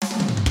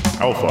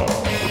Alpha,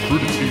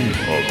 recruited team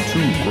of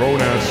two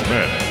grown-ass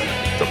men,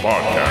 the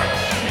podcast.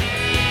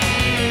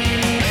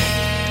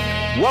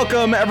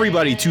 Welcome,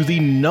 everybody, to the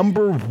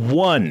number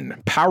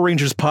one Power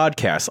Rangers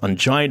podcast on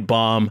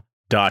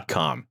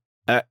GiantBomb.com.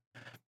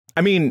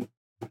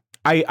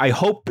 I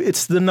hope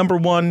it's the number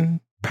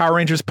one Power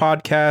Rangers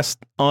podcast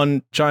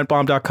on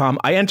GiantBomb.com.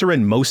 I enter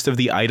in most of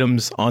the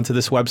items onto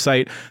this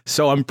website,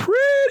 so I'm pretty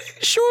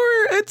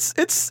sure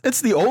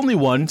it's the only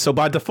one. So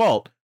by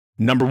default,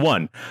 number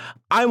one.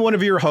 I'm one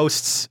of your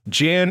hosts,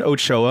 Jan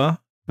Ochoa,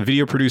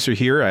 video producer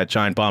here at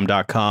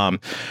GiantBomb.com.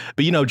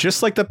 But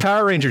just like the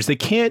Power Rangers, they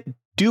can't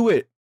do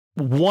it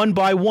one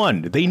by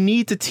one. They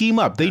need to team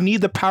up. They need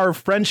the power of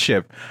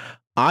friendship.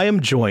 I am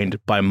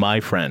joined by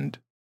my friend,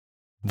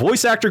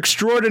 voice actor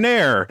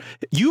extraordinaire.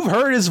 You've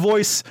heard his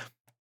voice.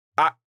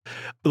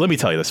 Let me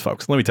tell you this,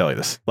 folks. Let me tell you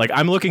this. Like,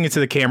 I'm looking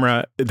into the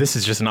camera. This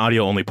is just an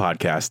audio only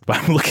podcast, but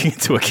I'm looking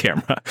into a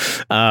camera.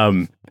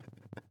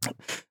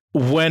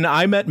 When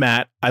I met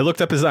Matt, I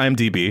looked up his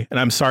IMDb, and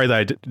I'm sorry that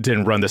I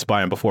didn't run this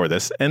by him before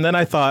this. And then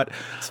I thought,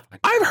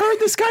 I've heard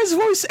this guy's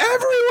voice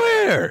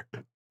everywhere.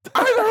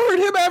 I've heard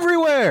him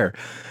everywhere.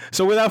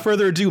 So without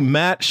further ado,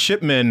 Matt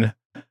Shipman,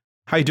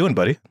 how you doing,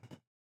 buddy?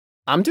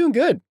 I'm doing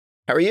good.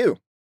 How are you?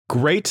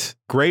 Great.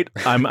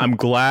 I'm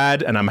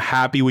glad and I'm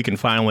happy we can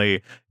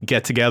finally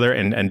get together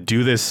and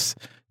do this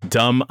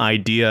dumb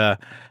idea.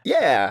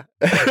 Yeah.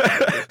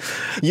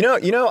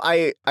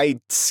 I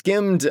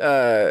skimmed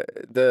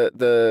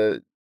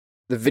the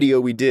video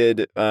we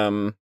did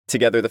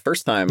together the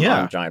first time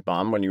on Giant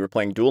Bomb when you were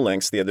playing Duel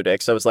Links the other day.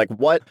 So I was like,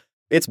 what?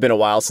 It's been a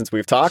while since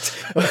we've talked.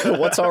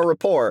 What's our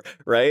rapport?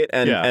 Right.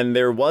 And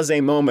there was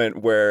a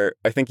moment where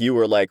I think you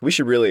were like, we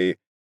should really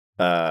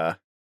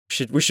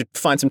we should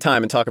find some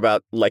time and talk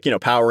about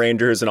Power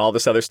Rangers and all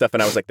this other stuff.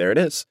 And I was like, there it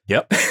is.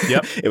 Yep.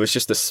 It was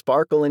just a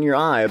sparkle in your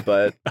eye,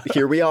 but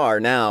here we are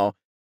now.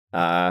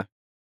 Hi,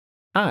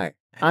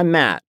 I'm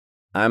Matt.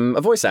 I'm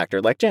a voice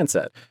actor, like Jan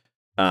said.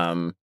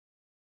 Have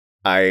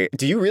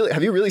you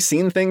really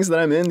seen things that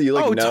I'm in? Do you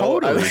know?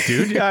 Totally,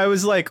 dude. Yeah, I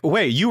was like,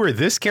 wait, you were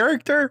this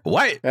character?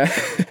 What?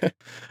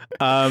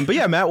 But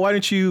yeah, Matt, why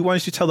don't you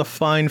tell the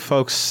fine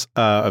folks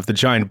of the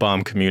Giant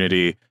Bomb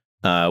community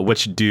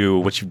what you do,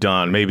 what you've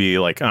done, maybe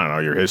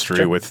your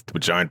history with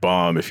Giant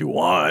Bomb if you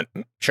want.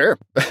 Sure.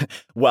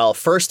 Well,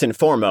 first and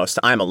foremost,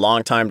 I'm a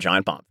longtime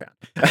Giant Bomb fan.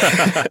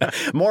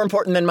 More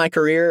important than my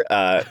career.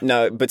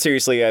 No, but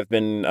seriously, I've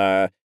been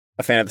a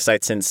fan of the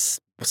site since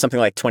something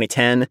like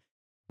 2010.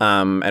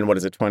 And what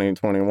is it,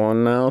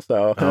 2021 now?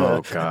 So,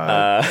 oh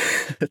god,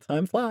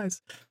 time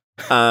flies.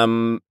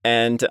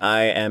 And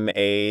I am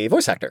a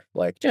voice actor,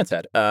 like Jan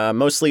said,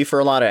 mostly for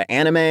a lot of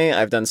anime.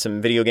 I've done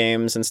some video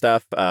games and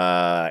stuff,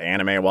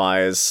 anime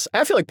wise.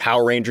 I feel like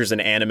Power Rangers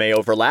and anime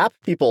overlap.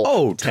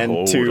 People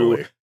tend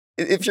to,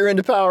 if you're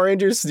into Power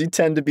Rangers, you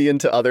tend to be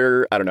into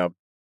other,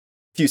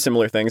 few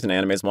similar things, and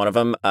anime is one of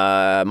them.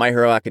 My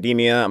Hero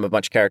Academia, I'm a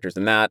bunch of characters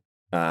in that.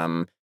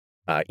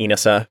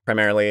 Inasa,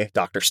 primarily.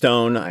 Dr.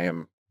 Stone, I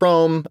am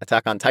Chrome.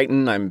 Attack on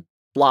Titan, I'm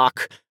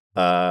Block.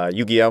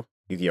 Yu-Gi-Oh!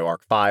 Yu-Gi-Oh!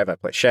 Arc 5, I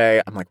play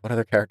Shay. I'm like, what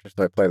other characters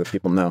do I play that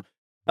people know?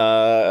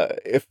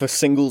 If a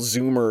single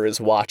Zoomer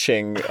is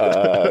watching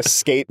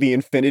Skate the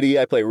Infinity,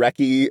 I play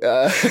Reki.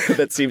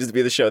 That seems to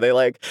be the show they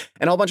like.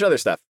 And a whole bunch of other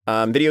stuff.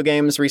 Video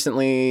games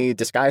recently,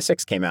 Disgaea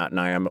 6 came out, and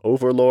I am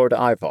Overlord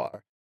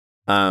Ivar.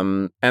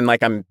 And I'm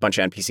a bunch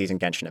of NPCs in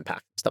Genshin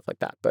Impact, stuff like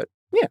that. But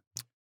yeah.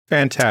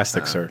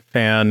 Fantastic, sir.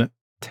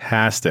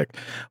 Fantastic.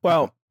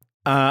 Well,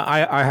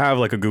 I have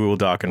a Google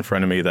Doc in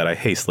front of me that I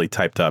hastily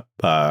typed up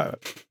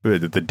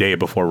the day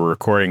before we're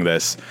recording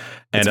this.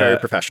 And it's very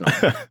professional.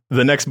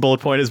 The next bullet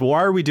point is,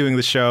 why are we doing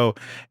the show?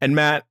 And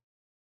Matt,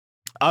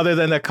 other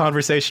than that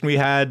conversation we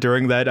had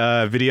during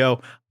that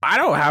video, I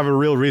don't have a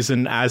real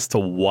reason as to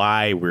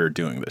why we're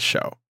doing this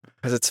show.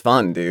 Because it's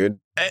fun,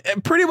 dude.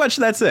 And pretty much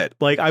that's it.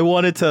 I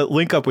wanted to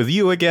link up with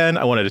you again.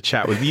 I wanted to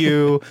chat with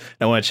you.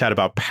 I wanted to chat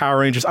about Power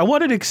Rangers. I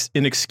wanted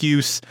an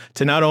excuse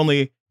to not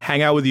only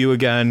hang out with you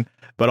again,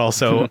 but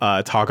also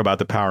talk about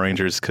the Power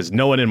Rangers, because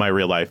no one in my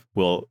real life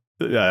will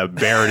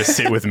bear to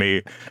sit with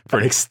me for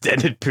an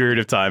extended period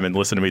of time and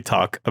listen to me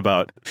talk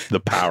about the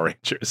Power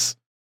Rangers.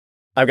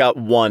 I've got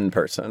one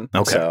person,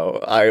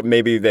 so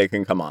maybe they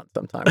can come on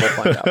sometime. We'll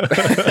find out.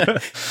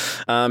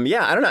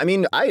 Yeah, I don't know. I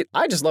mean, I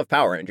just love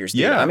Power Rangers.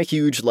 Dude. Yeah, I'm a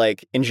huge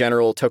in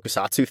general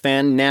tokusatsu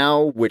fan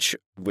now, which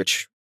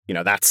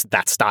that's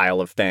that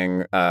style of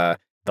thing. The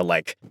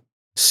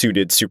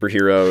suited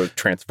superhero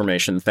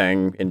transformation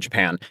thing in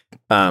Japan.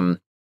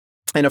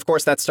 And of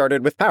course, that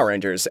started with Power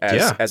Rangers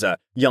as a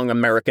young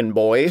American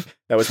boy.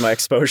 That was my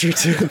exposure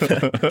to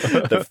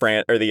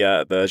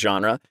the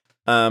genre.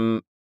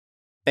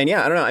 And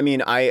yeah, I don't know. I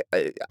mean, I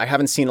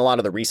haven't seen a lot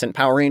of the recent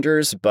Power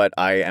Rangers, but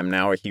I am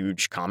now a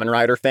huge Kamen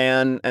Rider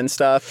fan and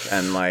stuff.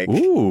 And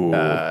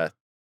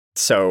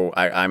so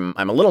I'm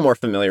a little more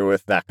familiar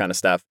with that kind of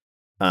stuff.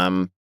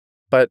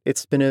 But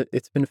it's been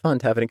fun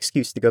to have an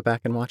excuse to go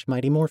back and watch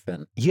Mighty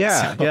Morphin.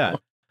 Yeah, so. yeah.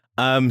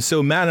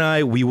 So Matt and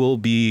I, we will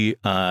be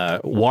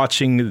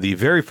watching the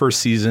very first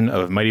season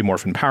of Mighty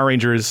Morphin Power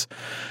Rangers.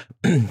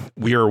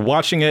 We are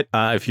watching it.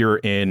 If you're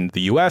in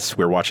the US,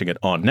 we're watching it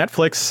on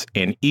Netflix,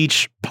 and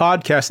each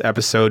podcast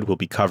episode will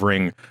be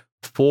covering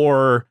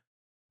 4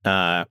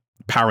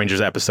 Power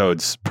Rangers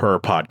episodes per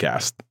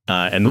podcast.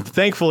 And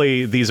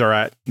thankfully,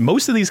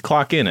 most of these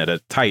clock in at a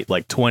tight,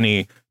 like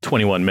 20,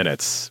 21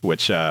 minutes,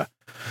 which let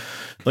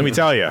me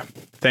tell you,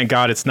 thank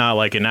God it's not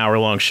like an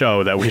hour-long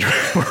show that we're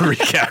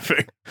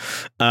recapping.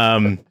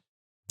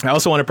 I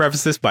also want to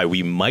preface this by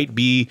we might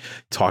be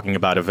talking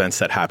about events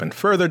that happen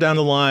further down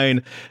the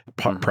line,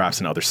 perhaps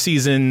in other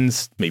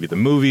seasons, maybe the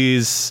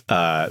movies,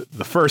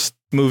 the first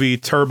movie,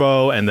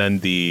 Turbo, and then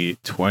the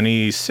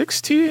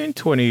 2016,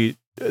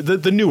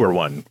 the newer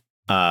one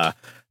that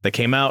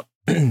came out.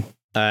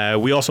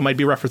 We also might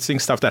be referencing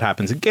stuff that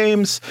happens in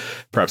games,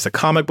 perhaps the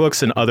comic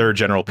books and other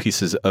general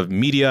pieces of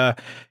media.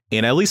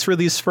 And at least for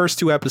these first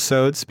 2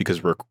 episodes,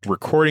 because we're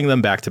recording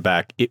them back to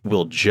back, it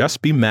will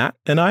just be Matt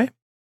and I.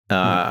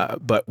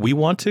 But we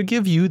want to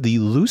give you the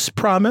loose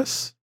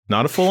promise,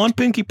 not a full-on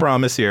pinky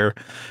promise here,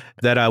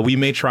 that we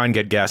may try and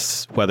get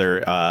guests,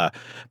 whether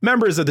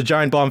members of the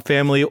Giant Bomb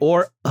family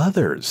or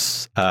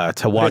others,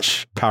 to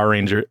watch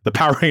the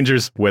Power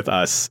Rangers with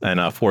us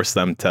and force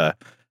them to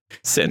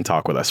sit and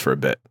talk with us for a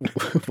bit.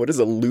 What is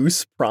a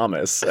loose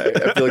promise? I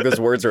feel like those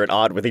words are at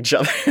odds with each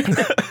other.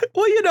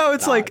 Well,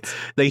 it's like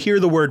they hear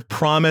the word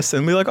promise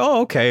and we're like,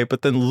 oh, okay.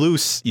 But then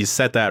loose, you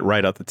set that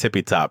right at the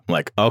tippy top. I'm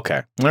like,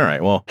 okay, all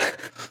right, well,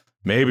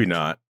 maybe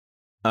not.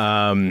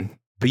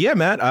 But yeah,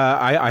 Matt,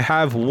 I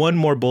have one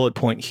more bullet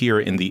point here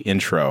in the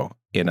intro.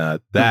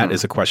 That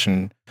is a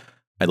question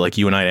I'd like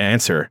you and I to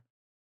answer.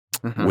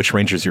 Which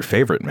Ranger's your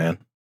favorite, man?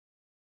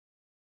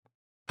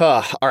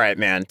 All right,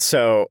 man.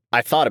 So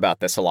I thought about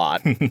this a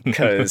lot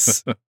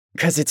because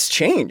it's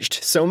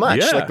changed so much.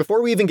 Yeah. Like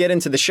before we even get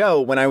into the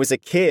show, when I was a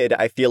kid,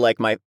 I feel like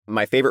my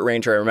favorite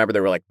Ranger, I remember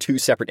there were like 2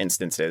 separate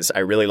instances. I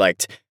really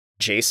liked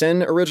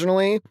Jason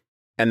originally,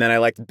 and then I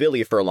liked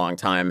Billy for a long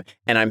time.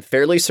 And I'm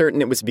fairly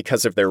certain it was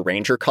because of their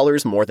Ranger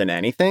colors more than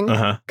anything.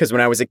 Because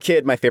when I was a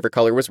kid, my favorite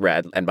color was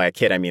red. And by a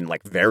kid, I mean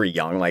like very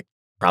young, like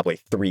probably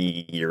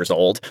 3 years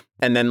old.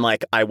 And then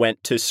like I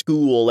went to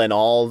school and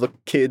all the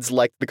kids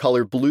liked the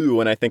color blue.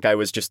 And I think I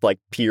was just like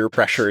peer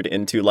pressured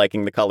into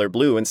liking the color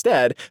blue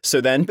instead. So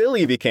then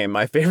Billy became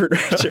my favorite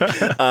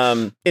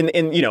Ranger in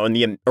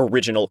the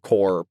original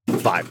core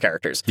 5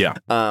 characters. Yeah.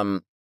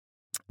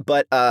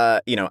 But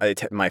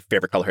my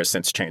favorite color has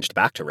since changed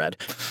back to red.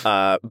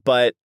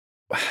 But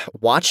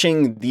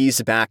watching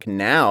these back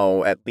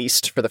now, at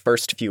least for the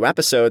first few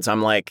episodes,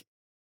 I'm like,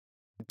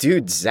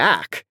 dude,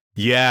 Zach.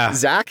 Yeah.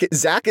 Zach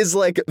is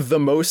like the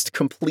most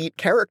complete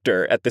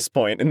character at this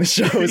point in the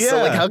show. Yeah.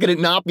 So like, how could it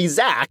not be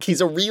Zach? He's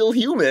a real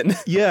human.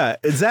 Yeah.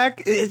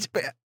 Zach,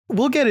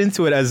 we'll get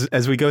into it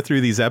as we go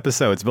through these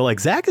episodes, but like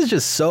Zach is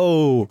just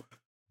so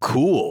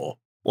cool.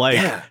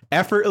 Like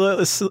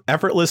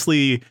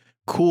effortlessly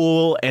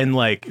cool and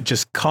like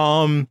just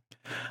calm.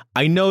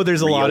 I know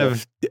there's a lot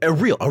of a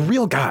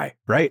real guy,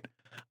 right?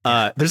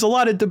 There's a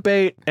lot of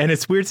debate, and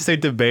it's weird to say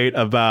debate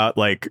about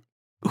like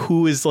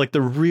who is like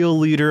the real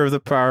leader of the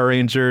Power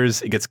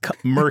Rangers. It gets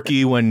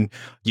murky when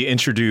you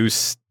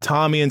introduce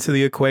Tommy into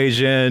the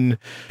equation.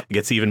 It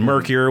gets even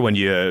murkier when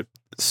you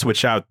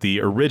switch out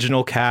the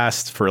original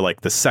cast for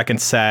like the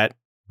second set.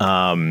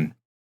 But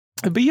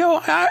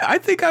I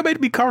think I might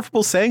be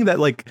comfortable saying that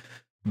like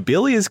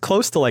Billy is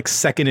close to like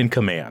second in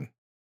command.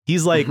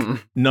 He's like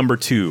number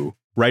 2,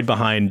 right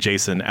behind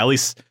Jason, at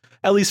least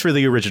for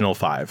the original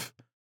 5.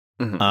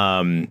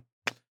 And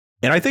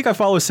I think I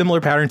follow a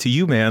similar pattern to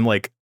you, man.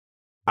 Like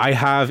I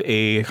have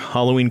a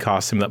Halloween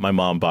costume that my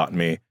mom bought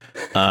me,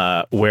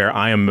 where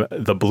I am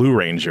the Blue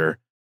Ranger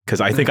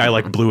because I think I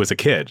liked blue as a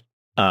kid.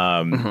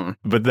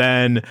 But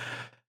then,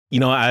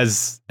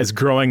 as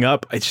growing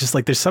up, it's just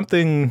like there's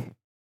something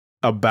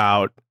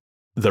about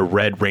the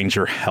Red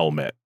Ranger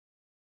helmet.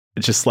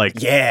 It's just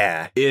like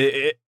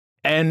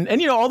and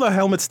all the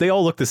helmets, they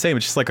all look the same.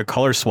 It's just like a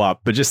color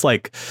swap, but just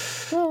like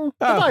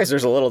the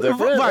visor's a little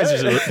different.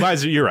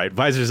 Visor, you're right.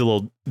 Visor's a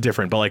little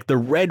different, but like the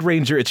Red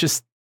Ranger, it's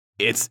just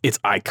it's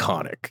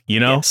iconic,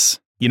 Yes.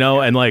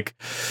 And like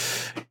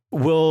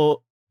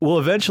we'll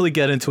eventually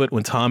get into it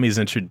when Tommy's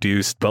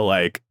introduced, but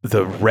like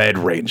the Red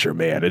Ranger,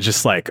 man, it's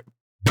just like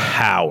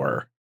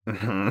power.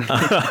 And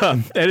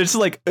it's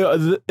like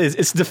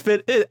it's the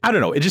fit. I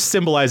don't know. It just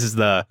symbolizes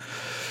the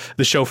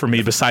show for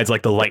me. Besides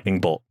like the lightning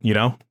bolt,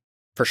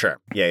 For sure.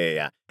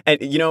 Yeah. And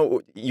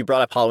you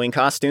brought up Halloween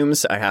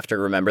costumes. I have to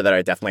remember that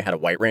I definitely had a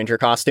White Ranger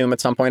costume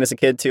at some point as a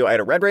kid too. I had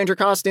a Red Ranger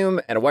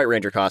costume and a White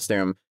Ranger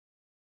costume.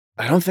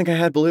 I don't think I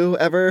had blue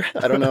ever.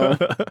 I don't know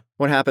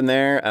what happened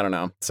there. I don't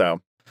know.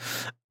 So,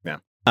 yeah.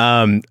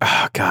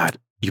 Oh God,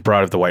 you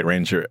brought up the White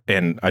Ranger,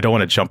 and I don't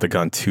want to jump the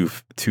gun too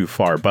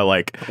far, but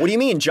like, what do you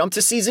mean? Jump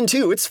to season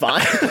 2? It's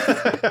fine.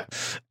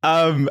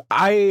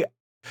 I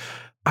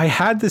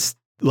had this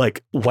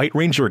like White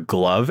Ranger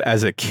glove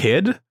as a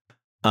kid.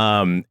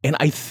 And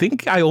I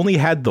think I only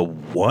had the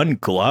one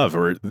glove,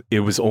 or it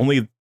was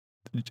only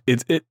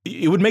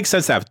it would make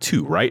sense to have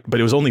two, right? But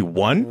it was only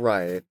one.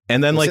 Right.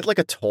 And then Was it like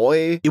a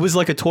toy? it was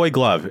like a toy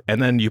glove,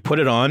 and then you put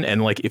it on,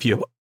 and like if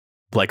you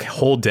like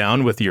hold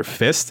down with your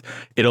fist,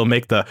 it'll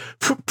make the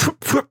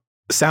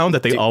sound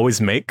that they always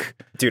make.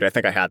 Dude, I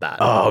think I had that.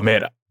 Oh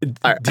man.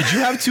 Did you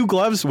have two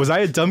gloves? Was I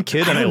a dumb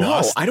kid and I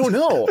lost? I don't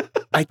know.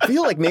 I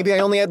feel like maybe I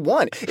only had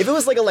one. If it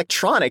was like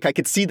electronic, I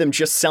could see them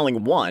just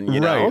selling one, you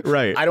know?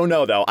 Right. I don't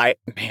know though.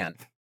 Man,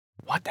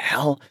 what the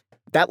hell?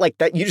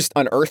 That you just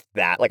unearthed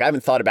that. Like I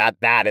haven't thought about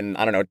that in,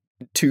 I don't know,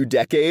 2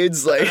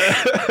 decades. Like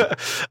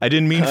I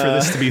didn't mean for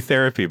this to be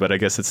therapy, but I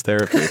guess it's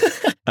therapy.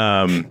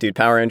 Dude,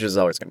 Power Rangers is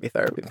always going to be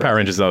therapy. Power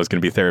Rangers is always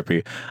going to be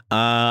therapy.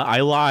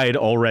 I lied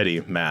already,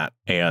 Matt,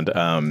 and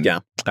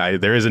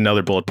there is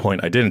another bullet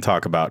point I didn't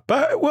talk about,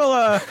 but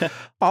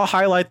I'll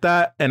highlight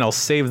that and I'll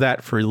save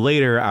that for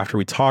later after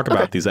we talk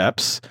about these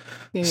eps.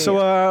 Yeah.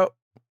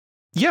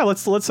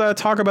 So let's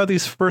talk about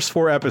these first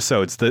 4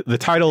 episodes. The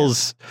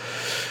titles,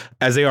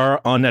 as they are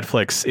on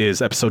Netflix,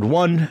 is episode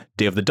 1,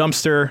 Day of the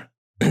Dumpster,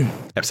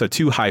 episode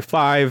 2, High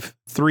Five,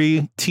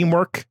 3,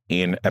 Teamwork,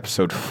 and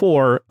episode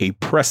 4, A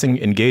Pressing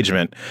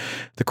Engagement.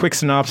 The quick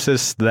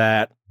synopsis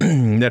that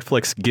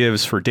Netflix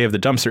gives for Day of the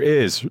Dumpster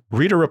is: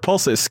 Rita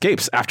Repulsa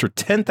escapes after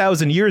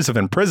 10,000 years of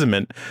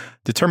imprisonment,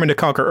 determined to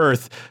conquer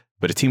Earth,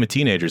 but a team of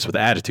teenagers with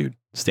attitude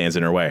stands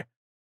in her way.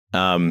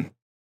 And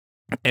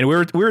we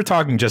were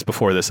talking just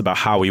before this about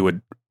how we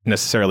would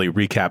necessarily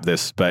recap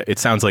this, but it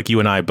sounds like you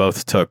and I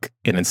both took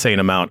an insane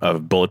amount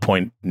of bullet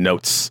point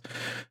notes.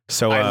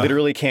 So I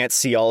literally can't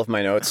see all of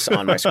my notes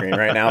on my screen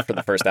right now for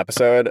the first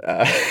episode.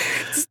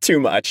 It's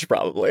too much,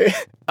 probably.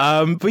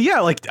 But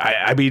yeah, like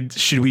I mean,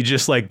 should we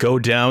just like go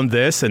down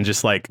this and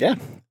just like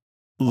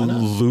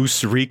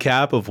loose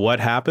recap of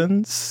what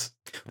happens?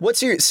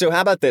 So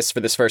how about this for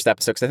this first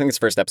episode? Because I think this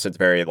first episode's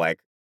very like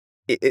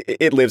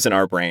it lives in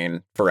our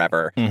brain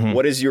forever. Mm-hmm.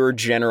 What is your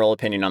general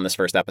opinion on this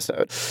first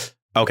episode?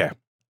 Okay.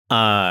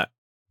 My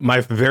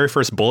very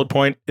first bullet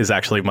point is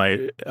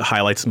actually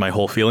highlights my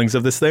whole feelings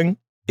of this thing.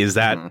 Is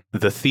that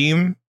the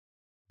theme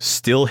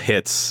still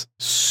hits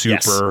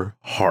super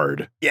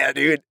hard. Yeah,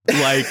 dude.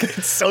 Like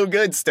it's so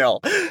good still.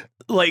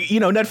 Like,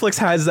 you know, Netflix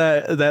has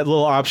that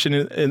little option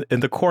in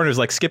the corners,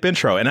 like skip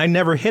intro, and I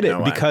never hit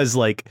it because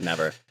like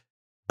never.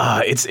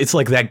 It's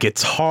like that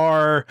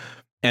guitar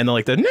and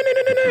like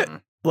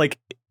the like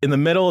in the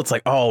middle. It's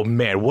like, oh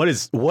man, what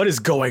is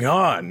going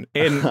on?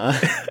 And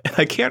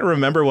I can't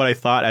remember what I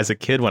thought as a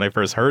kid when I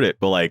first heard it,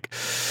 but like,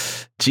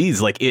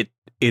 geez, like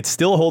it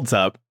still holds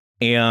up.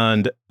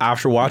 And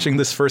after watching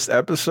this first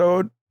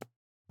episode,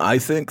 I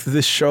think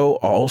this show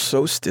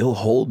also still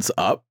holds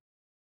up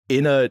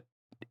in a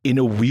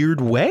weird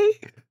way.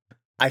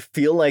 I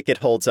feel like it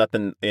holds up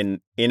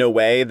in a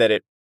way that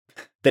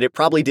it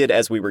probably did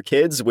as we were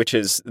kids, which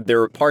is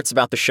there are parts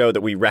about the show that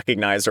we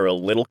recognize are a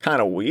little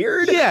kind of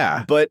weird.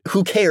 Yeah. But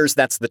who cares?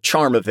 That's the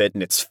charm of it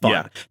and it's fun.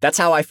 Yeah. That's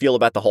how I feel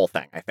about the whole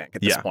thing, I think,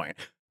 at this point.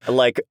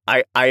 Like,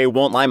 I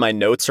won't lie, my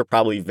notes are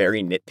probably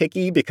very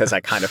nitpicky because I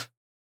kind of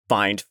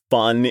find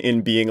fun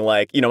in being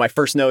like, you know, my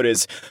first note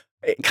is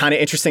kind of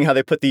interesting how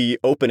they put the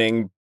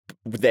opening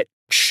that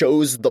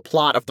shows the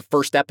plot of the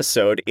first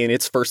episode in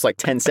its first like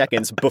 10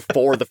 seconds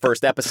before the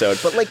first episode.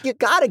 But like, you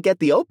got to get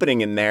the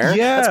opening in there.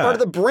 Yeah. That's part of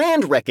the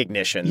brand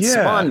recognition. Yeah.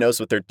 Spawn knows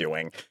what they're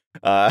doing.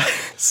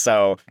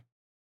 So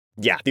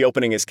yeah, the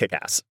opening is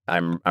kick-ass.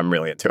 I'm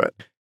really into it.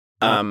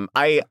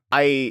 I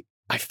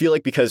feel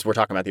like because we're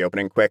talking about the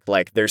opening quick,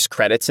 like there's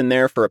credits in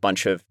there for a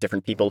bunch of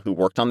different people who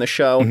worked on the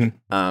show.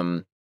 Mm-hmm.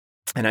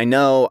 And I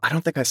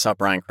don't think I saw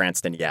Bryan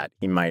Cranston yet.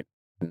 He might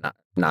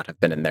not have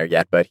been in there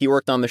yet, but he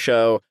worked on the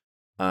show.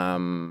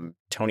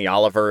 Tony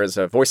Oliver is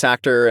a voice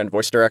actor and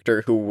voice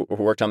director who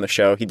worked on the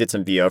show. He did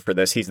some VO for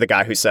this. He's the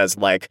guy who says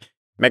like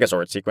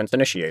Megazord sequence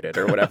initiated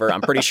or whatever.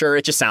 I'm pretty sure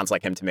it just sounds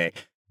like him to me.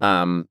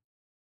 And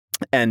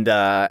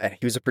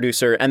he was a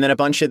producer. And then a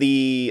bunch of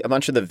the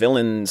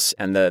villains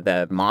and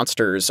the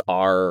monsters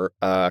are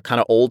kind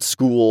of old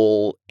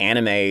school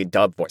anime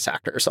dub voice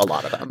actors. A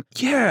lot of them.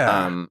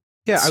 Yeah.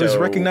 I was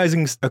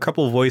recognizing a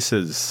couple of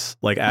voices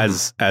like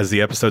as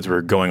the episodes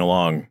were going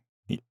along,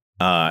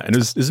 and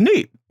it was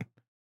neat.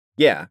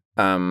 Yeah,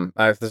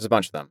 there's a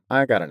bunch of them.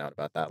 I got a note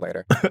about that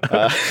later.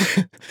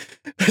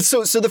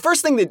 So the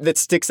first thing that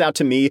sticks out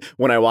to me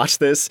when I watch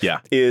this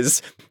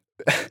is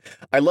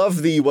I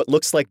love the what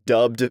looks like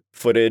dubbed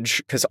footage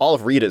because all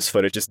of Rita's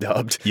footage is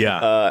dubbed.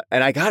 Yeah,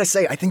 and I gotta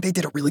say, I think they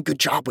did a really good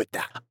job with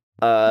that.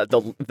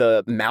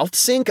 The mouth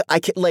sync, I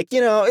can like, you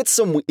know,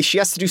 she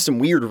has to do some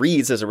weird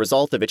reads as a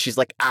result of it. She's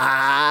like,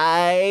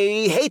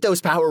 I hate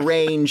those Power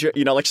Rangers,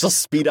 you know, like she'll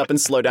speed up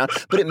and slow down,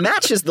 but it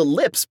matches the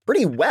lips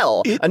pretty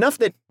well enough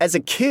that as a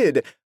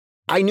kid,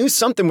 I knew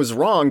something was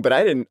wrong, but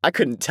I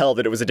couldn't tell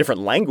that it was a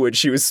different language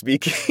she was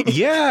speaking.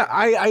 Yeah.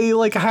 I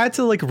like had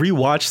to like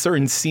rewatch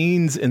certain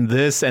scenes in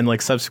this and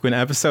like subsequent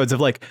episodes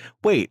of like,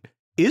 wait,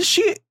 is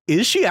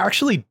she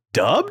actually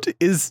dubbed?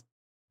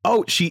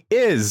 Oh, she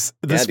is.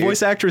 This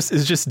voice actress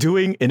is just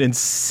doing an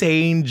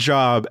insane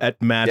job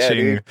at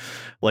matching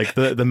like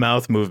the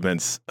mouth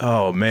movements.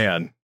 Oh,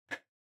 man.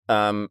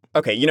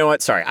 Okay, you know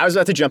what? Sorry, I was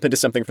about to jump into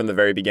something from the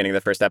very beginning of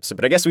the first episode,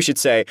 but I guess we should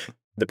say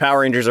the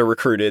Power Rangers are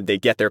recruited, they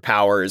get their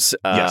powers,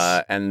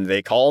 Yes. and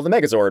they call the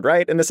Megazord,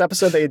 right? In this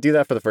episode, they do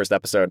that for the first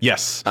episode.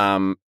 Yes.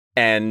 And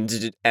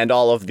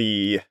all of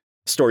the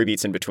story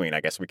beats in between,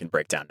 I guess we can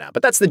break down now.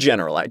 But that's the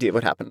general idea of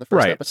what happened in the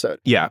first episode.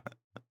 Yeah.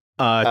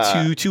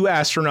 Two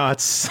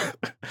astronauts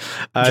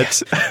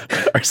Yes.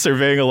 are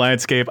surveying a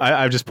landscape.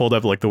 I've just pulled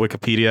up like the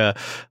Wikipedia,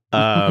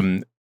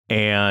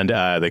 and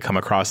they come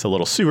across a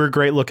little sewer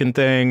grate looking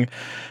thing,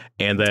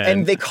 and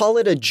they call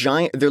it a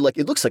giant. They're like,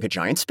 it looks like a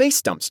giant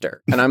space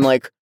dumpster, and I'm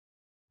like,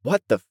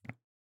 what the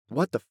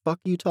fuck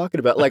are you talking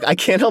about? Like, I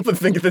can't help but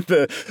think that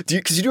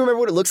because you do remember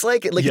what it looks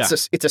like? Like,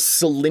 it's a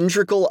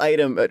cylindrical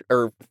item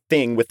or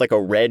thing with like a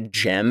red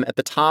gem at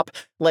the top.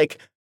 Like,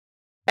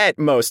 at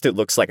most, it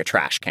looks like a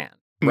trash can.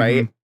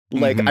 Right?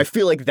 Like, I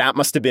feel like that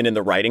must have been in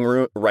the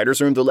writer's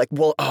room. They're like,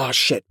 well, oh,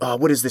 shit.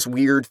 What is this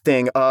weird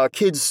thing?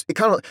 Kids, it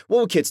kind of, what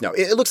would kids know?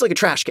 It looks like a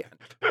trash can.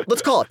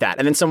 Let's call it that.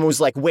 And then someone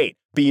was like, wait,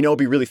 but you know, it'd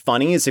be really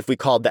funny is if we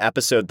called the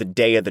episode The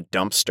Day of the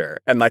Dumpster.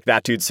 And like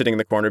that dude sitting in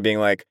the corner being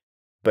like,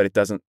 but it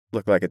doesn't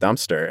look like a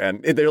dumpster.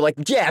 And they're like,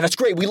 yeah, that's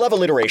great. We love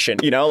alliteration,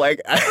 you know,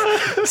 like,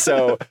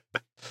 so...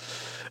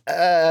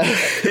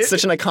 it's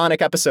such an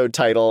iconic episode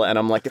title, and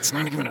I'm like, it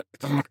doesn't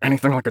look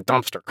anything like a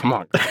dumpster. Come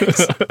on, guys.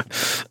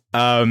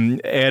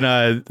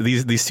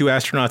 These two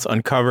astronauts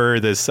uncover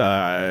this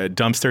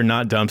dumpster,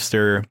 not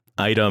dumpster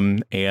item,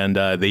 and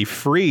they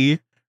free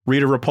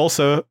Rita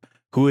Repulsa,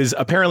 who is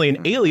apparently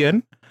an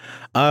alien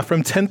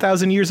from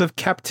 10,000 years of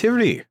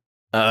captivity.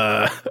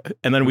 And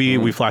then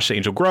we flash to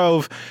Angel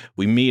Grove.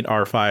 We meet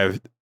our 5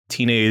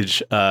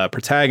 teenage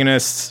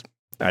protagonists.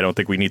 I don't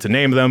think we need to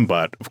name them,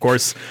 but of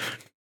course.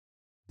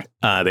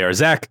 They are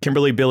Zach,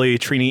 Kimberly, Billy,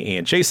 Trini,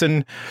 and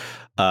Jason.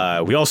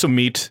 We also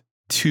meet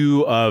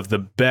 2 of the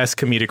best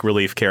comedic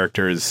relief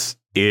characters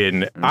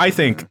in, I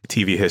think,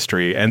 TV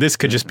history. And this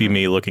could just be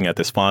me looking at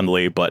this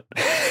fondly, but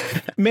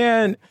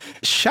man,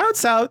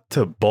 shouts out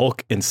to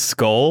Bulk and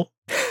Skull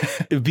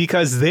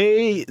because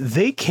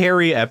they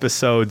carry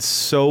episodes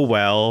so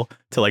well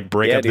to like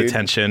break up the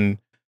tension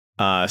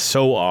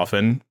so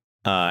often.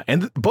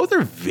 And both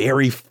are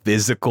very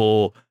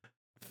physical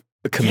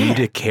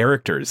comedic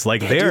characters.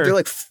 Like they're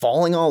like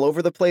falling all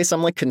over the place.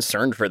 I'm like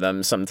concerned for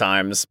them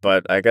sometimes,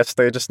 but I guess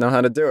they just know how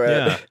to do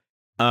it.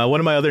 Yeah. One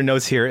of my other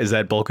notes here is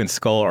that Bulk and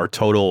Skull are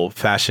total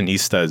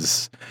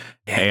fashionistas.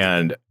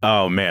 And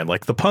oh man,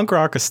 like the punk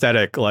rock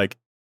aesthetic, like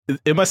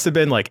it must have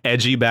been like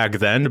edgy back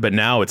then, but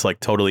now it's like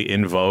totally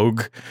in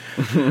vogue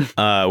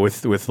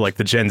with like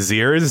the Gen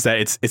Zers. That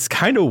it's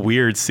kind of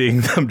weird seeing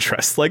them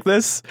dressed like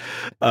this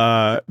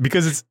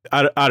because it's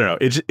I don't know,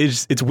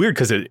 it's weird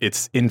because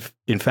it's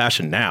in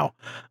fashion now.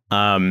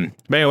 But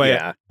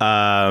anyway,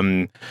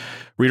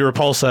 Rita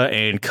Repulsa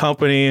and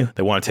company,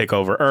 they want to take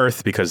over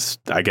Earth because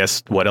I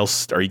guess what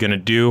else are you gonna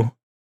do?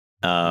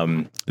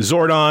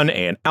 Zordon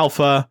and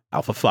Alpha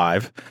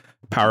 5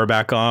 power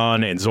back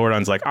on, and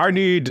Zordon's like, I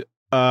need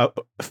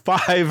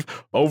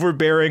 5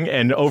 overbearing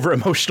and over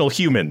emotional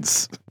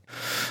humans.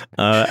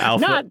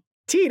 Alpha, not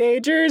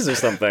teenagers or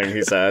something.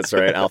 He says,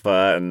 right?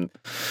 Alpha, and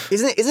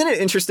isn't it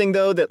interesting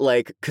though that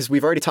like because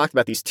we've already talked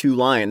about these 2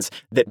 lines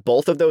that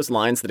both of those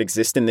lines that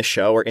exist in the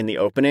show are in the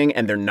opening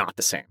and they're not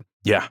the same.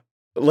 Yeah.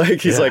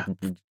 Like he's like,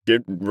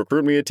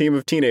 recruit me a team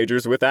of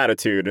teenagers with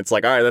attitude. It's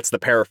like, all right, that's the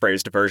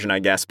paraphrased version, I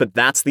guess. But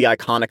that's the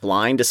iconic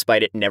line,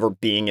 despite it never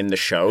being in the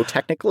show,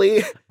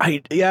 technically.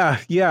 I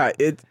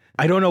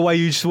don't know why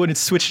you just wouldn't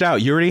switch it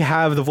out. You already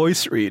have the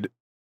voice read.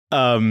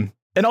 And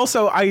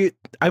also,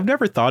 I've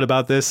never thought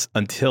about this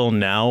until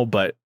now,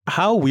 but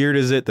how weird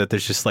is it that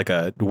there's just like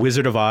a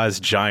Wizard of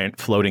Oz giant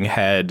floating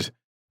head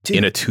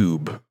in a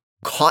tube?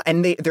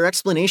 And their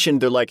explanation,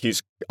 they're like,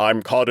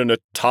 I'm caught in a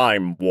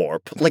time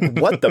warp. Like,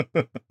 what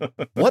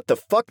the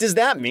fuck does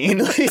that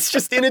mean? He's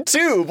just in a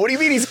tube. What do you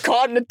mean he's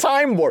caught in a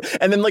time warp?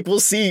 And then like, we'll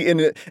see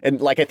in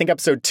like, I think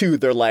episode 2,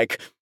 they're like,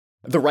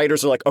 the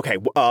writers are like, okay,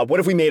 what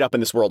have we made up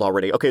in this world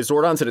already? Okay,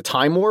 Zordon's in a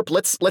time warp.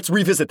 Let's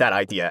revisit that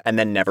idea and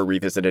then never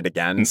revisit it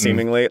again,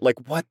 seemingly. Like,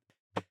 what?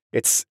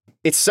 It's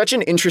such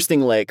an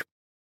interesting, like,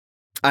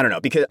 I don't know,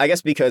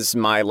 because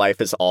my life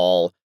is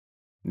all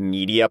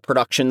media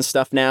production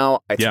stuff now,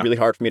 it's really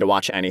hard for me to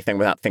watch anything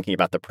without thinking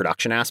about the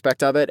production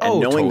aspect of it. And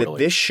knowing that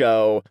this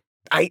show,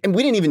 and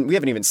we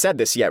haven't even said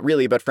this yet,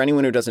 really, but for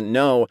anyone who doesn't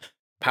know,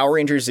 Power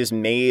Rangers is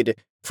made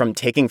from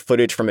taking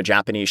footage from a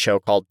Japanese show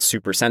called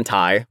Super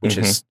Sentai, which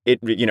is, it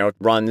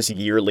runs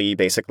yearly,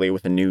 basically,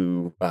 with a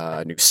new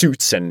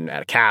suits and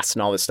a cast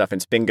and all this stuff. And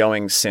it's been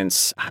going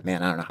since, I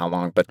don't know how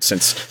long, but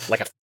since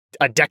like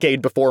a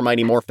decade before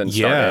Mighty Morphin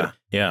started.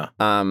 Yeah.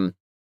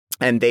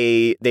 And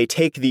they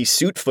take the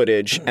suit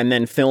footage and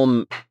then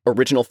film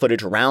original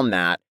footage around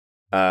that.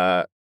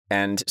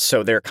 And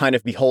so they're kind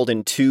of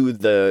beholden to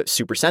the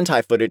Super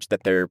Sentai footage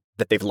that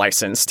they've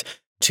licensed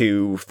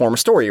to form a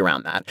story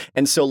around that.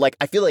 And so like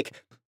I feel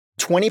like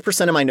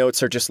 20% of my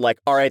notes are just like,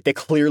 all right, they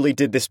clearly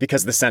did this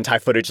because the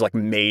Sentai footage like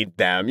made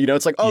them.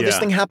 It's like, this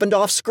thing happened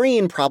off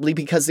screen probably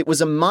because it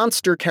was a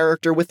monster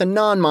character with a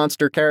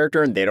non-monster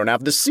character and they don't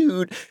have the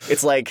suit.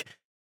 It's like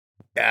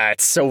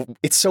it's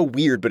so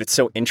weird, but it's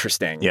so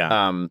interesting.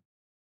 Yeah.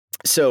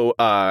 So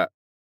I'm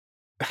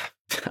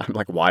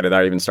like, why did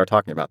I even start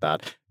talking about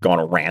that? Go on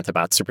a rant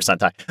about Super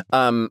Sentai.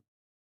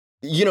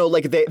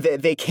 Like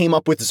they came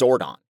up with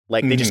Zordon.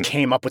 Like they just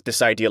came up with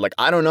this idea, like,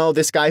 I don't know,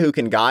 this guy who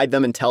can guide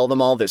them and tell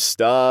them all this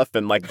stuff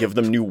and like give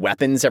them new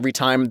weapons every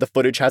time the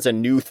footage has a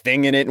new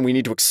thing in it and we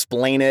need to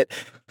explain it.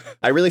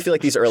 I really feel like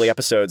these early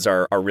episodes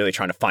are really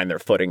trying to find their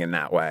footing in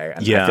that way.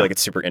 And I feel like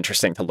it's super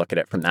interesting to look at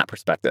it from that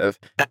perspective.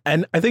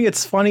 And I think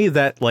it's funny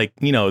that, like,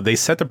 they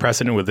set the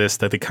precedent with this,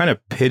 that they kind of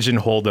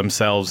pigeonhole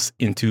themselves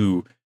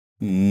into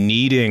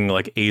needing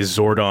like a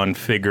Zordon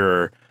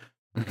figure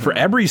for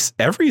every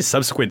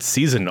subsequent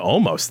season,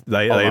 almost.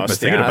 I was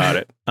thinking about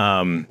it.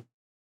 And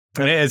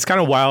it's kind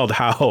of wild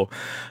how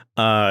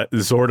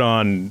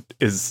Zordon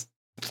is.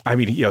 I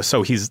mean,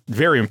 so he's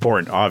very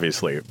important,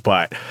 obviously,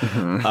 but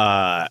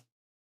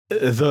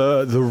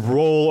the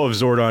role of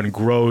Zordon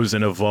grows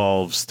and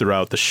evolves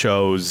throughout the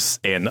shows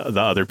and the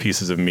other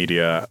pieces of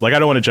media. Like, I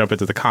don't want to jump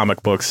into the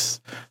comic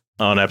books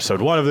on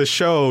episode 1 of this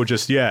show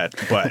just yet,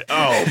 but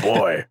oh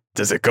boy,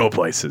 does it go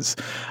places.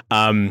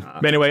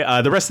 Anyway,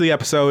 the rest of the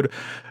episode,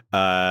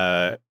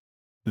 the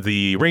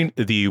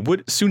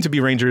soon-to-be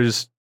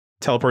Rangers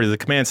teleport to the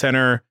command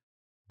center.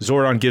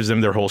 Zordon gives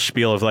them their whole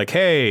spiel of like,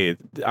 hey,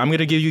 I'm going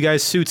to give you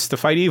guys suits to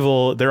fight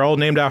evil. They're all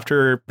named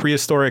after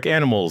prehistoric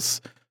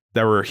animals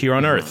that were here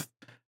on Earth.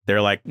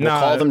 They're like, we'll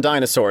call them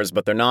dinosaurs,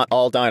 but they're not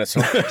all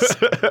dinosaurs.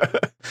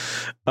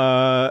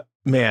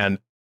 Man.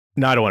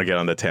 No, I don't want to get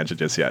on the tangent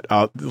just yet.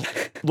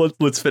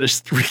 Let's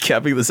finish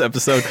recapping this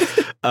episode.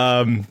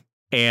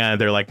 And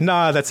they're like,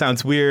 nah, that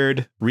sounds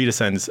weird. Rita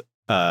sends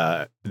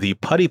the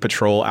Putty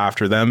Patrol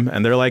after them.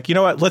 And they're like, you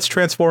know what? Let's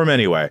transform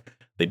anyway.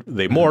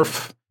 They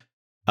morph.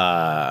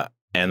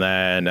 And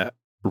then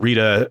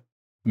Rita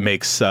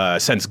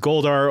sends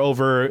Goldar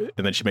over.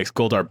 And then she makes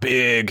Goldar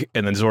big.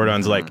 And then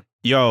Zordon's like,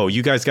 yo,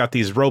 you guys got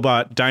these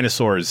robot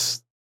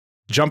dinosaurs.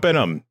 Jump in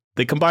them.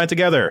 They combine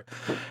together.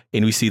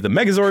 And we see the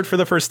Megazord for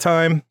the first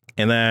time.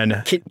 And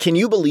then can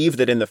you believe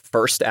that in the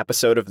first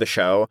episode of the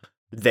show,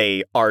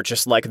 they are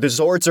just like, the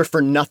Zords are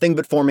for nothing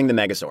but forming the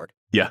Megazord.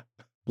 Yeah.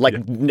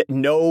 Like,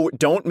 no,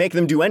 don't make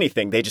them do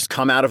anything. They just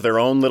come out of their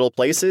own little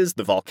places,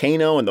 the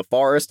volcano and the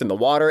forest and the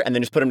water, and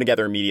then just put them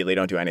together immediately.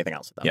 Don't do anything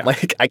else with them. Yeah.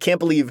 Like, I can't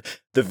believe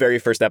the very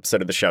first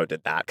episode of the show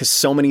did that, because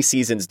so many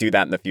seasons do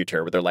that in the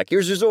future where they're like,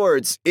 here's your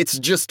Zords. It's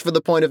just for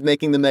the point of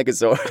making the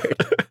Megazord.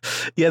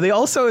 Yeah, they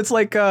also, it's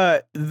like,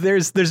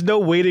 there's no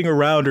waiting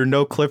around or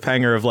no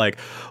cliffhanger of like,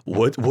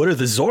 what are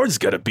the Zords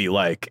going to be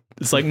like?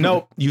 It's like,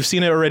 nope, you've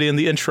seen it already in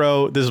the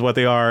intro. This is what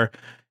they are.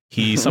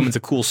 He summons a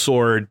cool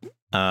sword.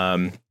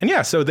 And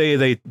yeah, so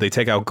they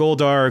take out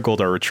Goldar.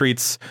 Goldar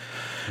retreats,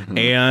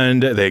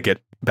 and they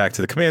get back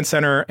to the command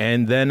center,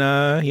 and then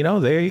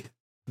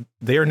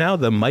they are now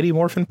the Mighty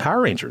Morphin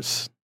Power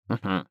Rangers.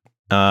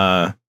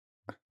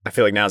 I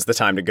feel like now's the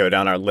time to go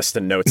down our list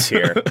of notes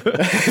here.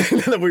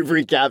 That we've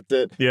recapped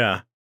it.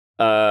 Yeah.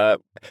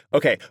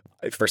 Okay.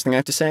 First thing I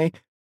have to say,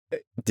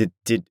 did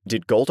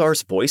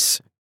Goldar's voice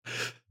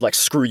like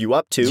screw you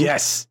up too?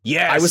 Yes.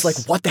 I was like,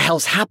 what the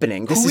hell's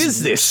happening? Who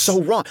is this?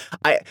 So wrong.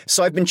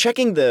 So I've been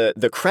checking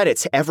the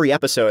credits every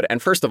episode,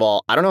 and first of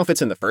all, I don't know if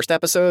it's in the first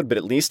episode, but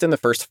at least in the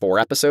first 4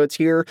 episodes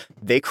here,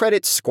 they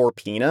credit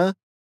Scorpina.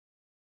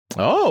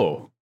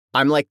 Oh.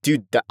 I'm like,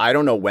 dude, I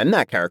don't know when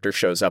that character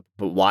shows up,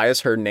 but why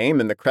is her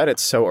name in the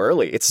credits so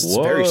early? It's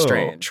very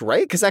strange,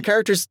 right? Because that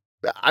character's,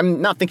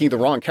 I'm not thinking the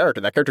wrong character.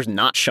 That character's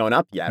not shown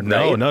up yet,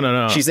 right?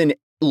 No. She's in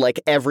like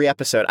every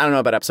episode. I don't know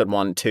about episode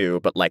 1, 2,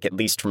 but like at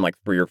least from like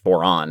 3 or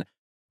 4 on.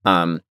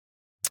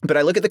 But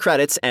I look at the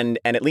credits, and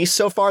at least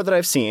so far that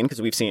I've seen,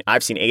 because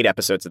I've seen 8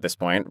 episodes at this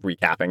point,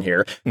 recapping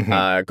here.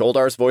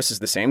 Goldar's voice is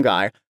the same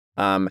guy.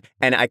 And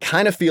I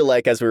kind of feel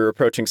like as we were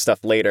approaching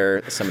stuff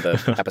later, some of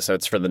the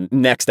episodes for the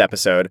next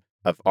episode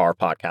of our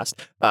podcast,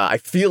 I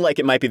feel like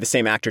it might be the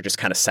same actor just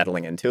kind of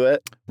settling into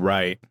it.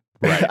 Right.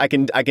 I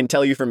can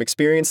tell you from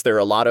experience, there are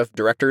a lot of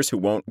directors who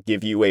won't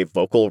give you a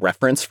vocal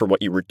reference for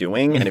what you were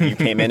doing. And if you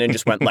came in and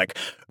just went like,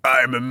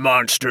 I'm a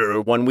monster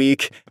 1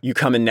 week, you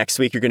come in next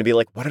week, you're going to be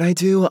like, what did I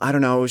do? I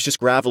don't know. It was just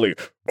gravelly.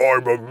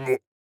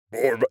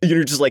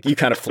 You're just like, you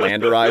kind of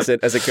Flanderize it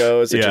as it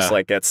goes. It just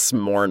like gets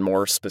more and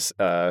more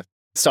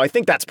so I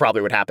think that's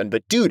probably what happened.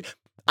 But dude,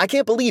 I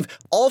can't believe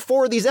all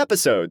 4 of these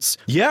episodes.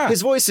 Yeah.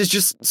 His voice is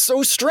just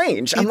so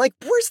strange. I'm like,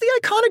 where's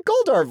the iconic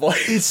Goldar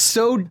voice? It's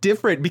so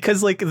different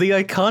because like the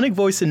iconic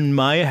voice in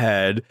my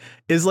head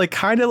is like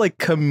kind of like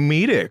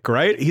comedic,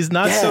 right? He's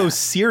not so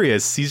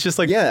serious. He's just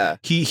like,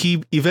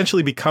 he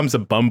eventually becomes a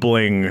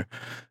bumbling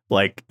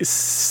like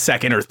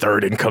 2nd or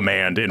 3rd in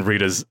command in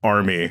Rita's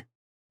army.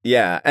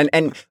 Yeah,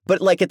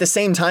 but like at the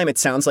same time, it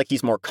sounds like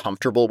he's more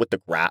comfortable with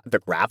the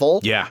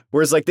gravel. Yeah.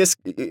 Whereas like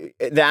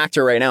the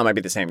actor right now might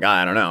be the same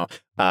guy. I don't know.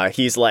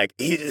 He's like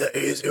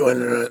he's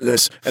doing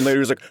this, and later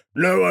he's like,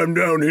 no, I'm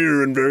down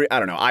here and I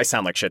don't know. I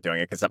sound like shit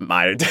doing it because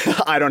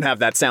I don't have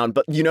that sound.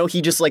 But you know,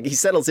 he just like he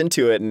settles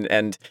into it,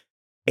 and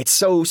it's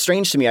so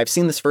strange to me. I've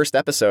seen this first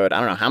episode. I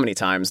don't know how many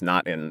times,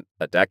 not in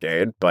a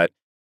decade, but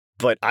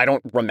but I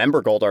don't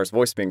remember Goldar's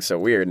voice being so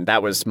weird. And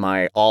that was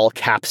my all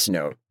caps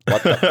note.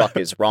 What the fuck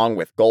is wrong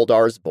with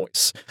Goldar's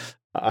voice?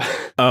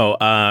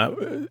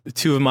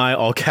 Two of my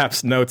all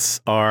caps notes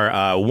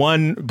are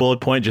one bullet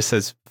point just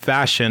says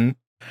fashion.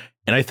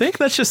 And I think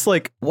that's just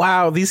like,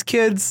 wow, these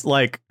kids,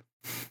 like,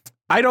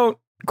 I don't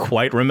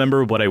quite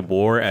remember what I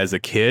wore as a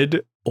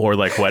kid or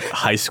like what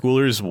high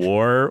schoolers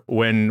wore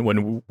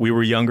when we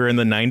were younger in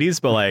the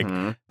 90s. But like,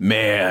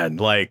 man,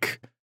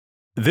 like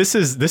this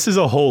is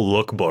a whole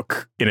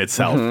lookbook in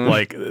itself.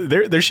 Like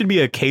there should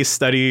be a case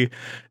study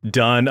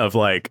done of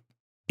like,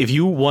 if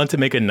you want to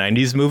make a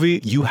 90s movie,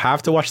 you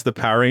have to watch the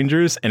Power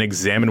Rangers and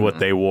examine what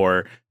they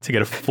wore to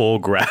get a full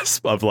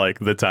grasp of like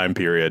the time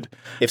period.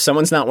 If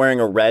someone's not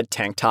wearing a red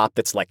tank top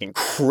that's like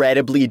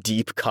incredibly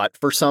deep cut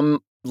for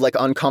some like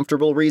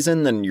uncomfortable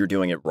reason, then you're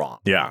doing it wrong.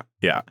 Yeah.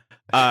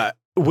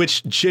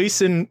 Which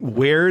Jason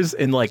wears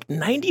in like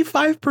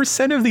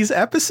 95% of these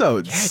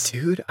episodes.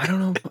 Yeah, dude. I don't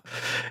know.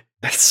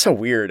 That's so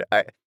weird.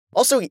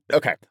 Also,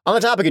 okay, on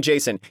the topic of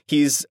Jason,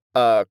 he's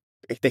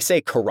they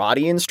say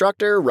karate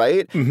instructor,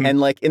 right? And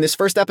like in this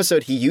first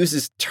episode, he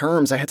uses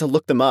terms. I had to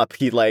look them up.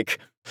 He like,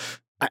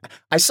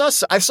 I saw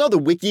the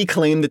wiki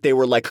claim that they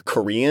were like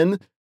Korean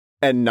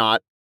and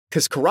not,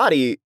 because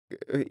karate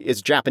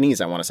is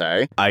Japanese, I want to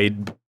say.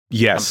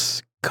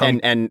 Yes.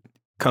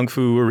 Kung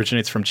Fu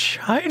originates from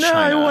China,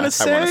 I want to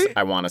say.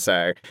 I want to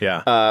say.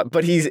 Yeah.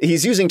 But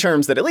he's using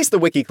terms that at least the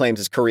wiki claims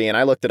is Korean.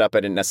 I looked it up.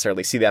 I didn't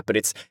necessarily see that, but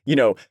it's,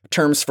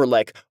 terms for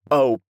like,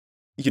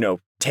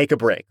 take a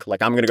break.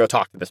 Like, I'm going to go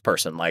talk to this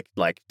person, like,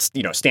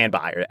 stand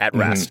by or at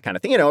rest kind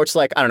of thing. It's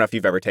like, I don't know if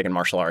you've ever taken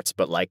martial arts,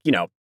 but like,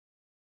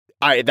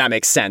 that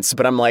makes sense.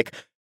 But I'm like,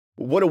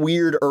 what a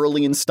weird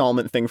early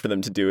installment thing for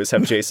them to do is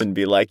have Jason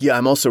be like, yeah,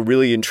 I'm also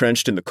really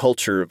entrenched in the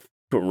culture of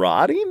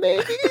karate,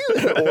 maybe,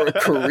 or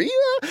Korea.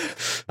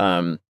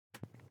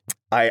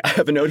 I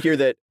have a note here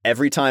that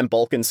every time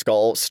Bulk and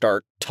Skull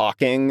start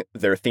talking,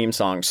 their theme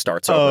song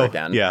starts over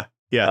again. Yeah.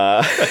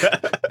 I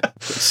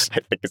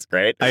think it's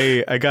great.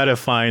 I gotta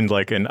find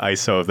like an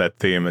ISO of that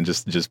theme and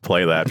just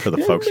play that for the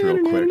folks real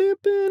quick.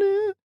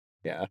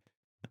 Yeah.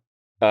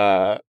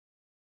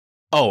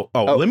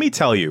 Let me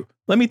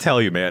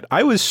tell you, man,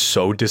 I was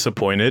so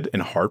disappointed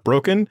and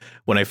heartbroken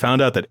when I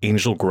found out that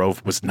Angel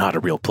Grove was not a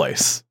real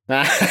place.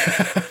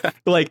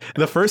 Like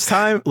the first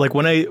time, like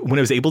when I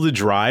was able to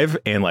drive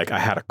and like I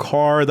had a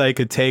car that I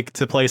could take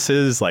to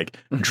places, like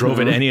drove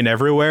it any and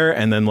everywhere.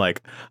 And then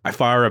like I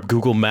fire up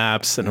Google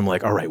Maps and I'm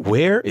like, all right,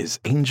 where is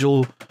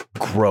Angel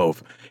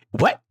Grove?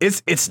 What?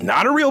 It's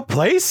not a real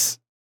place?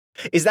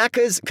 Is that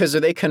because are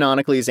they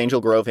canonically is Angel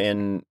Grove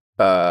in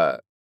was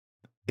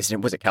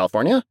it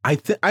California? I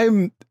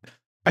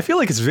feel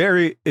like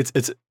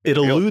it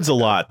alludes a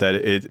lot that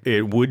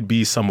it would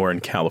be somewhere in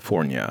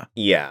California.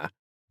 Yeah.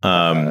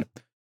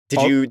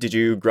 Did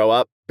you grow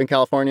up in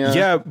California?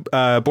 Yeah,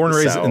 born and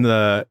raised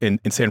in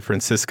San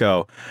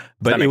Francisco.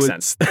 But that makes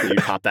sense. You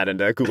pop that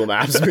into Google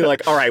Maps and be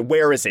like, all right,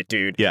 where is it,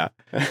 dude? Yeah.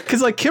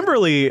 Because like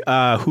Kimberly,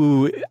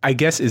 who I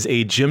guess is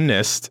a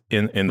gymnast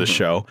in the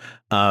show,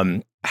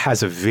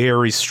 has a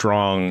very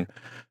strong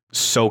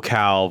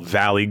SoCal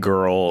Valley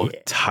girl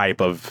type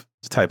of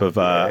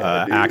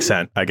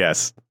accent, I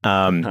guess.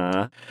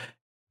 And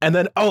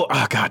then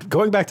God,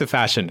 going back to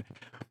fashion,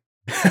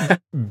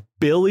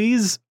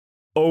 Billy's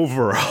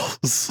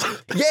overalls.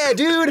 Yeah,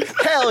 dude.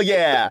 Hell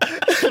yeah.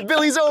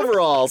 Billy's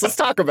overalls. Let's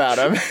talk about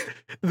them.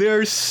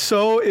 They're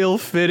so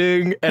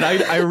ill-fitting, and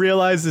I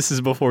realize this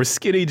is before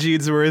skinny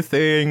jeans were a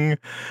thing,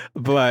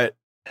 but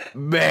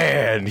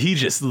man, he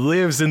just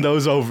lives in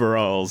those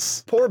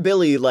overalls. Poor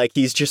Billy, like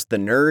he's just the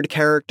nerd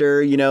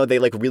character, they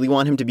like really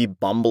want him to be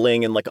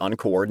bumbling and like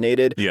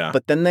uncoordinated. Yeah.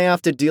 But then they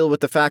have to deal with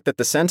the fact that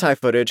the Sentai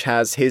footage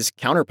has his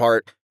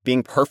counterpart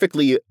being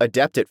perfectly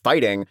adept at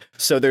fighting.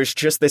 So there's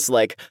just this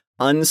like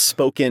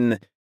unspoken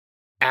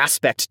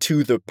aspect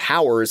to the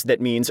powers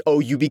that means,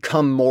 you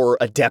become more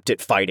adept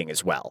at fighting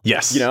as well.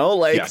 Yes.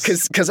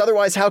 Because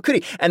otherwise how could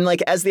he? And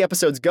like as the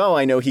episodes go,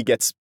 I know he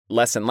gets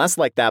less and less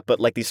like that, but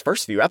like these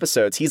first few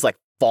episodes, he's like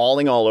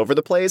falling all over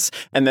the place,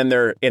 and then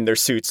they're in their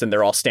suits and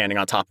they're all standing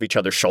on top of each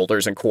other's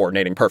shoulders and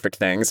coordinating perfect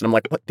things. And I'm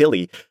like, what,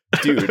 Billy,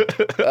 dude?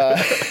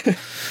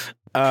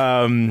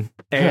 And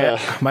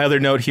my other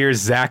note here,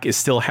 Zach is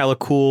still hella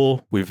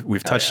cool.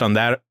 We've touched on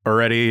that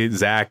already.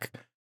 Zach,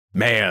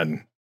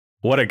 man,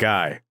 what a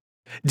guy.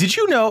 Did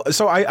you know?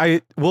 So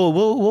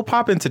we'll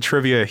pop into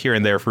trivia here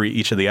and there for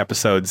each of the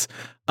episodes.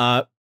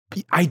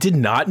 I did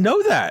not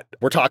know that.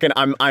 We're talking.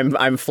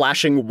 I'm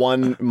flashing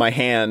my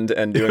hand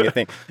and doing a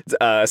thing.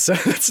 So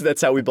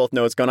that's how we both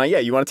know what's going on. Yeah,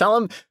 you want to tell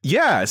him?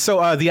 Yeah.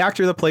 So the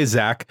actor that plays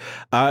Zach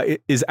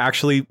is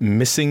actually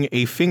missing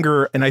a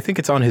finger, and I think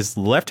it's on his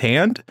left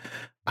hand.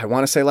 I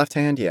want to say left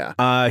hand.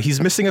 Yeah.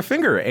 He's missing a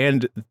finger,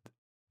 and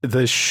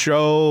the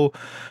show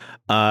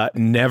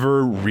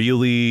never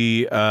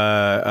really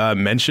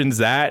mentions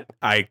that.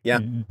 I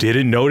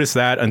didn't notice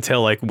that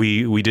until like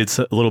we did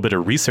a little bit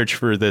of research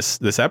for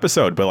this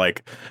episode, but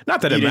like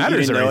not that it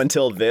matters. You didn't know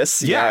until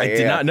this. Yeah, I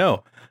did not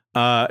know.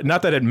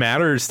 Not that it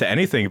matters to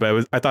anything,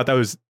 but I thought that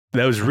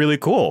was really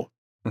cool.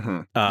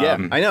 Yeah,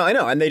 I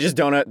know. And they just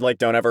don't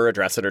ever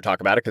address it or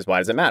talk about it because why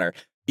does it matter?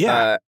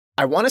 Yeah.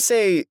 I want to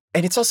say,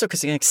 and it's also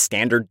because like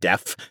standard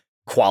def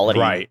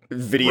quality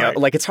video,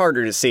 like it's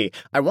harder to see.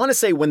 I want to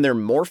say when they're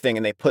morphing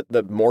and they put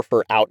the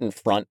morpher out in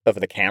front of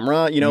the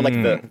camera, you know, like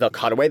the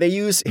cutaway they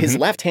use, his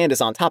left hand is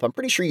on top. I'm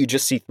pretty sure you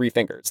just see 3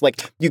 fingers.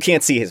 Like you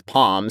can't see his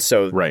palm,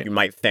 so you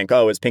might think,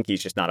 oh, his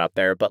pinky's just not up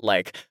there. But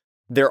like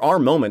there are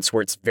moments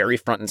where it's very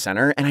front and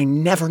center, and I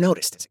never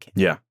noticed as a kid.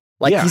 Yeah.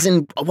 Like he's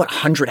in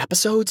 100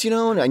 episodes, you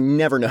know, and I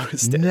never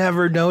noticed it.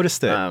 Never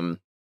noticed it.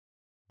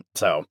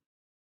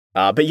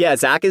 But yeah,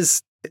 Zach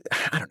is,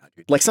 I don't know,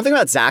 dude. Like something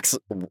about Zach's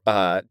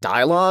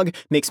dialogue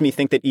makes me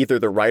think that either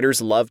the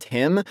writers loved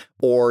him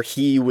or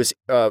he was,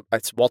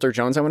 it's Walter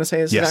Jones, I want to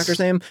say is his actor's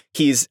name.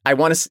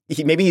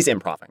 Maybe he's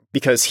improvising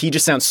because he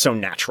just sounds so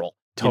natural.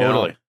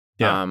 Totally.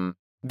 You know? Yeah.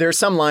 There's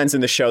some lines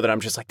in the show that I'm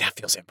just like, that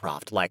feels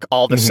improv. Like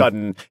all of a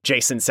sudden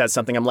Jason says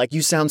something. I'm like,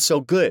 you sound so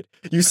good.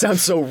 You sound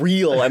so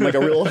real. I'm like a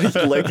real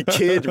like a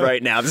kid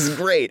right now. This is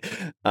great.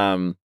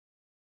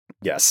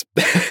 Yes.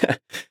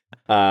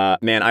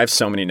 Man, I have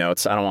so many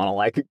notes. I don't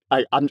want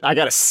to I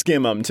got to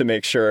skim them to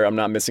make sure I'm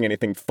not missing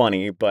anything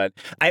funny. But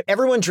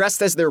everyone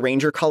dressed as their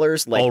Ranger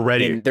colors, like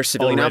in their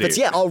civilian outfits.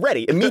 Yeah,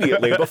 already,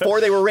 immediately. Before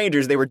they were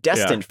Rangers, they were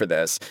destined for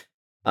this.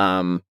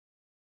 I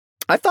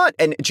thought,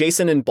 and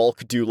Jason and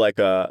Bulk do like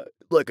a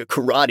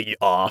karate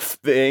off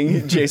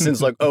thing.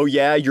 Jason's like, oh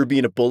yeah, you're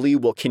being a bully.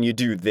 Well, can you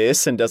do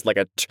this? And does like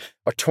a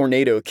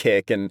tornado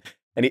kick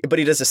but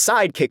he does a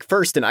side kick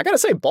first. And I got to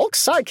say, Bulk's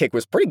side kick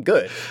was pretty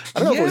good. I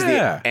don't know if it was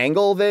the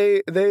angle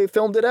they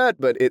filmed it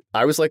at, but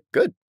I was like,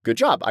 good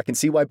job. I can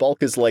see why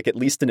Bulk is like at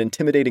least an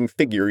intimidating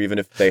figure, even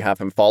if they have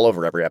him fall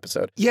over every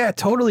episode. Yeah,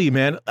 totally,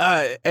 man.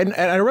 And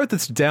I wrote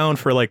this down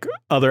for like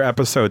other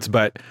episodes,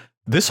 but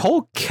this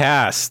whole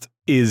cast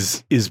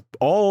is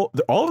all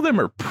of them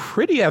are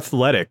pretty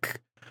athletic.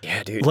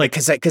 Yeah, dude. Like,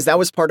 because that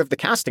was part of the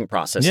casting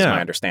process, is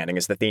my understanding,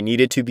 is that they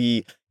needed to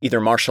be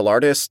either martial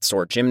artists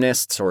or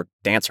gymnasts or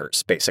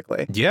dancers,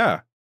 basically.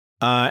 Yeah.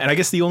 And I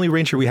guess the only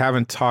Ranger we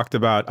haven't talked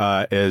about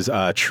is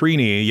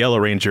Trini, Yellow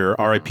Ranger,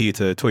 RIP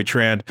to Toy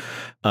Tran.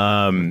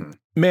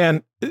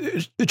 Man,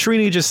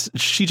 Trini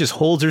she just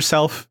holds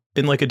herself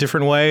in like a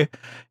different way.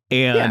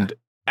 And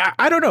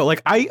I don't know,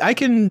 like I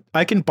can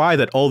buy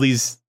that all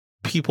these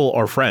people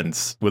are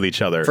friends with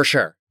each other. For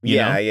sure.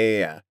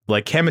 Yeah.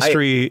 Like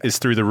chemistry is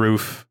through the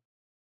roof.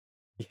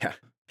 Yeah.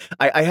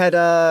 I had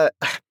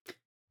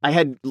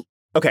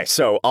okay,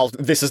 so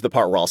this is the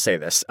part where I'll say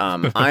this.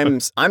 I'm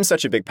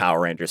such a big Power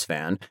Rangers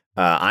fan.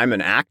 I'm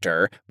an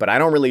actor, but I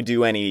don't really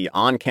do any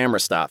on-camera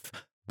stuff.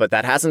 But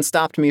that hasn't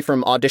stopped me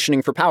from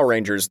auditioning for Power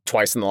Rangers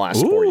twice in the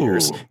last 4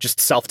 years. Just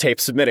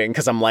self-tape submitting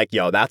because I'm like,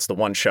 yo, that's the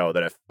one show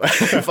that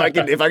if I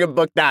can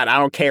book that, I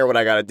don't care what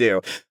I got to do.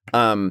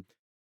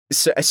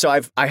 So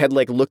I had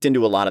like looked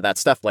into a lot of that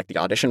stuff, like the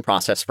audition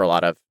process for a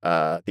lot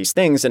of these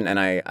things, and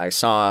I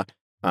saw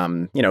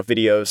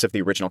videos of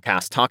the original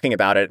cast talking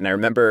about it, and I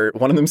remember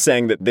one of them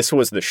saying that this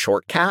was the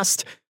short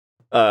cast.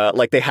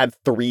 Like they had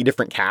 3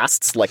 different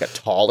casts, like a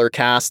taller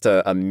cast,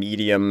 a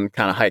medium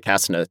kind of height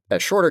cast, and a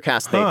shorter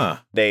cast.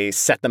 They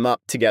set them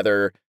up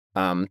together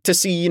to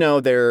see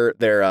their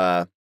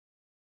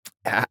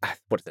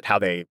what is it,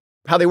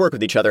 how they work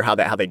with each other, how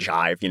they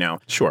jive,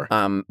 Sure.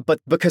 But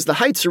because the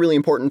heights are really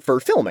important for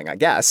filming, I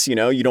guess, you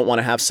don't want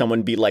to have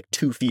someone be like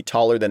 2 feet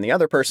taller than the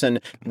other person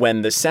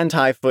when the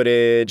Sentai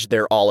footage,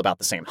 they're all about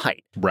the same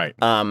height. Right.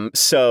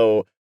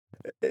 So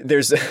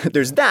there's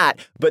that,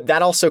 but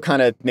that also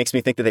kind of makes me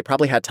think that they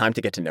probably had time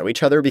to get to know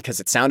each other, because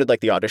it sounded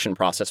like the audition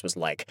process was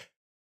like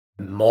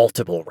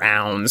multiple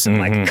rounds and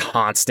like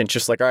constant,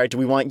 just like, all right, do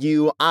we want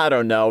you? I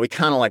don't know. We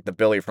kind of like the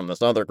Billy from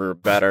this other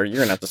group better. You're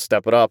gonna have to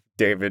step it up,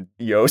 David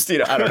Yost.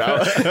 I don't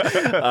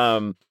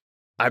know.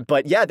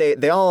 But yeah,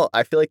 they all,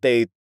 I feel like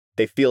they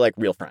feel like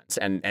real friends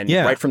and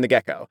right from the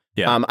get-go.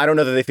 Yeah. I don't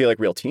know that they feel like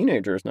real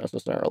teenagers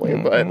necessarily,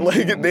 but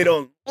like they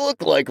don't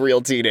look like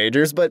real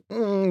teenagers, but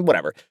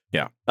whatever.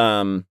 Yeah.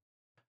 But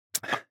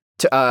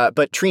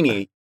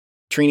Trini,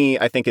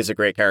 I think, is a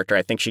great character.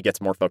 I think she gets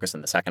more focus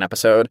in the second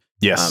episode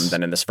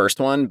than in this first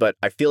one. But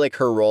I feel like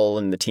her role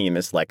in the team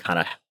is like kind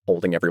of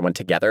holding everyone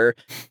together.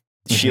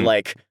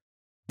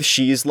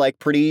 She's like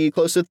pretty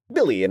close with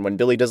Billy. And when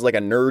Billy does like a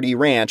nerdy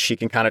rant, she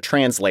can kind of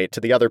translate to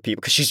the other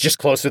people because she's just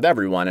close with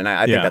everyone. And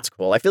I think that's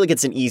cool. I feel like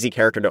it's an easy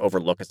character to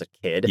overlook as a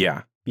kid.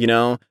 Yeah.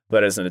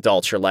 But as an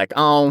adult, you're like,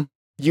 oh,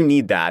 you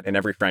need that in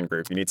every friend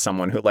group. You need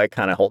someone who like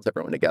kind of holds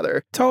everyone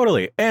together.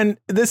 Totally. And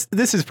this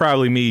is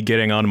probably me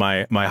getting on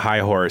my high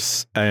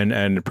horse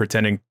and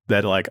pretending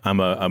that like I'm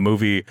a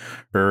movie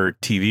or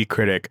TV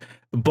critic,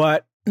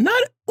 but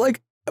not like,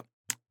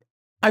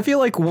 I feel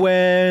like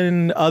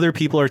when other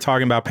people are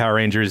talking about Power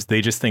Rangers, they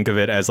just think of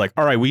it as like,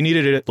 all right, we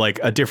needed like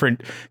a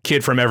different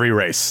kid from every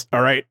race.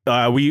 All right.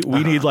 We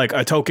need like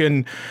a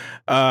token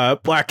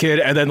black kid.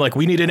 And then like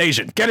we need an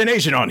Asian. Get an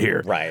Asian on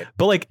here. Right.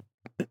 But like,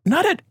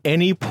 not at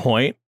any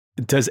point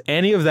does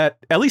any of that,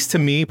 at least to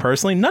me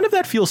personally, none of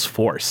that feels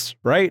forced,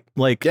 right?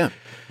 Like, yeah.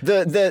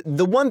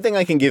 The one thing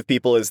I can give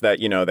people is that,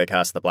 you know, they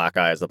cast the black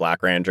guy as the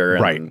Black Ranger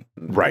and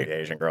right. the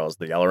Asian girl as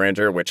the Yellow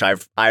Ranger, which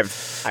I've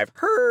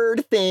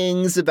heard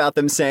things about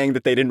them saying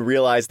that they didn't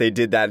realize they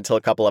did that until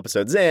a couple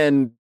episodes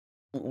in.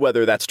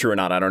 Whether that's true or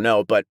not, I don't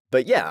know. But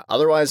yeah,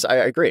 otherwise I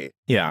agree.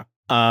 Yeah.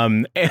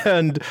 And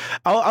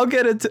I'll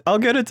get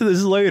into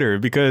this later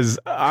because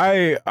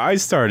I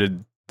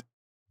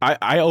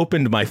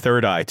opened my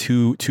third eye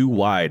too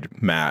wide,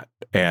 Matt,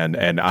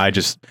 and I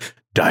just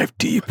dive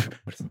deep.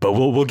 But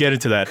we'll get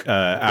into that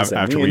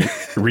after we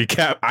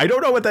recap. I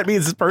don't know what that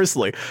means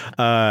personally.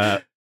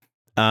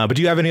 But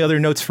do you have any other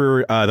notes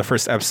for the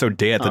first episode,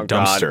 Day at the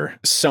Dumpster? God,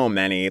 so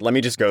many. Let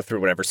me just go through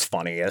whatever's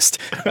funniest.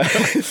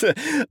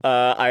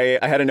 I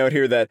had a note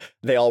here that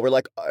they all were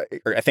like,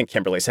 or I think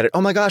Kimberly said it,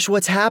 oh my gosh,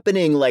 what's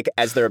happening? Like,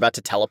 as they're about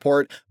to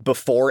teleport,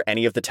 before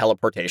any of the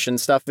teleportation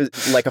stuff,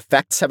 like,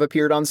 effects have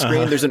appeared on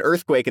screen. There's an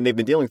earthquake, and they've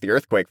been dealing with the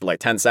earthquake for like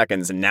 10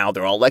 seconds, and now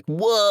they're all like,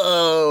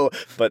 whoa!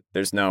 But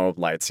there's no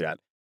lights yet.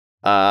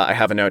 I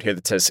have a note here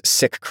that says,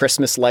 sick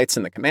Christmas lights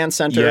in the command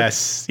center.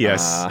 Yes.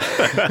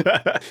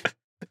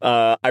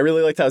 I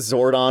really liked how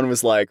Zordon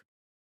was like,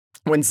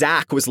 when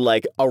Zach was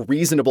like a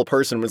reasonable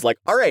person, was like,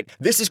 all right,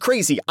 this is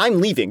crazy.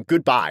 I'm leaving.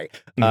 Goodbye.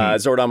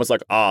 Zordon was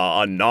like,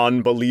 a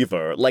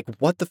non-believer. Like,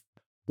 what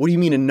do you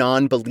mean a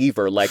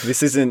non-believer? Like,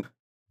 this isn't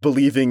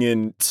believing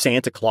in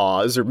Santa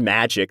Claus or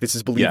magic. This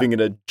is believing in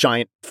a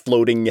giant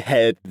floating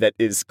head that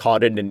is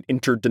caught in an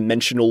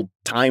interdimensional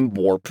time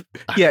warp.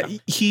 Yeah,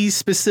 he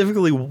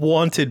specifically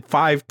wanted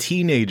 5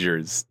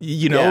 teenagers.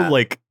 You know,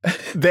 like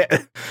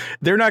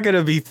they're not going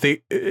to be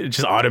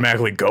just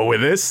automatically go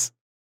with this.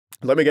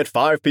 Let me get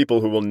 5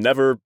 people who will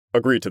never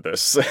agree to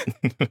this.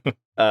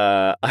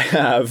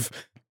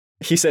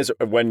 He says,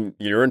 when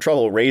you're in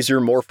trouble, raise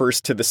your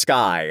morphers to the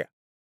sky.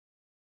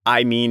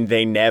 I mean,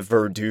 they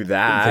never do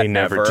that. They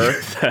never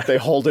do that. They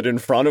hold it in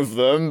front of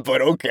them,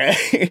 but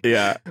okay.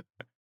 Yeah.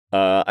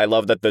 I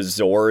love that the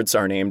Zords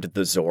are named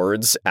the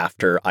Zords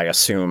after, I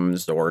assume,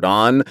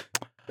 Zordon.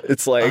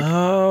 It's like...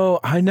 Oh,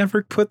 I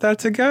never put that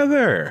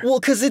together. Well,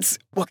 because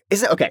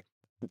okay,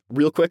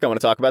 real quick, I want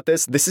to talk about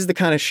this. This is the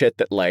kind of shit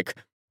that, like,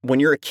 when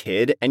you're a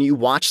kid and you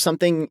watch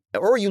something,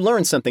 or you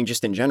learn something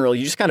just in general,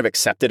 you just kind of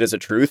accept it as a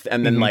truth.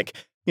 And then, like,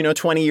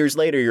 20 years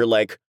later, you're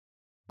like,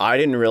 I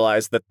didn't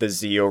realize that the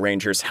Zeo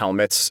Rangers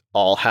helmets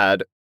all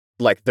had,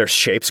 like, their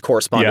shapes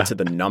corresponded to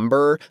the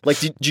number. Like,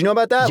 do you know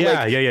about that?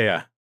 Yeah, like,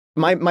 yeah.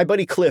 My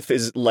buddy Cliff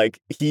is like,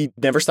 he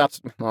never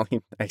stops. Well,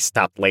 I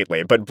stopped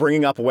lately, but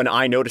bringing up when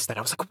I noticed that,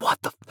 I was like,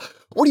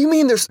 what do you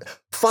mean there's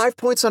 5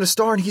 points on a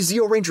star and he's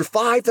Zeo Ranger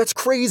 5? That's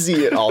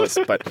crazy. And all this.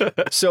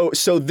 But so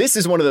this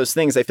is one of those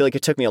things I feel like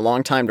it took me a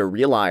long time to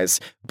realize,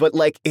 but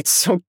like,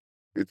 it's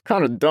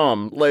kind of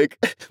dumb. Like,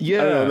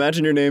 yeah. I don't know,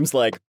 imagine your name's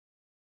like,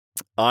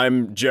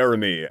 I'm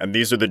Jeremy, and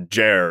these are the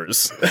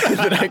Jers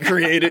that I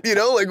created. You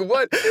know, like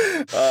what?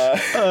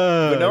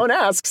 But no one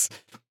asks.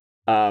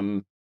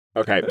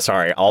 Okay,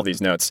 sorry, all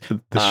these notes.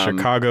 The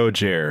Chicago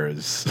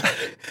Jers.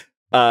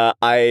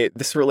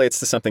 This relates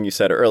to something you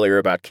said earlier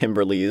about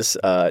Kimberly's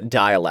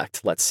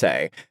dialect, let's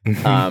say.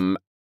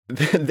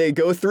 They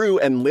go through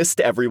and list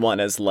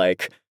everyone as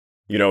like,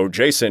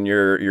 Jason,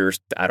 you're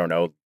I don't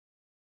know,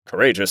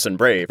 courageous and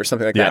brave or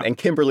something like that. And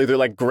Kimberly, they're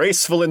like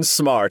graceful and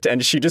smart.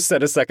 And she just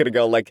said a second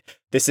ago, like,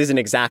 this isn't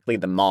exactly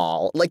the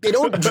mall. Like, they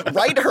don't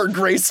write her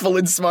graceful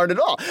and smart at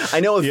all. I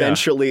know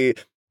eventually,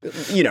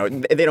 they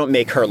don't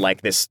make her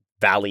like this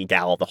valley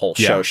gal the whole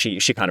show.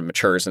 She kind of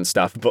matures and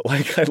stuff. But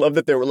like, I love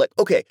that they were like,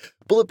 okay,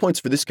 bullet points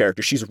for this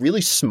character. She's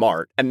really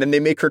smart. And then they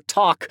make her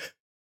talk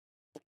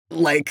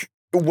like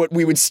what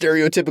we would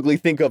stereotypically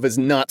think of as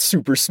not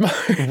super smart.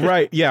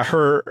 Right. Yeah.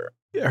 Her.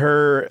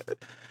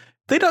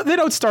 They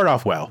don't start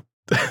off well,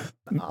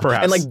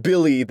 perhaps. And like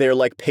Billy, they're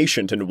like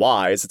patient and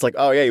wise. It's like,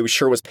 oh yeah, he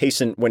sure was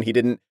patient when he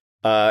didn't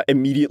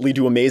immediately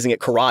do amazing at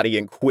karate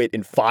and quit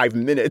in 5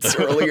 minutes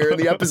earlier in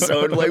the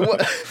episode. Like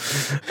what?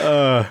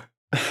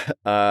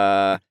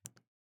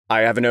 I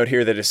have a note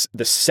here that is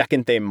the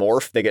second they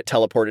morph, they get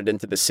teleported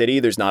into the city.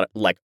 There's not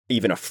like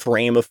even a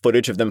frame of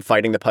footage of them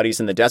fighting the putties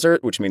in the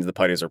desert, which means the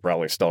putties are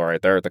probably still right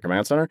there at the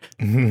command center.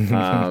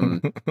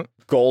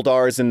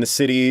 Goldar's in the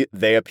city.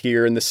 They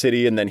appear in the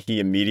city, and then he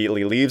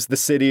immediately leaves the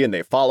city, and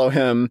they follow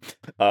him.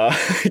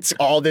 It's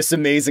all this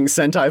amazing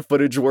Sentai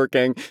footage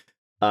working.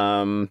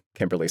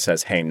 Kimberly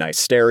says, hey, nice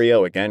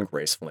stereo. Again,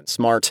 graceful and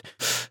smart.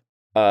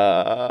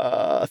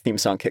 Theme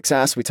song kicks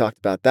ass. We talked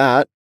about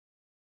that.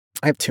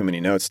 I have too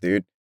many notes,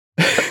 dude.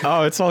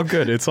 Oh, it's all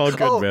good. It's all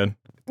good, man.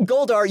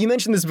 Goldar, you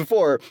mentioned this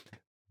before.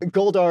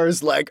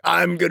 Goldar's like,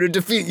 I'm gonna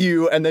defeat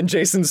you, and then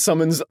Jason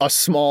summons a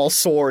small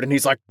sword, and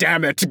he's like,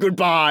 damn it,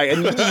 goodbye,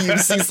 and he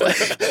leaves. He's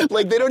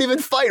like they don't even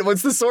fight.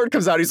 Once the sword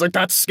comes out, he's like,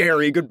 that's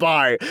scary,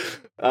 goodbye.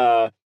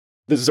 I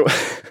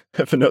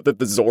have a note that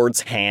the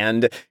Zord's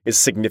hand is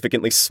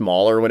significantly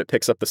smaller when it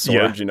picks up the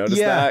sword. Did you notice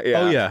that?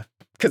 Yeah. Oh, yeah.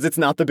 Because it's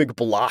not the big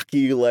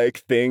blocky, like,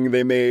 thing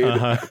they made.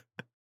 At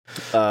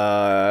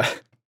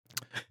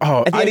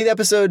the end of the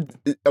episode...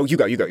 Oh, you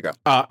go.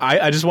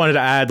 I just wanted to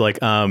add, like,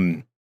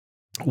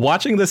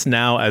 watching this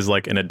now as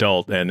like an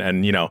adult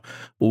and you know,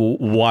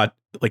 what,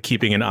 like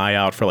keeping an eye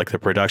out for like the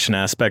production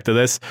aspect of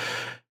this.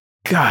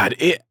 God,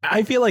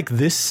 I feel like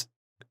this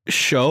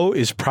show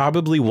is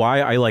probably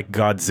why I like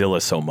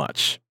Godzilla so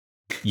much.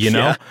 You know,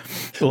 Yeah.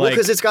 Well, like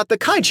because it's got the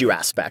kaiju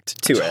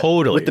aspect to it.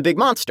 Totally. With the big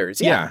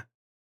monsters. Yeah.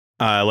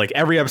 Like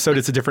every episode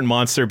it's a different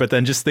monster, but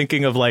then just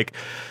thinking of like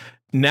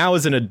now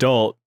as an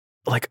adult,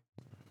 like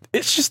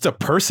it's just a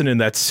person in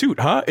that suit,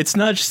 huh? It's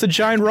not just a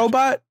giant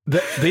robot.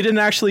 They didn't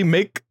actually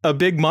make a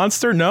big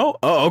monster. No.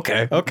 Oh,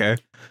 okay.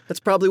 That's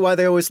probably why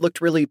they always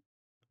looked really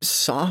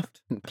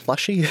soft and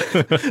plushy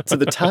to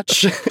the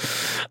touch.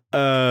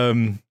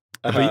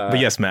 But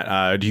yes,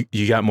 Matt,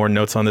 you got more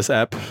notes on this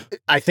app?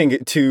 I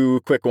think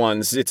 2 quick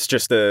ones. It's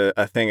just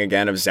a thing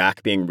again of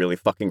Zach being really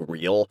fucking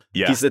real.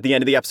 Yeah. He's at the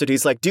end of the episode.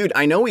 He's like, dude,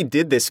 I know we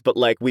did this, but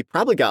like we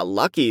probably got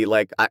lucky.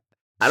 Like I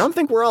don't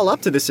think we're all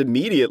up to this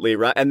immediately,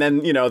 right? And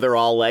then, you know, they're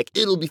all like,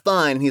 it'll be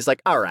fine. And he's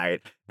like, all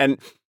right. And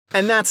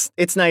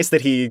it's nice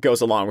that he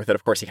goes along with it.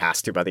 Of course he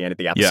has to by the end of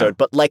the episode. Yeah.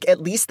 But like at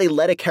least they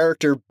let a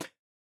character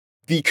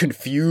be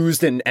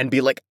confused and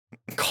be like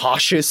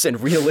cautious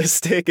and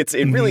realistic. It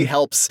really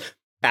helps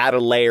add a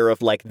layer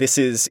of like, this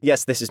is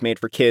made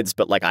for kids,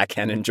 but like I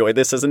can enjoy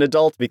this as an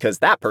adult because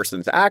that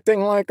person's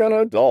acting like an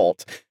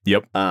adult.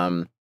 Yep.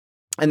 And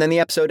then the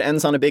episode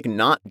ends on a big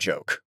not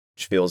joke,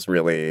 which feels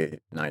really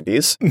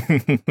 90s.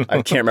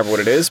 I can't remember what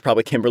it is.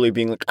 Probably Kimberly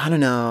being like, I don't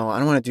know, I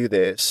don't want to do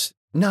this.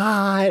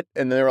 Not.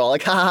 And they're all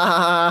like, ha, ha,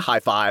 ha, high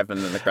five.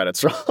 And then the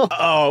credits roll.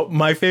 Oh,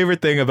 my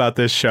favorite thing about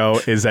this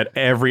show is that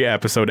every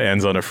episode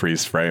ends on a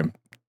freeze frame.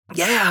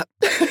 Yeah.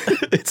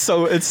 It's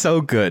so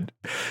good.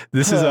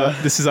 This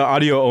is an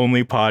audio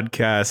only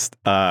podcast,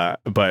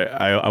 but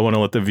I want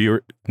to let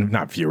the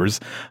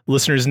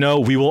listeners know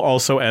we will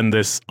also end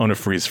this on a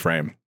freeze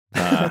frame.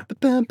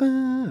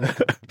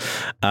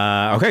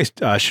 Okay,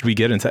 should we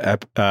get into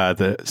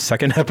the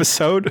second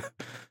episode?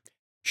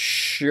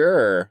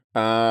 Sure.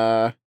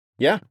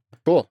 Yeah.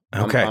 Cool.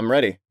 Okay. I'm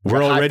ready.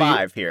 We're high already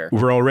five here.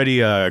 We're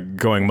already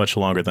going much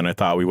longer than I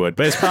thought we would,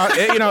 but it's probably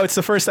it's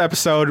the first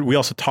episode. We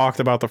also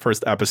talked about the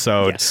first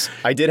episode. Yes,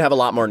 I did have a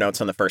lot more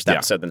notes on the first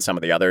episode than some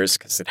of the others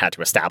because it had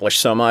to establish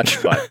so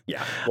much. But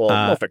yeah,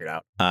 we'll figure it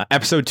out.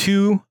 Episode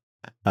 2,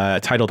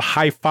 titled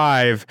 "High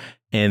Five,"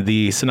 and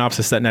the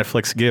synopsis that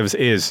Netflix gives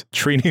is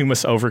Trini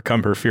must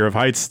overcome her fear of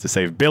heights to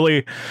save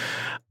Billy.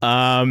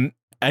 And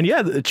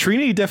yeah,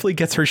 Trini definitely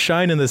gets her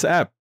shine in this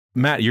app.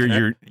 Matt,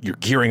 you're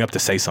gearing up to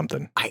say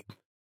something.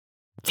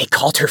 They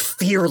called her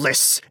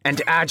fearless and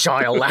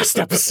agile last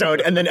episode,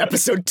 and then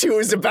episode 2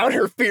 is about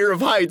her fear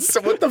of heights.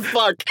 So what the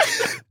fuck?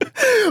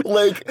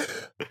 Like,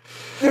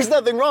 there's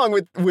nothing wrong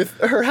with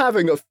her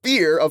having a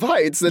fear of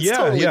heights. That's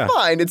totally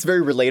fine. It's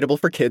very relatable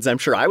for kids. I'm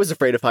sure I was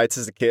afraid of heights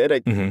as a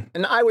kid.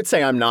 And I would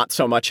say I'm not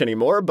so much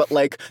anymore, but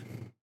like,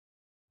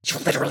 you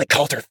literally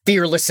called her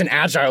fearless and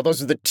agile.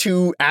 Those are the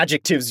 2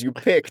 adjectives you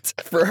picked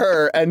for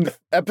her. And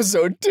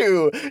episode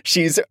 2,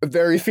 she's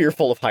very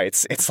fearful of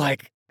heights. It's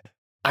like,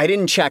 I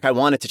didn't check. I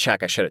wanted to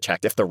check. I should have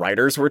checked if the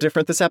writers were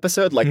different this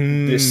episode, like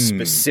this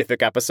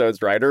specific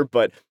episode's writer.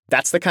 But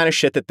that's the kind of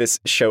shit that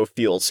this show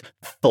feels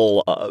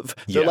full of.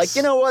 They're like,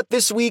 you know what?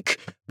 This week,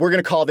 we're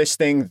going to call this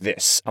thing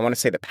this. I want to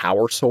say the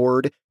Power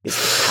Sword is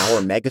the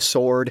Power Mega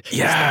Sword.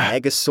 Yeah. Is the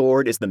Mega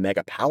Sword is the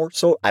Mega Power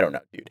Sword. I don't know,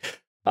 dude.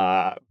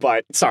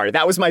 But sorry,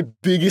 that was my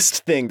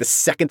biggest thing. The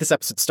second this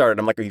episode started,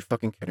 I'm like, are you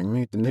fucking kidding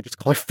me? Didn't they just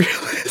call her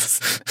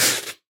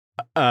fearless?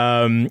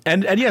 And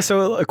yeah,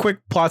 so a quick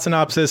plot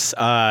synopsis.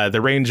 The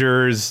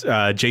Rangers,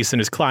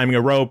 Jason is climbing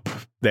a rope.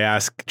 They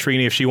ask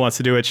Trini if she wants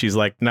to do it. She's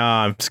like,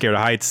 nah, I'm scared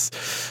of heights.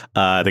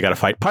 They got to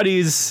fight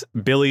putties.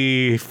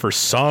 Billy, for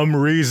some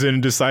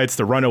reason, decides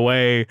to run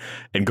away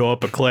and go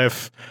up a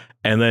cliff.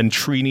 And then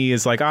Trini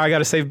is like, I got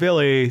to save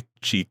Billy.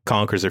 She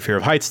conquers her fear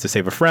of heights to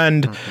save a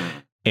friend.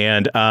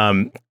 And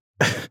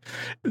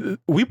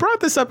we brought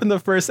this up in the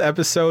first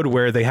episode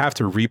where they have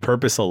to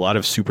repurpose a lot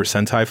of Super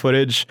Sentai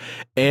footage.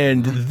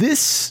 And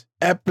this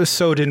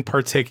episode in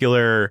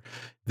particular,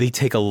 they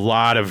take a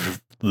lot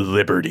of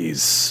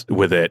liberties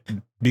with it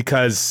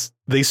because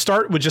they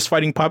start with just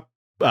fighting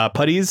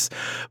putties,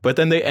 but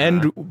then they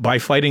end by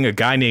fighting a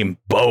guy named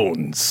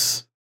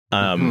Bones.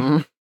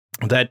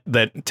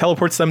 That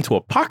teleports them to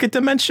a pocket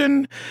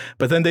dimension,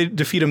 but then they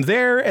defeat him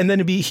there, and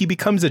then he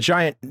becomes a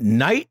giant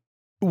knight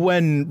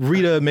when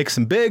Rita makes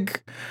him big.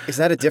 Is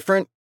that a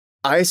different?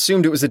 I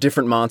assumed it was a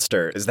different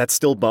monster. Is that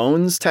still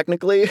Bones,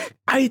 technically?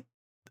 I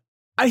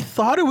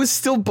thought it was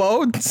still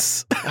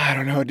Bones. I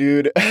don't know,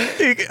 dude.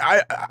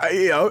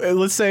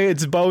 Let's say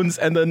it's Bones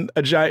and then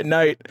a giant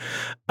knight.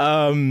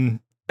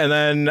 And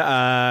then,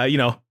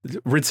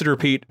 rinse and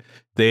repeat.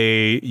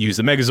 They use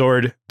the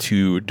Megazord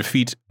to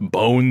defeat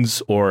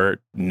Bones or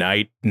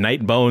Night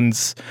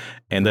Bones.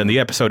 And then the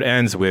episode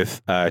ends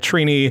with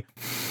Trini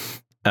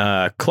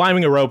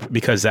climbing a rope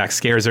because Zach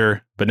scares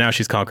her, but now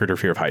she's conquered her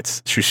fear of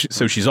heights.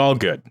 So she's all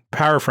good.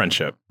 Power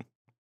friendship.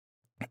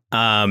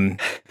 Any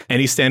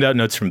standout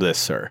notes from this,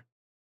 sir?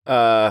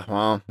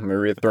 Well, let me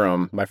read through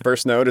them. My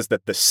first note is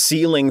that the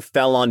ceiling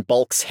fell on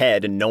Bulk's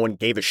head and no one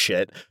gave a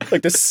shit.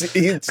 Like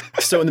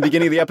so in the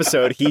beginning of the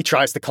episode, he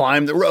tries to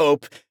climb the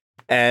rope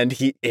and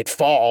it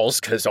falls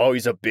because,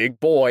 he's a big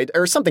boy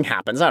or something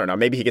happens. I don't know.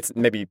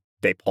 Maybe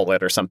they pull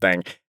it or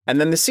something. And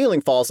then the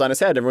ceiling falls on his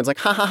head. Everyone's like,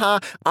 ha ha ha,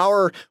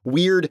 our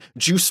weird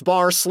juice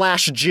bar /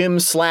 gym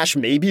 /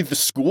 maybe the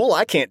school,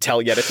 I can't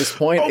tell yet at this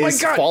point,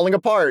 is falling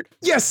apart.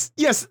 Yes,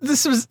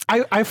 this was,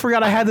 I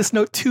forgot I had this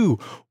note too.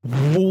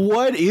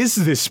 What is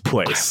this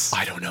place?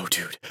 I don't know,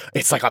 dude.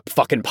 It's like a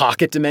fucking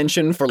pocket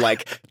dimension for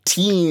like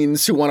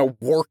teens who want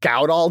to work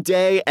out all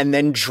day and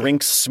then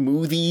drink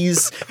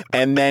smoothies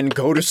and then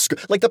go to school.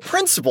 Like the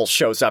principal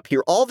shows up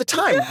here all the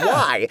time. Yeah.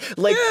 Why?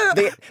 Like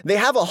they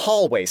have a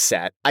hallway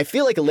set. I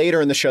feel like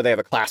later in the show they have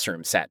a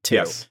classroom set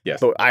too. Yes.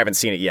 But I haven't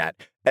seen it yet.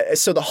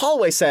 So the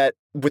hallway set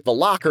with the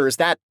lockers,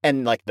 that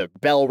and like the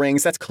bell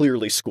rings, that's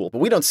clearly school. But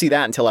we don't see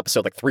that until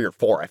episode like 3 or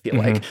 4, I feel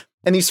like.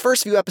 And these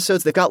first few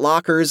episodes, they've got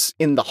lockers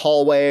in the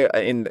hallway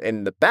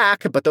in the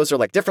back, but those are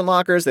like different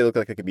lockers. They look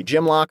like they could be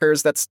gym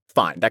lockers. That's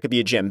fine. That could be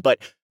a gym. But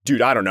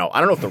dude, I don't know. I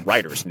don't know if the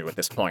writers knew at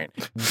this point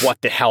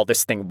what the hell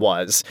this thing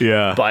was.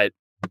 Yeah. But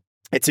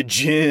it's a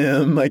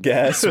gym, I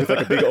guess, with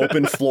like a big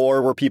open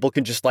floor where people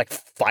can just like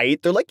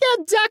fight. They're like,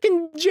 yeah, Zach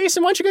and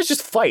Jason, why don't you guys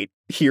just fight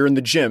here in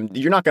the gym?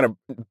 You're not going to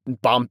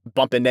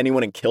bump into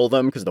anyone and kill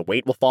them because the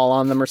weight will fall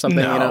on them or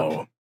something, No. you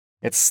know?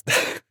 It's,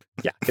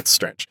 yeah, it's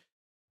strange.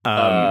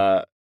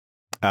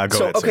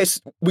 Go ahead, okay,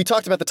 so we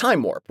talked about the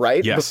time warp,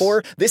 right? Yes.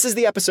 Before, this is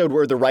the episode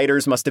where the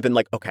writers must have been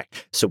like, okay,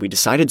 so we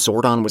decided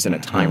Zordon was in a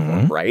time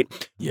warp,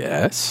 right?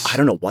 Yes. I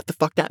don't know what the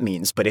fuck that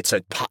means, but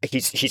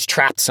he's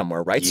trapped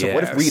somewhere, right? So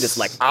what if Rita's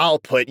like, I'll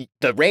put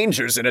the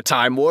Rangers in a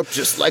time warp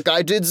just like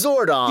I did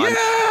Zordon?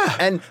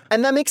 Yeah.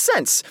 And that makes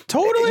sense.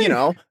 Totally. You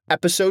know,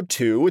 episode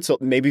 2, it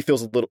maybe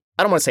feels a little,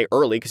 I don't want to say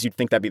early because you'd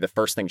think that'd be the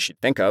first thing she'd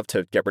think of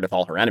to get rid of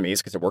all her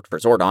enemies because it worked for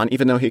Zordon,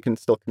 even though he can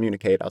still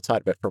communicate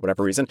outside of it for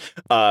whatever reason.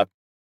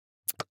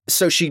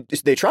 So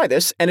they try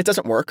this and it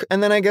doesn't work.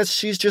 And then I guess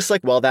she's just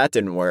like, well, that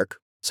didn't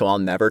work. So I'll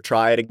never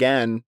try it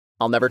again.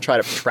 I'll never try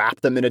to trap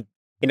them in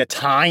a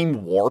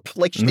time warp.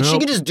 Like she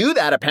can just do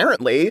that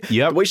apparently.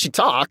 Yep. The way she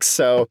talks.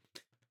 So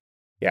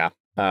yeah.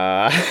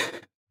 I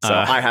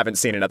haven't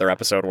seen another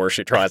episode where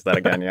she tries that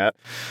again yet.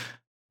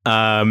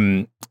 How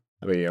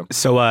about you?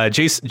 So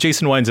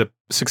Jason winds up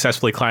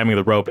successfully climbing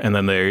the rope, and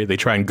then they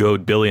try and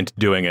goad Billy into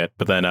doing it.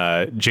 But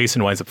then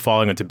Jason winds up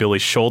falling onto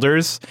Billy's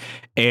shoulders.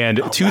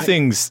 And two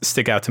things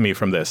stick out to me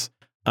from this.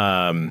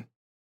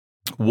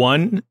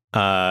 One,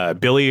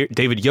 Billy,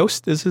 David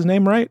Yost is his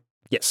name, right?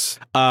 Yes.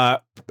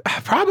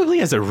 Probably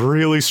has a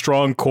really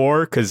strong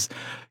core because,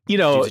 you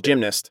know,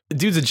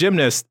 Dude's a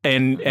gymnast,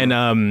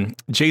 and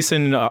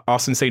Jason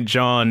Austin St.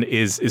 John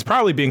is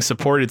probably being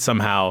supported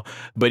somehow,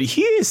 but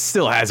he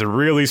still has a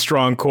really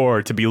strong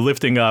core to be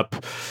lifting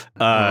up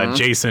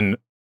Jason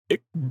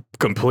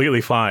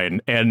completely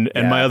fine. And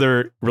my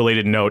other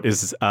related note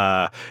is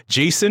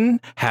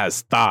Jason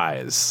has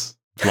thighs,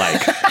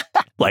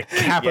 like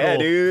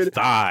capital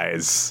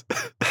thighs.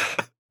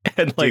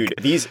 And like,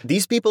 dude,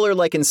 these people are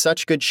like in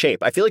such good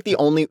shape. I feel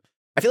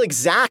like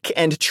Zach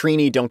and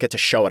Trini don't get to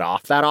show it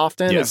off that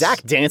often. Yes.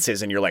 Zach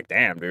dances and you're like,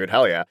 damn, dude,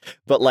 hell yeah.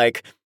 But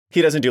like,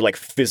 he doesn't do like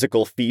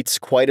physical feats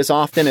quite as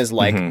often as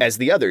like as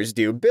the others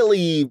do.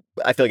 Billy,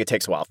 I feel like it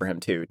takes a while for him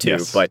too.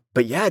 Yes. But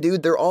yeah,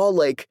 dude, they're all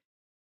like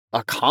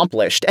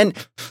accomplished. And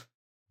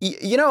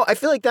you know, I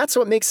feel like that's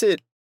what makes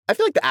it. I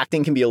feel like the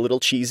acting can be a little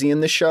cheesy in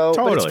the show,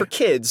 but it's for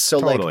kids. So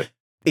like,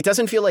 it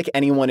doesn't feel like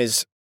anyone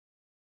is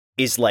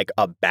like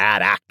a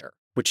bad actor,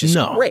 which is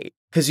great.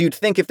 Because you'd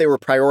think if they were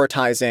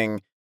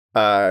prioritizing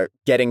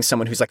getting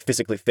someone who's like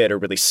physically fit or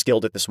really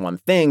skilled at this one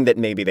thing, that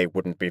maybe they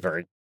wouldn't be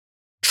very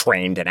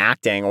trained in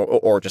acting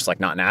or just like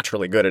not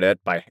naturally good at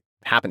it by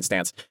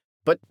happenstance.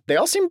 But they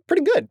all seem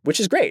pretty good, which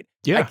is great.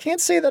 Yeah. I can't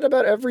say that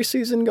about every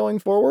season going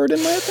forward,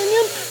 in my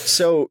opinion.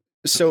 So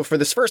for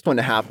this first one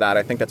to have that,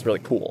 I think that's really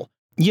cool.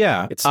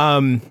 Yeah.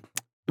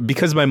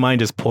 Because my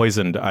mind is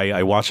poisoned,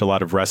 I watch a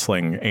lot of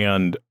wrestling,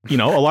 and you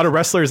know, a lot of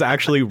wrestlers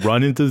actually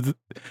run into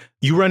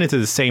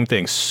the same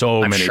thing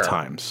so many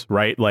times,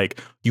 right?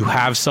 Like you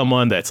have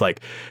someone that's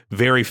like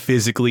very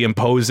physically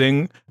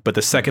imposing, but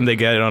the second they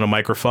get it on a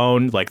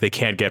microphone, like they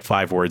can't get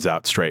 5 words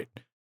out straight.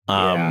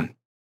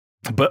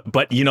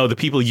 But you know, the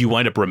people you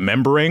wind up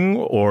remembering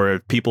or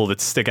people that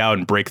stick out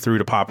and break through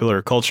to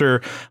popular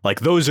culture,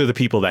 like those are the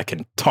people that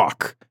can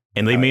talk,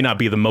 and they may not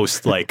be the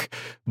most like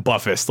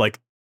buffest, like,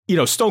 you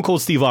know, Stone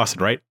Cold Steve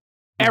Austin, right?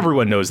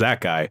 Everyone knows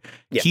that guy.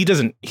 Yeah.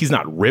 He's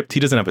not ripped. He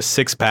doesn't have a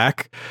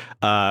 6-pack.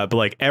 But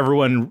like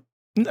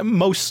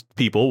most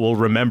people will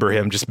remember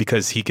him just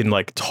because he can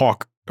like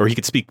talk, or he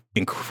can speak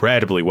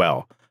incredibly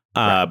well.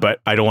 But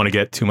I don't want to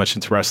get too much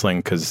into wrestling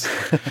because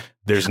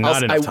there's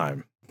not enough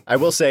time. I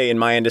will say in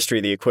my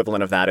industry, the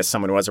equivalent of that is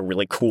someone who has a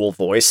really cool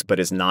voice, but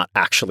is not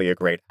actually a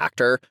great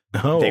actor.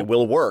 Oh. They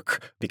will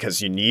work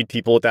because you need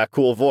people with that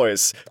cool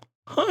voice.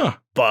 Huh.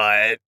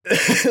 But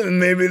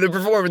maybe the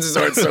performances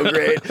aren't so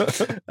great.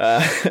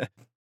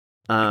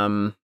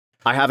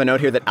 I have a note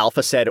here that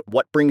Alpha said,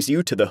 "What brings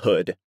you to the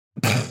hood?"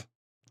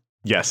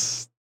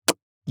 Yes.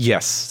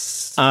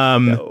 Yes.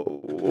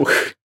 No.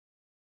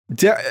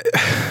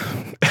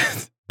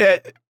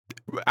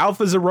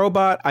 Alpha's a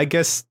robot. I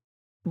guess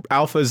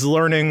Alpha's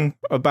learning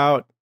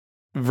about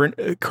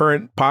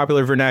current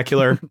popular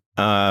vernacular.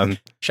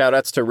 Shout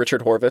outs to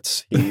Richard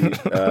Horvitz,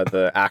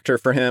 the actor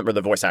for him, or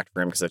the voice actor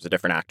for him, because there's a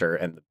different actor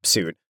in the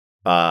suit.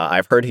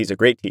 I've heard he's a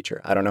great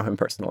teacher. I don't know him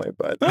personally,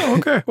 but oh,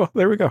 okay. Well,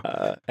 there we go.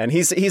 And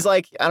he's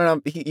like, I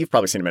don't know. You've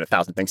probably seen him in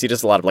 1,000 things. He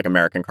does a lot of like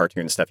American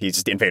cartoon stuff.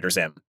 He's Invader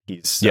Zim.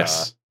 He's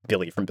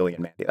Billy from Billy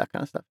and Mandy, that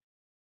kind of stuff.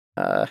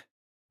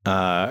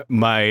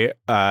 I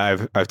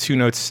have two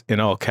notes in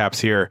all caps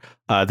here.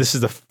 This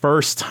is the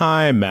first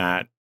time,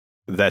 Matt,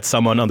 that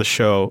someone on the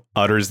show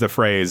utters the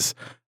phrase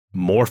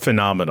 "more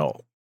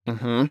phenomenal."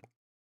 Mm-hmm.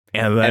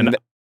 And then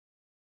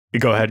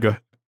go ahead.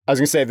 I was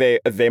going to say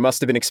they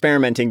must have been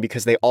experimenting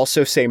because they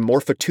also say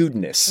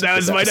morphotudinous. That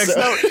was my next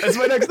note. That's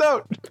my next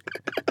note.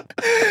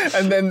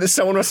 And then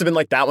someone must have been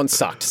like, that one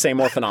sucked. Say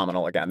more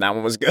phenomenal again. That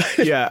one was good.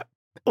 Yeah.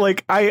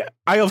 Like I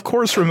of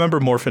course remember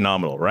more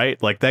phenomenal,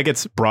 right? Like that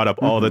gets brought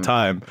up all the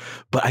time,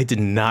 but I did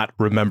not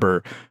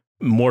remember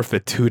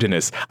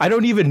morphotudinous. I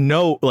don't even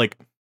know, like,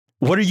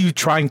 what are you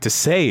trying to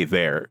say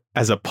there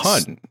as a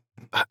pun?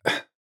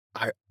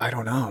 I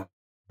don't know.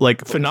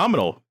 Like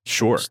phenomenal,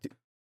 sure.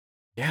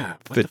 Yeah.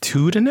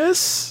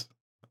 Fatudinous?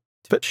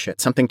 But shit,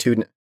 something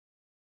to.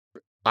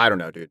 I don't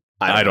know, dude.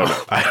 I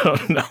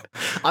don't know.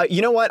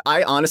 You know what?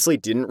 I honestly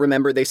didn't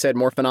remember they said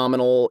more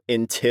phenomenal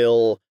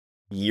until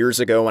years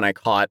ago when I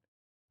caught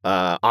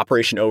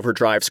Operation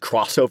Overdrive's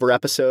crossover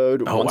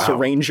episode, Once a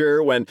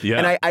Ranger.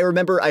 And I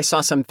remember I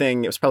saw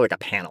something. It was probably like a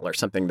panel or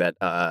something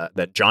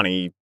that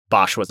Johnny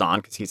Bosch was on,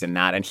 because he's in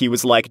that, and he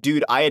was like,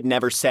 "Dude, I had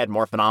never said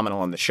more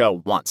phenomenal in the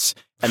show once,"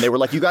 and they were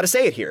like, "You got to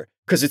say it here."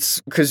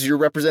 Because you're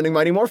representing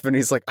Mighty Morphin. And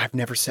he's like,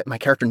 my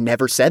character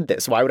never said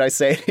this. Why would I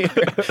say it here?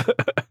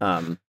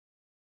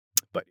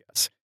 But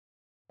yes.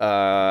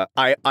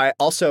 I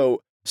also,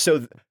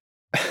 so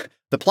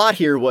the plot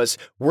here was,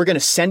 we're going to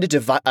send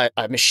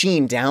a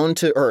machine down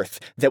to Earth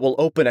that will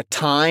open a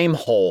time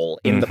hole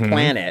in the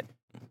planet.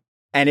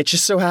 And it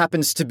just so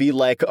happens to be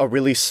like a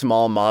really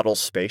small model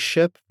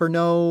spaceship for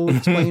no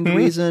explained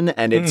reason.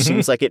 And it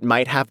seems like it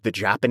might have the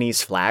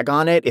Japanese flag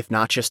on it, if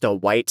not just a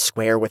white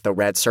square with a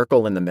red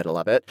circle in the middle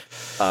of it.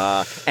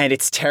 And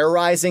it's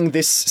terrorizing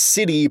this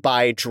city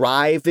by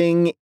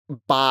driving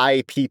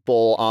by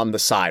people on the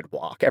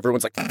sidewalk.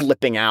 Everyone's like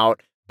flipping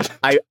out.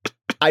 I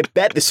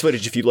bet this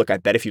footage, if you look,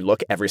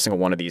 every single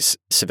one of these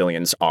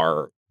civilians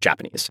are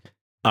Japanese.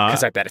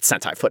 Because I bet it's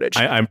Sentai footage.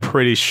 I'm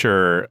pretty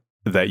sure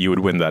that you would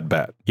win that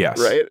bet. Yes.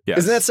 Right? Yes.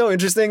 Isn't that so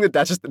interesting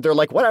that they're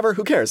like, whatever,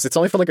 who cares? It's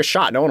only for like a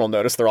shot. No one will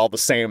notice they're all the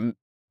same,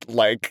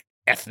 like,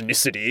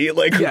 ethnicity.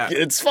 Like,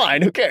 it's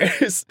fine. Who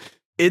cares?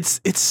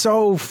 It's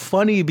so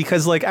funny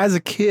because, like, as a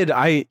kid,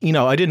 I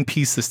didn't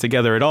piece this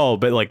together at all,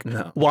 but like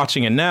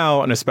watching it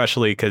now, and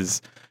especially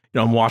because,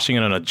 I'm watching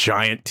it on a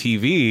giant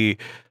TV,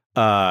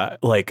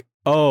 like,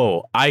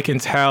 oh, I can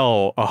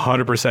tell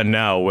 100%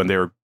 now when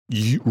they're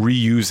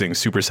reusing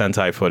Super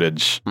Sentai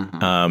footage.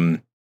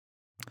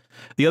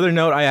 The other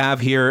note I have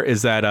here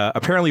is that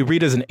apparently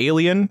Rita's an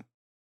alien.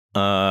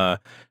 And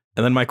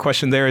then my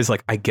question there is,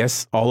 like, I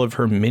guess all of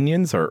her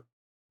minions are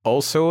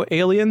also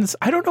aliens.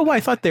 I don't know why I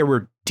thought they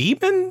were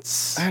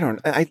demons.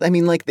 I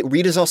mean, like,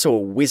 Rita's also a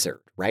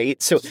wizard,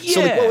 right? So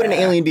like, what would an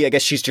alien be? I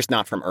guess she's just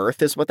not from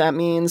Earth is what that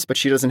means, but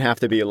she doesn't have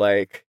to be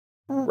like,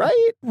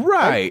 right?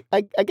 Right.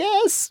 I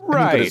guess.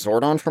 Right. I mean, but is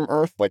Zordon from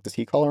Earth? Like, does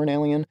he call her an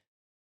alien?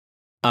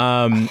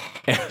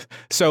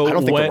 So I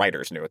don't think the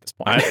writers knew at this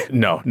point.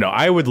 No,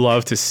 I would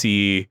love to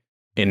see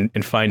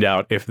and find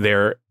out if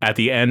they're at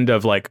the end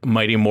of like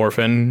Mighty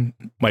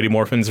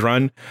Morphin's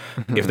run,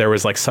 if there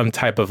was like some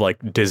type of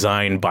like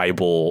design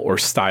Bible or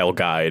style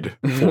guide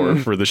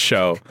for the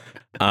show.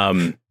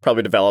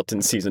 Probably developed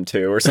in season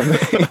 2 or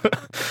something.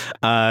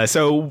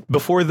 So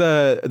before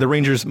the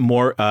Rangers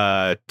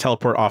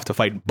teleport off to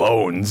fight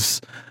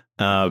Bones,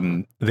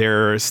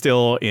 they're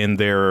still in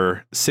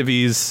their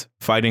civvies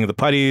fighting the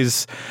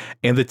putties,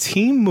 and the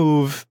team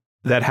move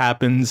that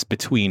happens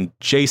between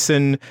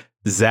Jason,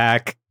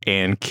 Zach,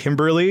 and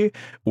Kimberly,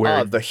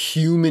 where the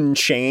human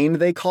chain,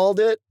 they called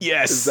it.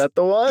 Yes, is that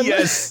the one?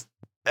 Yes.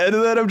 And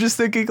then I'm just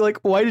thinking, like,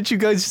 why did you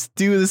guys just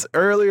do this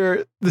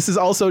earlier? This is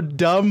also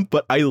dumb,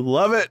 but I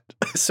love it.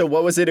 So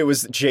what was it? It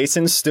was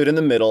Jason stood in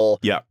the middle.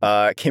 Yeah.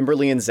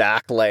 Kimberly and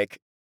Zach, like,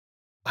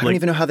 I don't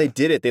even know how they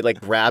did it. They like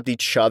grabbed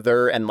each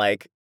other and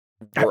like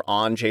were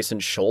on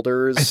Jason's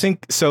shoulders. I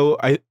think so.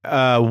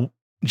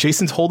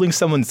 Jason's holding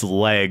someone's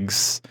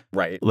legs,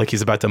 right? Like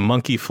he's about to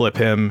monkey flip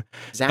him.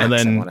 Zach, and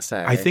then I want to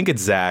say. I think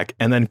it's Zach,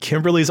 and then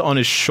Kimberly's on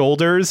his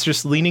shoulders,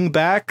 just leaning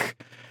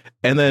back,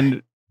 and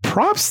then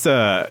props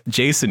to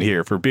Jason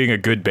here for being a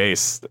good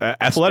base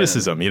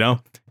athleticism, and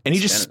he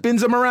just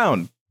spins him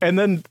around, and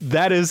then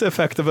that is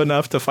effective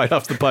enough to fight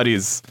off the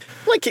putties.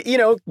 Like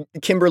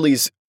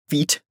Kimberly's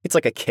feet, it's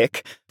like a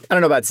kick. I don't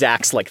know about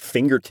Zach's like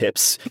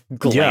fingertips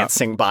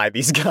glancing by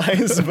these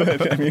guys,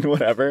 but I mean,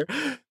 whatever.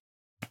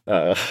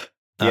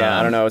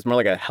 I don't know. It was more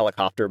like a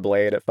helicopter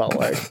blade, it felt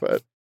like,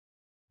 but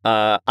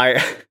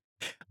I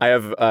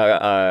have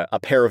a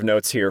pair of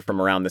notes here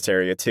from around this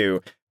area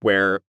too,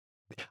 where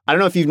I don't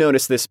know if you've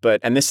noticed this,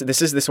 but this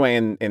is this way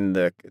in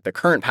the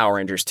current Power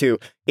Rangers too.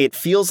 It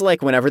feels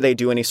like whenever they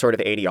do any sort of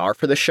ADR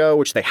for the show,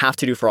 which they have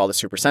to do for all the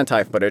Super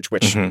Sentai footage,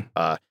 which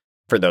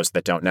for those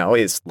that don't know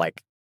is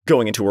like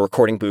going into a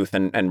recording booth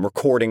and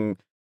recording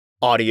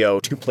audio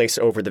to place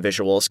over the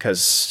visuals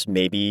because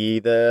maybe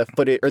the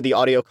footage or the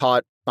audio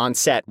caught on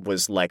set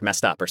was like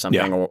messed up or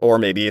something, or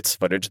maybe it's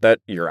footage that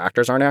your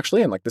actors aren't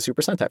actually in, like the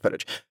Super Sentai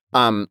footage.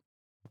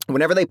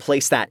 Whenever they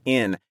place that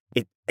in,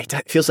 it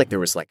feels like there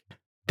was like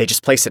they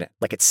just place it in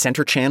like it's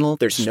center channel.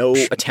 There's no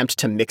attempt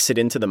to mix it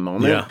into the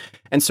moment,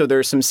 and so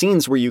there's some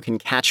scenes where you can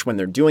catch when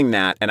they're doing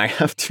that. And I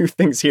have two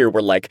things here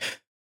where like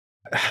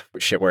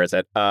shit, where is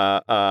it?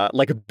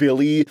 Like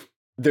Billy,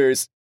 they're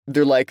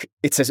like,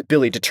 it says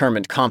Billy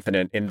determined,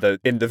 confident in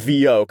the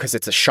VO because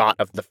it's a shot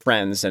of the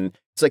friends and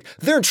it's like,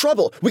 they're in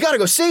trouble. We got to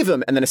go save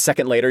them. And then a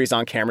second later, he's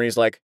on camera. He's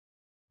like,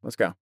 let's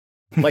go.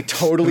 Like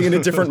totally in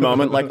a different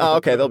moment. Like, oh,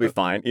 okay, they'll be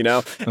fine, you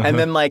know? And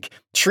then like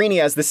Trini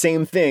has the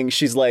same thing.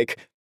 She's like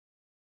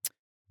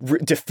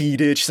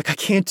defeated. She's like, I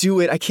can't do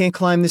it. I can't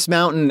climb this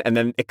mountain. And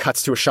then it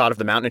cuts to a shot of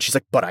the mountain and she's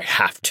like, but I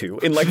have to.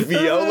 In like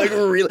VO, like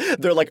really,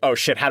 they're like, oh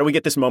shit, how do we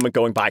get this moment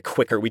going by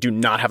quicker? We do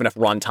not have enough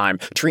runtime.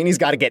 Trini's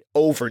got to get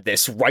over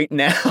this right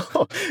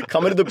now.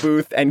 Come into the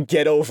booth and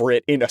get over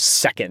it in a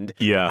second.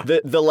 Yeah.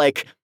 The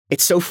like,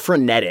 it's so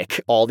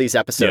frenetic, all these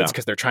episodes,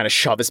 because they're trying to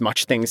shove as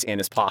much things in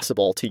as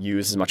possible to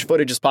use as much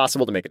footage as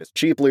possible to make it as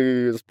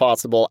cheaply as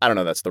possible. I don't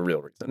know that's the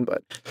real reason,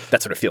 but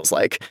that's what it feels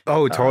like.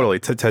 Oh, totally.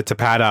 To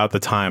pad out the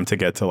time to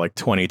get to like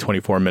 20,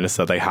 24 minutes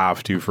that they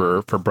have to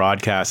for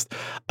broadcast.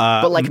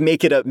 But like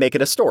make it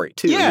a story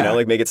too. Yeah. You know,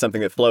 like make it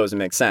something that flows and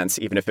makes sense,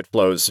 even if it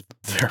flows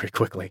very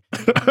quickly.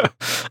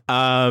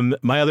 One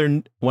of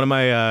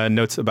my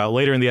notes about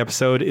later in the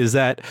episode is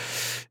that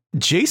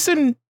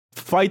Jason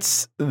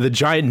fights the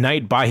giant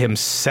knight by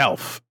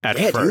himself at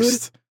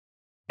first. Dude.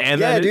 And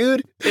then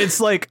dude.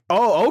 It's like,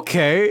 oh,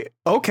 okay,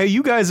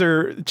 you guys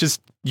are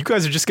just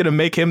gonna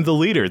make him the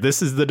leader.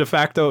 This is the de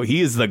facto,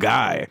 he is the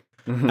guy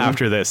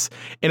after this.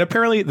 And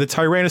apparently the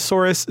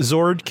Tyrannosaurus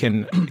Zord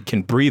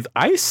can breathe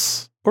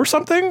ice or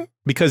something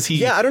because he...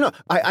 Yeah, I don't know.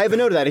 I have a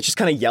note of that. It just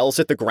kind of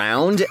yells at the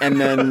ground and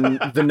then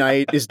the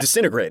knight is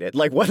disintegrated.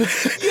 Like what?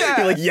 Yeah.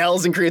 He like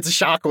yells and creates a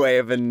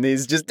shockwave and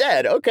he's just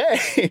dead.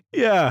 Okay.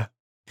 Yeah.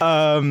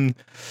 I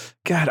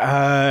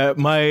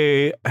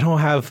don't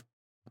have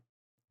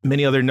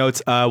many other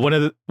notes. One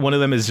of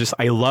them is just,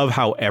 I love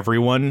how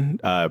everyone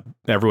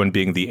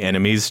being the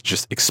enemies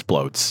just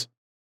explodes.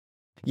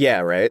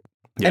 Yeah, right.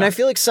 Yeah. And I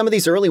feel like some of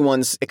these early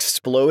ones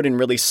explode in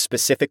really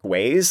specific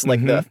ways.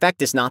 Like the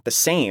effect is not the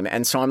same.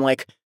 And so I'm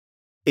like,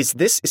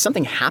 is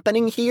something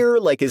happening here?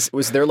 Like,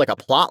 was there like a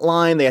plot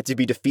line? They had to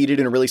be defeated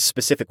in a really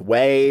specific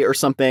way or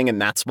something.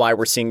 And that's why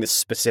we're seeing this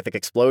specific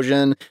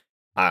explosion.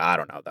 I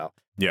don't know though.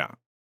 Yeah.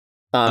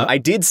 I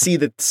did see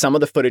that some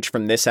of the footage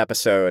from this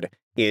episode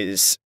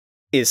is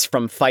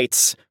from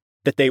fights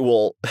that they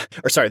will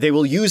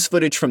use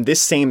footage from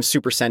this same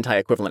Super Sentai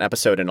equivalent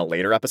episode in a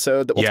later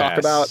episode that we'll talk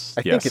about.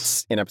 I think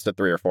it's in episode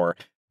 3 or 4.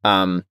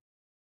 So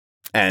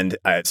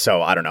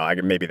I don't know.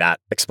 Maybe that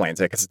explains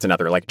it because it's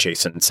another like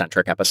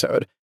Jason-centric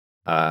episode.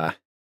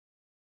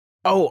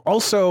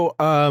 Also,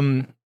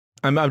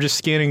 I'm just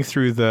scanning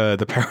through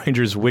the Power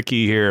Rangers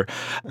wiki here.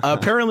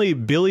 Apparently,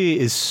 Billy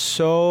is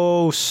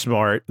so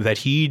smart that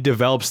he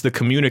develops the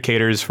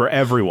communicators for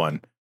everyone.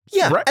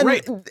 Yeah,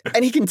 right.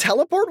 And he can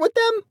teleport with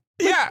them?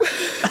 Yeah.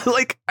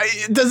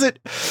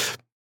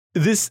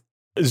 This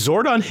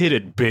Zordon hit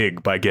it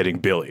big by getting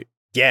Billy.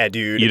 Yeah,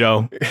 dude. You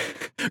know?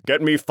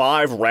 Get me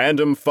 5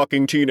 random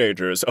fucking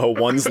teenagers. Oh,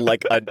 one's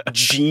like a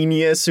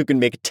genius who can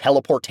make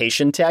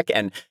teleportation tech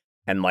and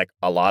like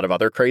a lot of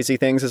other crazy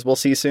things, as we'll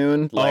see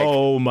soon.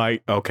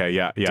 Like, okay,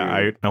 yeah.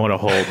 I want to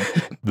hold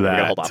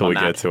that till we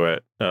get to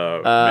it.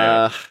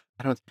 Man.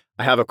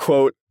 I have a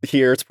quote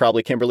here. It's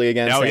probably Kimberly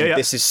again. Oh, saying, yeah.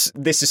 This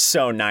is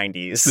so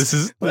 90s. This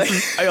is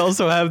I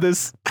also have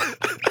this.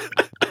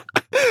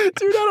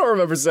 Dude, I don't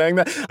remember saying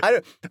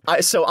that.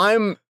 So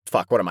I'm,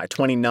 what am I,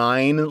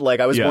 29? Like,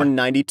 I was born in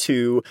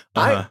 92.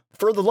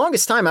 For the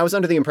longest time, I was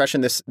under the impression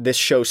this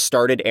show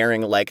started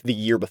airing, like, the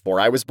year before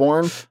I was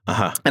born.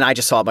 And I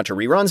just saw a bunch of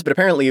reruns, but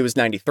apparently it was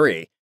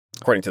 93,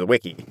 according to the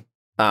wiki.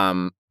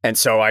 And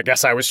so I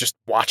guess I was just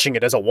watching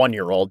it as a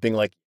 1-year-old, being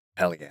like,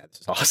 hell yeah,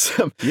 this is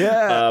awesome.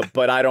 Yeah.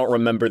 But I don't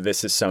remember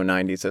this is so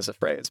 90s as a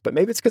phrase. But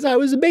maybe it's because I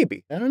was a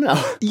baby. I don't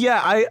know.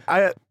 Yeah,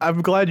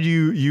 I'm glad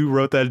you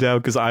wrote that down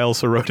because I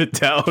also wrote it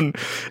down.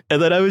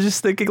 And then I was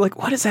just thinking, like,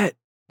 what does that mean?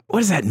 What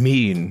does it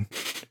mean?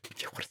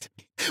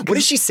 What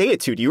does she say it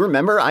to? Do you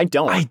remember? I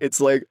don't.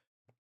 It's like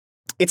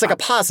a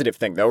positive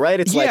thing, though, right?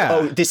 It's like,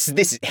 oh, this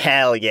is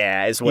hell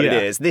yeah, is what it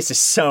is. This is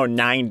so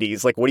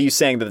 90s. Like, what are you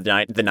saying? That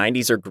the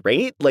 90s are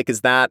great? Like,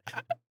 is that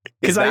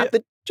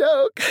the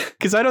joke?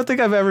 Because I don't think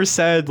I've ever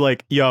said,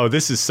 like, yo,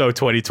 this is so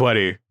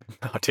 2020.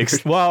 Oh,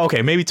 well,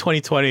 okay, maybe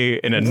 2020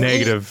 in a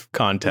negative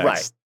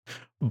context.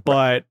 Right.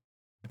 But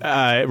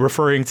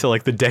referring to,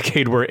 like, the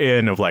decade we're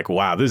in of, like,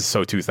 wow, this is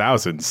so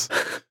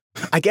 2000s.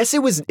 I guess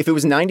if it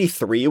was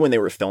 93 when they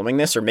were filming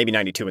this, or maybe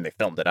 92 when they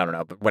filmed it, I don't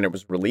know, but when it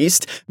was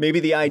released, maybe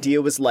the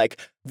idea was like,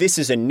 this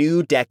is a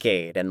new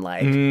decade and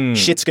like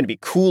shit's going to be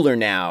cooler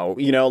now,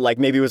 you know, like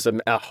maybe it was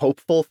a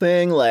hopeful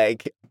thing,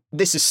 like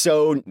this is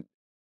so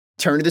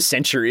turn of the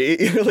century,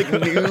 like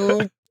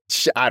new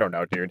I don't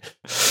know, dude.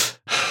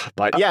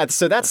 But yeah,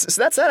 so that's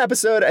that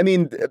episode. I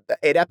mean,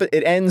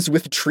 it ends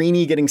with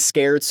Trini getting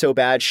scared so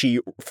bad she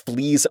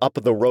flees up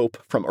the rope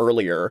from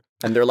earlier,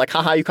 and they're like,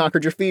 "Haha, you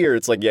conquered your fear."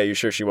 It's like, yeah, you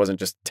sure she wasn't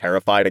just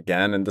terrified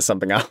again into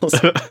something else?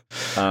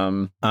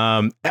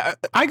 I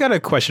got a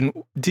question.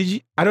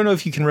 I don't know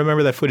if you can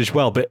remember that footage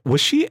well, but was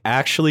she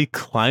actually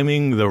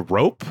climbing the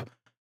rope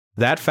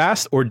that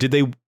fast, or did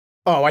they?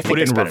 Oh, I think put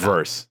it in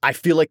reverse. I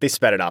feel like they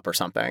sped it up or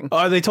something.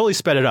 Oh, they totally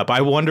sped it up.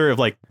 I wonder if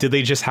did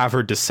they just have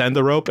her descend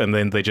the rope and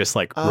then they just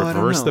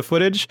reverse the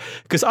footage?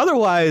 Because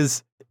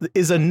otherwise,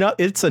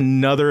 it's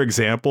another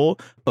example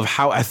of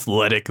how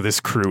athletic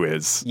this crew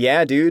is.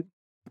 Yeah, dude.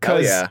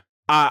 Because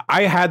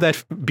I had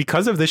that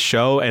because of this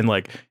show, and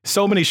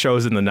so many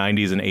shows in the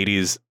 90s and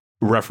 80s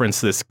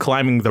reference this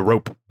climbing the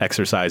rope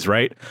exercise,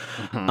 right?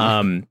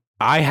 Mm-hmm.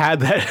 I had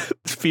that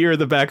fear in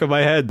the back of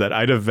my head that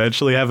I'd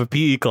eventually have a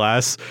PE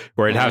class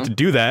where I'd have to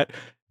do that.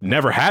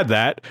 Never had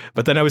that.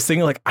 But then I was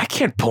thinking, I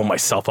can't pull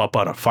myself up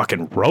on a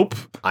fucking rope.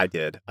 I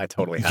did. I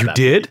totally had you that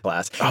did? PE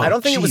class. Oh, I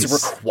don't think it was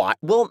required.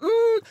 Well,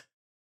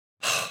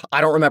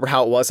 I don't remember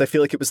how it was. I feel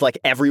like it was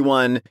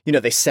everyone,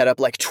 they set up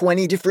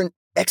 20 different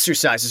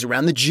exercises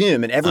around the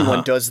gym and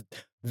everyone does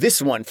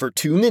this one for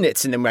 2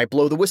 minutes. And then I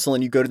blow the whistle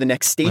and you go to the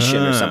next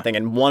station or something.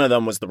 And one of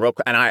them was the rope.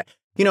 And I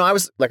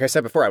was, like I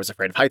said before, I was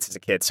afraid of heights as a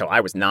kid, so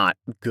I was not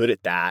good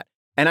at that.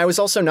 And I was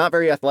also not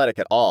very athletic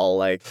at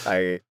all. I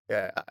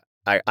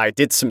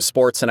did some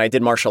sports and I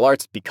did martial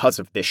arts because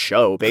of this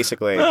show,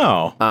 basically.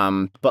 Oh.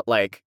 But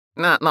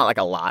not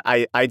a lot.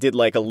 I did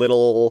a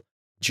little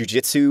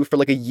jujitsu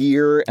for a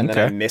year, and then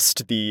I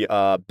missed the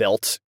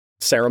belt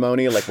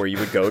ceremony, where you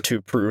would go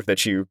to prove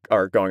that you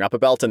are going up a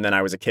belt. And then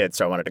I was a kid,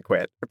 so I wanted to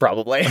quit,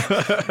 probably.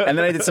 And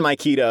then I did some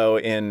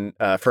Aikido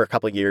for a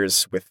couple of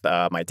years with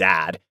my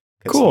dad.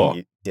 Cool.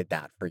 He did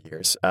that for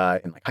years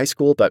in high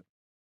school, but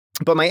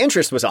my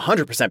interest was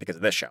 100% because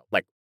of this show.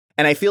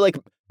 And I feel like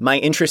my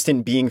interest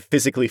in being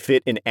physically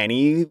fit in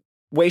any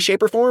way,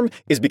 shape, or form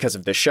is because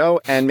of this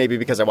show, and maybe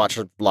because I watch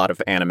a lot of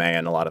anime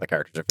and a lot of the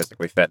characters are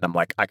physically fit, and I'm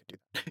like, I could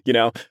do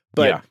that,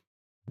 But yeah.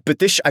 But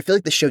this, I feel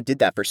like the show did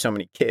that for so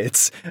many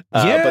kids.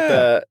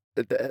 But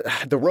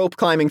the rope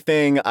climbing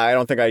thing, I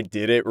don't think I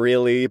did it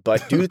really.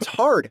 But dude, it's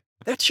hard.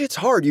 That shit's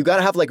hard. You got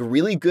to have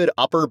really good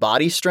upper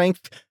body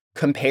strength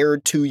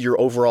compared to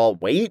your overall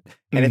weight.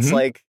 And it's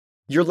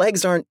your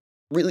legs aren't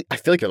really, I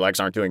feel like your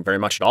legs aren't doing very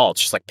much at all. It's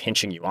just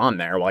pinching you on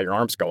there while your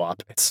arms go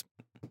up.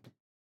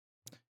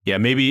 Yeah,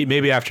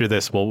 maybe after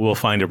this we'll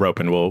find a rope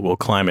and we'll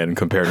climb it and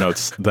compare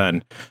notes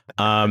then.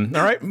 All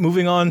right,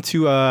 moving on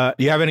to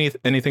do you have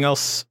anything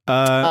else?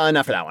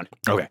 Not for that one.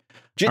 Okay.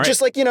 Just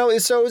so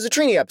it was a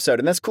Trini episode,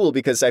 and that's cool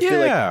because I feel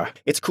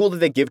like it's cool that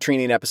they give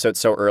Trini an episode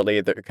so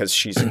early because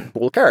she's a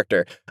cool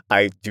character.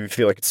 I do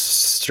feel like it's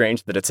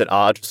strange that it's at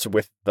odds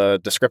with the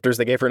descriptors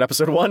they gave her in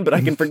episode 1, but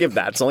I can forgive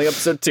that. It's only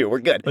episode 2. We're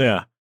good.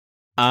 Yeah.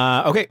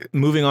 Okay,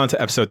 moving on to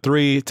episode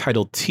 3,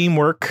 titled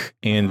Teamwork,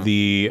 and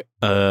the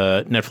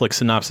Netflix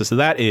synopsis of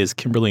that is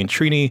Kimberly and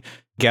Trini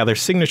gather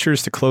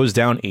signatures to close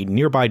down a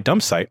nearby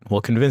dump site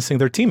while convincing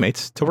their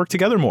teammates to work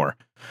together more.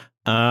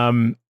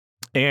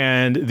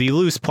 And the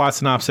loose plot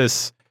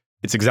synopsis,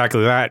 it's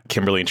exactly that.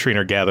 Kimberly and Trini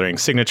are gathering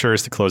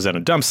signatures to close down a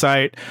dump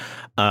site.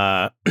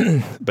 But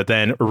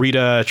then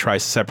Rita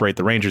tries to separate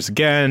the Rangers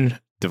again,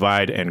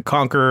 divide and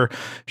conquer.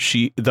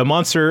 The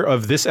monster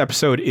of this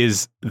episode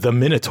is the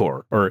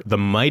Minotaur, or the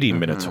Mighty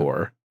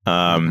Minotaur.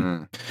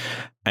 And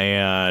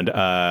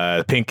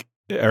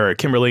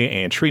Kimberly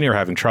and Trini are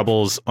having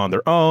troubles on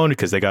their own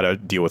because they got to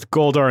deal with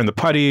Goldar and the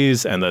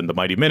Putties, and then the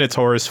Mighty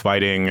Minotaur is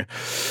fighting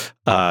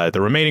the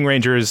remaining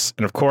Rangers.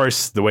 And of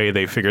course, the way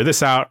they figure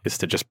this out is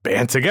to just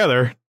band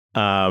together.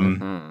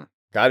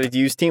 Got to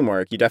use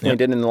teamwork. You definitely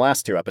did in the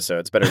last 2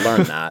 episodes. Better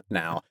learn that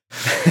now.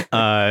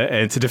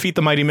 And to defeat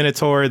the Mighty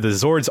Minotaur, the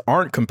Zords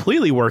aren't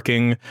completely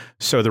working,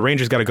 so the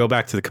Rangers got to go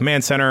back to the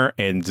command center,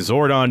 and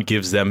Zordon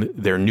gives them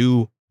their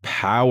new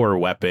power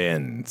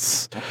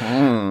weapons.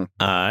 And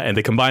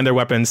they combine their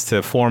weapons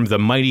to form the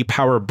Mighty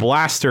Power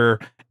Blaster,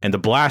 and the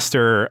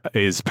blaster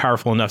is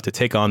powerful enough to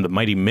take on the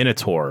Mighty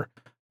Minotaur.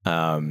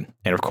 And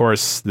of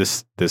course,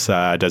 this does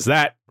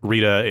that.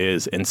 Rita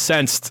is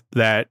incensed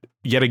that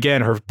yet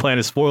again her plan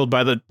is foiled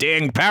by the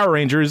dang Power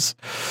Rangers.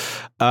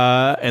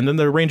 And then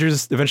the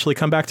Rangers eventually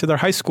come back to their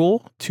high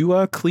school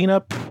to clean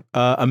up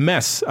a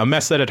mess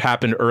that had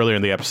happened earlier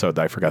in the episode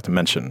that I forgot to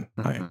mention.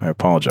 I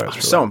apologize.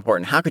 For so that.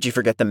 Important. How could you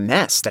forget the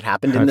mess that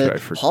happened in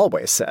the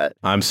hallway set?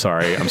 I'm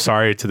sorry. I'm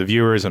sorry to the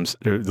viewers,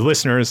 the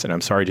listeners, and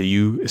I'm sorry to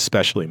you,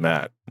 especially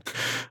Matt.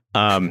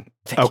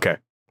 Okay.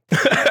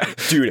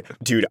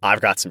 Dude,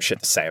 I've got some shit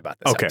to say about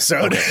this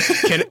episode.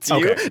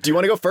 Okay. Do you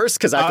want to go first?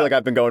 Because I feel like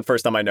I've been going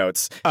first on my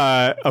notes.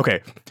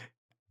 Okay.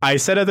 I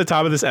said at the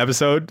top of this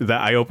episode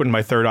that I opened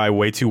my third eye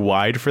way too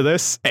wide for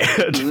this,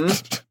 and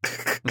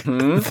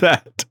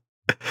that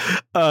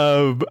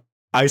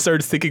I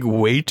started thinking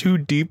way too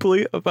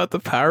deeply about the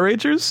Power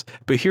Rangers.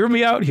 But hear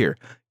me out here.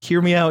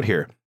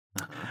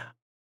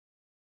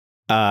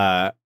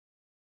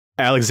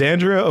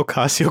 Alexandra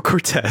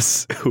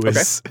Ocasio-Cortez, who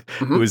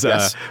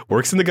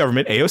works in the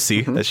government,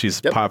 AOC, as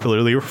she's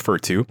popularly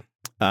referred to,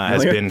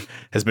 has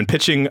been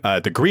pitching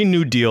the Green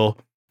New Deal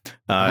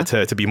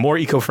to be more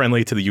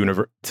eco-friendly to the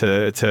universe,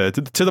 to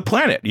the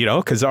planet,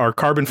 because our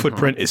carbon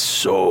footprint is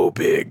so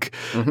big.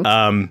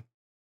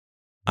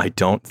 I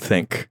don't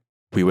think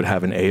we would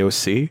have an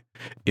AOC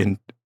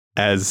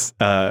as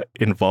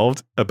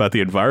involved about the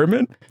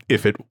environment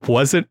if it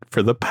wasn't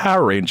for the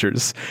Power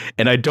Rangers.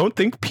 And I don't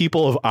think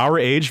people of our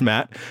age,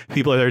 Matt,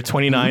 people that are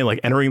 29, like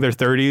entering their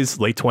 30s,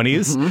 late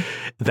 20s,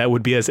 that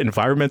would be as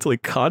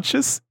environmentally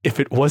conscious if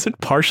it wasn't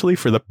partially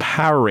for the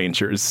Power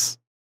Rangers.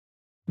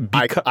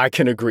 I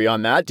can agree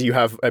on that. Do you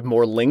have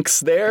more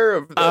links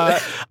there? I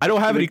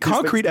don't have any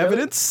concrete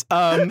evidence,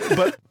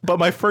 but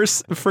my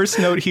first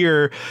note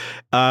here,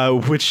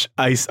 which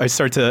I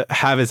start to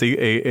have as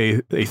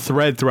a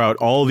thread throughout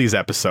all these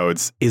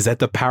episodes, is that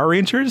the Power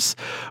Rangers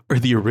are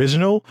the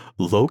original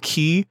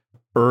low-key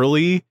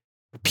early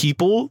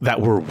people that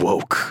were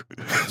woke.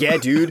 Yeah,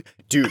 dude,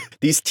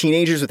 these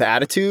teenagers with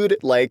attitude,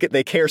 like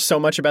they care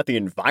so much about the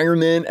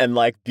environment and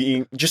like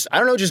being just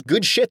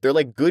good shit. They're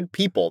like good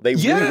people. They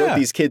really want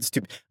these kids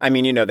to, I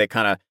mean, they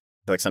kind of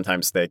like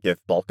sometimes they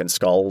give Bulk and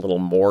Skull a little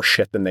more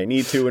shit than they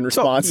need to in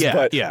response.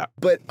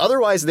 But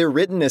otherwise they're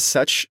written as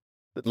such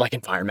like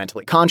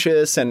environmentally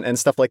conscious and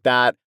stuff like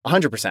that.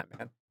 100%,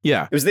 man.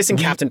 Yeah. It was this in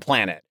Captain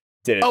Planet.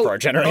 Did it for our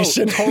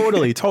generation.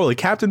 Totally.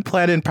 Captain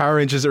Planet and Power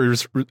Rangers are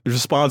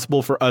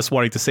responsible for us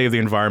wanting to save the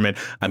environment.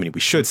 I mean, we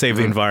should save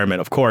the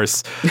environment, of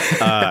course.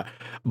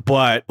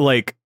 But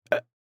like,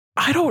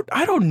 I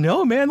don't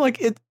know, man. Like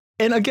it,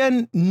 and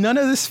again, none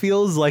of this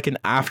feels like an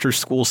after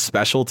school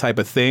special type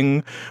of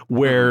thing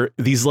where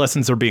these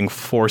lessons are being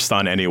forced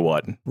on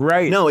anyone.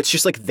 Right. No, it's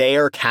just like they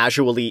are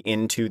casually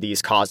into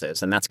these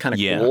causes. And that's kind of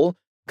cool.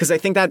 Because I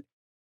think that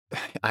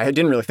I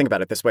didn't really think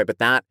about it this way, but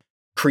that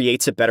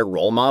creates a better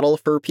role model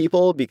for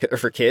people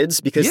for kids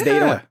because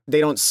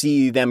they don't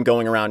see them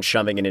going around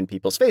shoving it in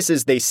people's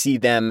faces. They see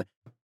them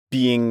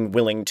being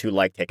willing to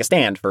like take a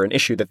stand for an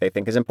issue that they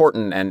think is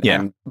important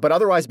and but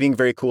otherwise being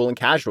very cool and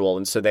casual.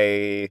 And so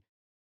I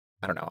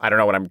don't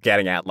know what I'm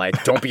getting at.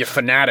 Like, don't be a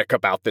fanatic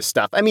about this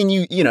stuff. I mean,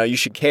 you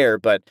should care,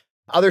 but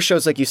other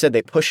shows, like you said,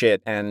 they push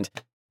it. And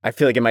I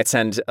feel like it might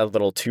send a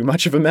little too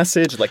much of a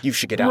message. Like you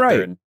should get out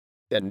there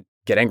and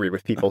get angry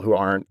with people who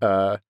aren't,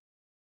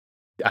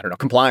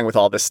 complying with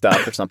all this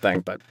stuff or something,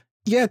 but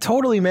yeah,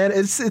 totally, man.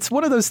 It's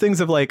one of those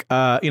things of like,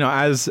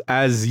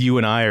 as you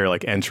and I are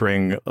like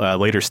entering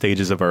later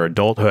stages of our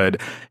adulthood,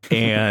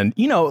 and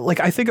like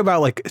I think about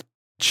like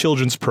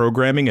children's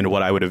programming and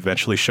what I would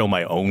eventually show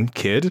my own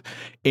kid.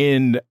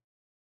 In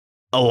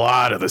a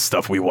lot of the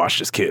stuff we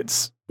watched as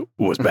kids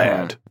was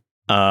bad.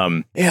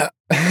 But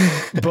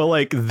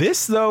like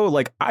this though,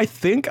 like I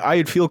think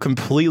I'd feel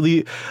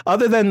completely,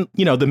 other than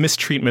the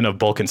mistreatment of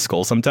Bulk and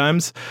Skull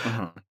sometimes.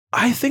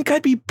 I think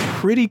I'd be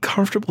pretty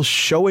comfortable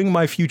showing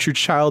my future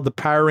child the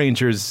Power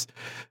Rangers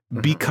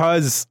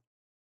because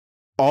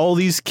all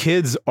these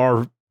kids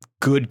are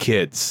good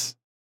kids,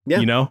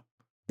 Yeah.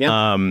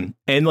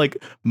 And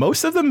like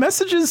most of the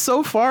messages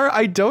so far,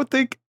 I don't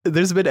think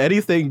there's been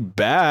anything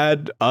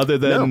bad other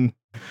than,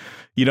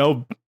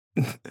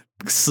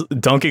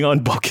 dunking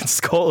on Bulk and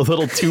Skull a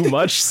little too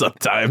much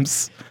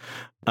sometimes.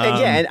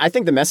 And I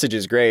think the message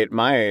is great.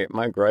 My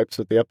gripes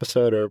with the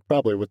episode are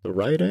probably with the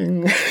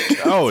writing.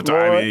 But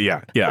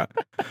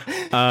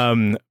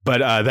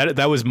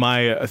that was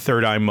my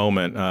third eye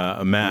moment.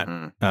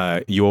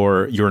 Matt,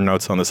 your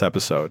notes on this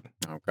episode.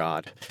 Oh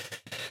God.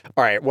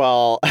 All right.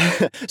 Well,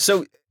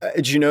 so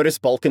did you notice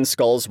Bulk and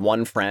Skull's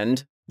one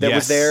friend that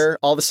was there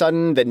all of a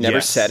sudden that never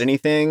said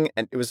anything?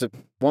 And it was a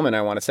woman,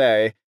 I want to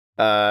say,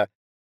 or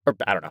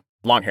I don't know,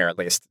 long hair at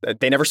least.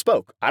 They never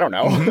spoke. I don't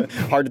know.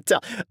 Hard to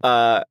tell.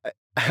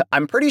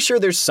 I'm pretty sure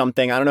there's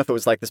something, I don't know if it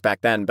was like this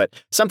back then, but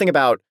something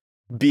about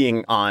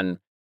being on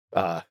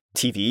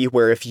TV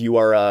where if you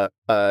are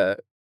a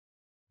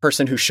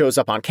person who shows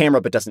up on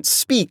camera but doesn't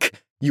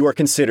speak, you are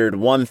considered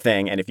one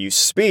thing. And if you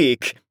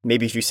speak,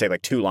 maybe if you say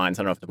like 2 lines,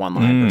 I don't know if it's 1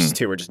 line versus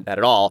 2 or just not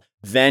at all,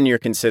 then you're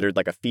considered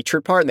like a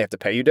featured part and they have to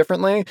pay you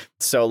differently.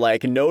 So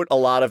like note a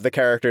lot of the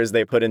characters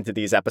they put into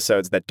these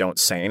episodes that don't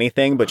say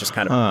anything, but just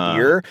kind of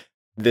appear.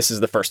 This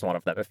is the first one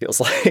of them, it feels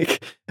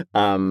like.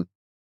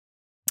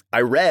 I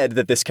read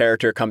that this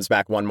character comes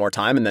back one more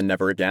time and then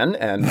never again.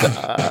 And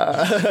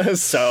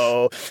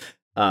so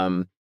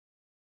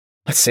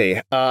let's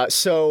see.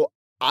 So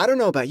I don't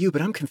know about you,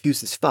 but I'm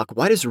confused as fuck.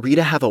 Why does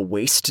Rita have a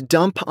waste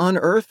dump on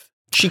Earth?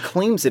 She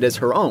claims it as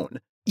her own.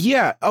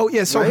 Yeah. Oh,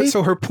 yeah. So,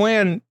 so her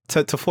plan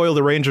to foil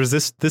the Rangers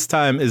this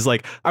time is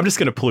like, I'm just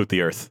going to pollute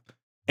the Earth.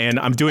 And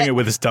I'm doing it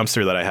with this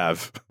dumpster that I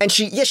have. And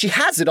she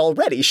has it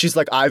already. She's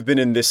like, I've been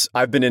in the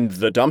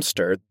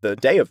dumpster, the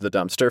day of the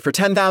dumpster for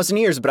 10,000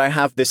 years, but I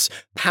have this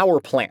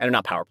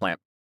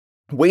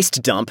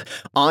waste dump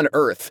on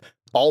Earth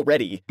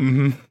already.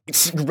 Mm-hmm.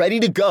 It's ready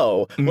to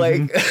go. Mm-hmm.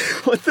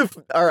 Like, what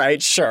the? All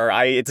right, sure.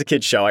 It's a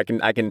kid's show. I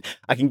can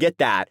get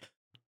that.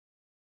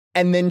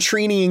 And then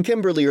Trini and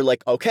Kimberly are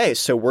like, okay,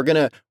 so we're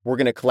gonna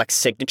collect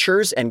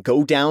signatures and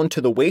go down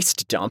to the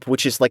waste dump,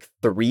 which is like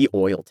 3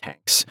 oil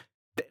tanks,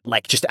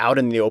 like just out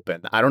in the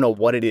open. I don't know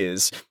what it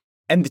is.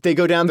 And they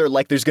go down there,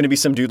 like there's going to be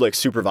some dude like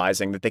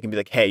supervising that they can be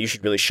like, hey, you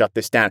should really shut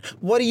this down.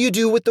 What do you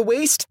do with the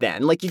waste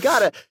then? Like you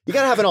gotta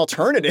have an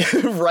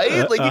alternative,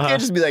 right? Like you can't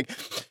just be like,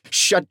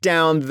 shut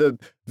down the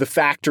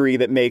factory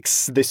that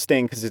makes this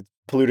thing because it's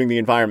polluting the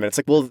environment. It's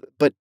like, well,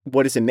 but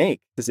what does it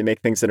make? Does it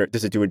make things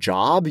does it do a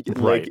job?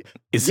 Right. Like,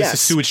 is this a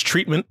sewage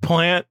treatment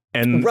plant?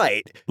 And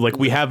right. Like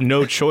we have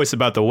no choice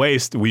about the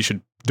waste. We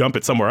should dump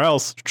it somewhere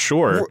else.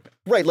 Sure.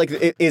 Right. Like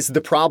is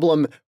the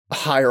problem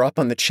higher up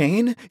on the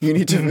chain? You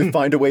need to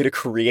find a way to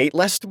create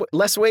less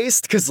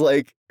waste because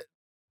like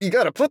you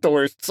got to put the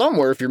waste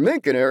somewhere if you're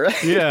making it,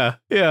 right? Yeah.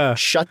 Yeah.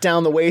 Shut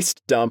down the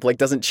waste dump like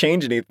doesn't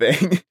change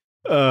anything.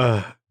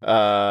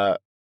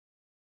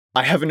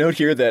 I have a note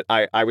here that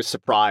I was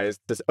surprised.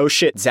 This, oh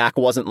shit, Zach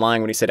wasn't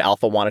lying when he said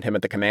Alpha wanted him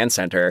at the command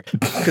center.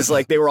 Because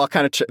like they were all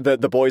kind of,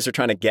 the boys are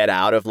trying to get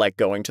out of like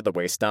going to the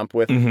waste dump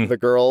with the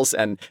girls.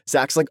 And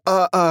Zach's like,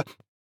 all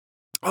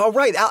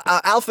right,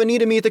 Alpha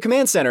needed me at the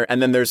command center.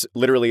 And then there's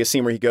literally a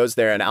scene where he goes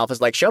there and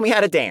Alpha's like, show me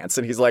how to dance.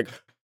 And he's like,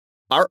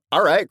 all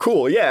right,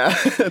 cool. Yeah,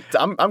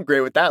 I'm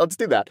great with that. Let's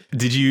do that.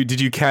 Did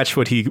you catch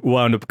what he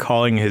wound up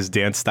calling his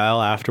dance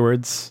style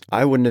afterwards?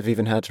 I wouldn't have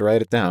even had to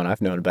write it down. I've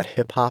known about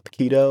hip hop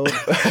keto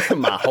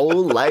my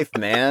whole life,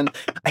 man.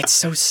 It's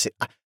so sick.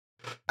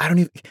 I don't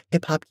even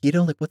hip hop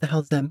keto. Like, what the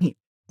hell does that mean?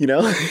 You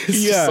know?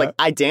 It's just like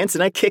I dance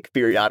and I kick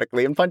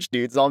periodically and punch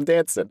dudes while I'm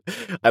dancing.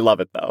 I love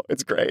it though.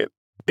 It's great.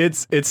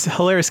 It's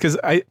hilarious because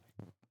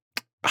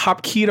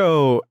hop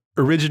keto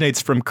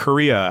originates from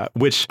Korea,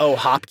 which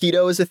hop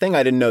keto is a thing.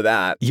 I didn't know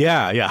that.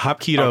 Yeah, hop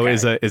keto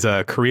is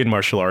a Korean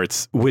martial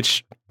arts.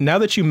 Which now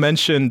that you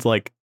mentioned,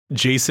 like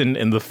Jason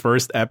in the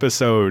first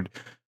episode,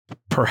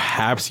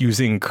 perhaps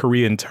using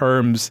Korean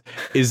terms,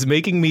 is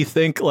making me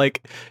think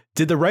like,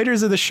 did the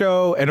writers of the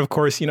show, and of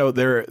course, you know,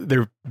 they're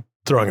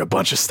throwing a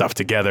bunch of stuff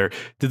together.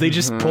 Did they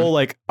just pull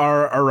like,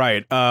 all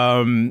right,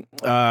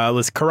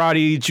 let's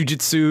karate,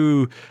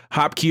 jujitsu,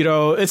 hop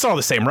keto. It's all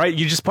the same, right?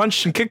 You just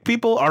punch and kick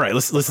people. All right,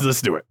 let's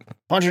do it.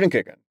 Punching and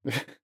kicking.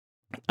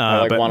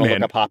 I want to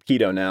look up hop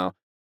keto now.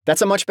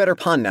 That's a much better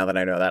pun now that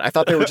I know that. I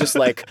thought they were just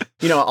like,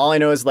 you know, all I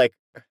know is like,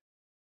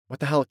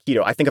 what the hell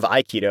keto? I think of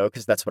Aikido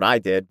because that's what I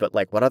did. But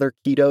like, what other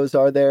ketos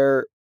are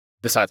there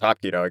besides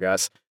hop keto? I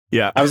guess.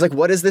 Yeah. I was like,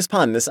 what is this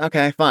pun?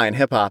 Okay, fine.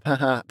 Hip hop.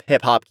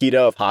 Hip hop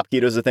keto. If hop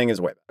keto's a thing, is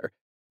way better.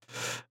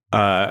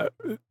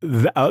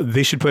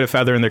 They should put a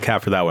feather in their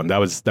cap for that one. That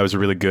was a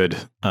really good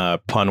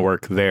pun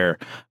work there.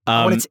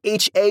 When it's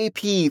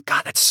HAP.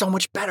 God, that's so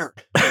much better.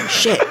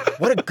 Shit.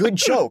 What a good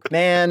joke,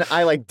 man.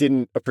 I like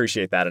didn't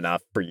appreciate that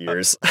enough for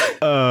years.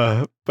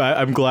 But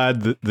I'm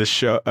glad that this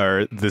show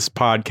or this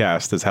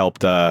podcast has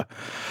helped brought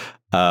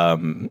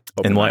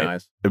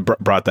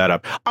that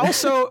up.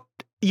 Also,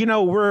 you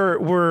know,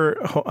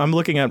 I'm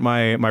looking at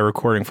my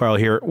recording file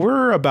here.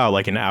 We're about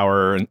like an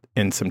hour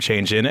and some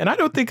change in, and I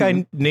don't think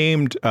I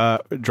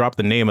dropped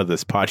the name of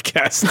this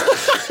podcast.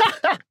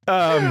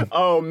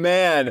 Oh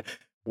man.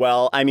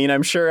 Well, I mean,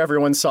 I'm sure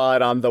everyone saw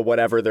it on the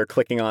whatever they're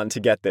clicking on to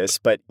get this,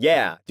 but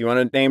yeah. Do you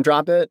want to name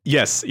drop it?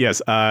 Yes.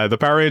 The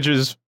Power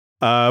Rangers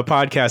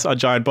podcast on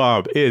Giant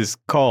Bomb is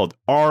called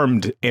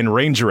Armed and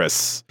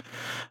Rangerous.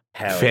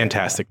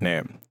 Fantastic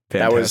name.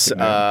 Fantastic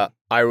name.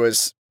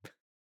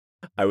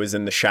 I was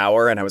in the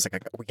shower and I was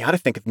like, we got to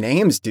think of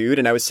names, dude.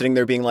 And I was sitting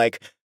there being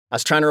like, I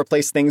was trying to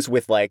replace things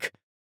with like,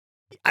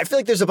 I feel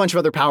like there's a bunch of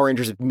other Power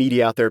Rangers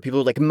media out there. People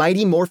are like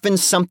Mighty Morphin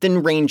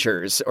something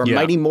Rangers or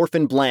Mighty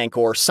Morphin blank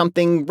or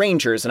something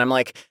Rangers. And I'm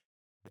like,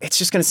 it's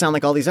just going to sound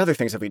like all these other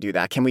things if we do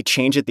that. Can we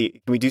change it?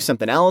 Can we do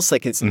something else?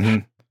 Like I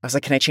was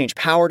like, can I change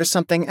power to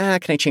something? Can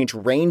I change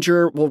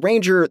Ranger? Well,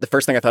 Ranger, the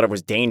first thing I thought of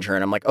was Danger.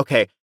 And I'm like,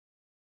 okay,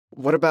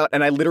 what about,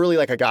 and I literally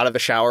like, I got out of the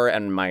shower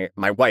and my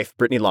wife,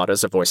 Brittany Lauda,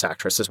 is a voice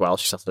actress as well.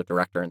 She's also a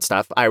director and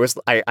stuff.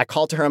 I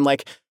called to her. I'm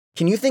like,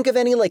 can you think of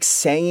any like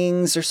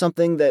sayings or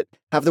something that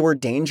have the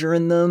word danger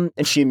in them?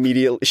 And she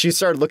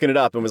started looking it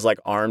up and was like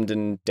armed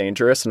and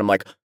dangerous. And I'm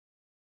like,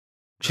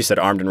 she said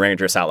armed and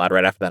dangerous out loud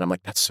right after that. I'm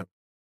like,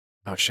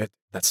 oh shit,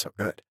 that's so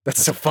good.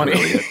 That's so funny.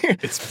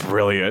 It's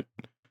brilliant.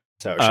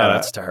 So shout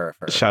outs to her.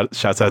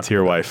 Shouts out to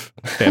your wife.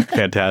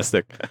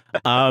 Fantastic.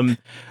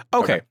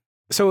 Okay.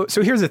 So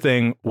here's the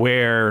thing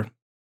where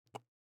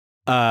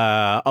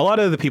a lot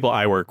of the people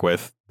I work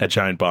with at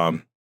Giant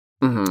Bomb,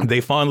 they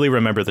fondly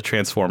remember the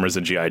Transformers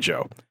and G.I.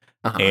 Joe.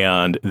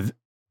 And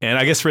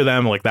I guess for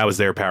them, like that was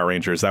their Power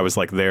Rangers. That was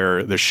like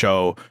their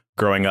show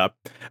growing up.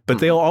 But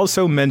they'll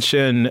also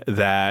mention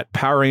that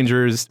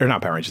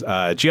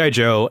G.I.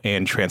 Joe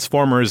and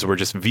Transformers were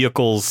just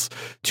vehicles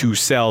to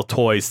sell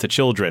toys to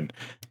children.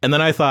 And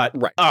then I thought,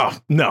 Right. oh,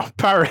 no,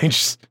 Power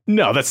Rangers,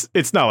 no,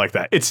 it's not like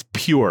that. It's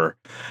pure.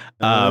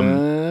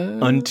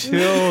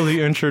 Until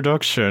the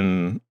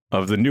introduction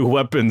of the new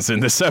weapons in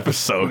this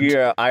episode.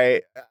 Yeah,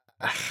 I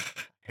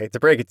hate to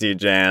break it to you,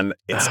 Jan.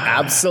 It's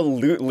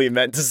absolutely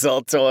meant to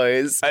sell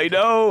toys. I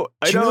know.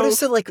 Do you notice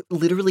that, like,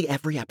 literally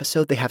every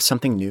episode they have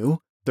something new?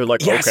 They're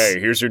like, Yes. okay,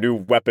 here's your new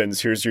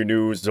weapons, here's your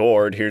new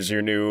Zord, here's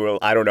your new,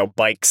 I don't know,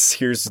 bikes,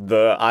 here's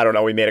the, I don't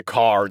know, we made a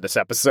car this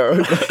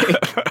episode.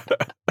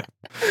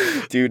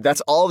 Dude,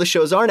 that's all the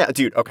shows are now.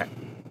 Dude, okay.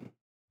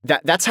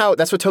 That's what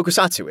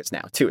Tokusatsu is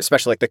now, too,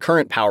 especially like the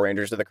current Power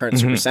Rangers or the current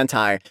Super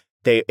Sentai.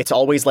 It's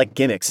always like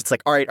gimmicks. It's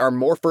like, all right, our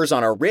morphers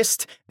on our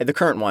wrist, and the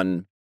current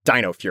one,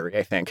 Dino Fury,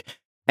 I think.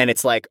 And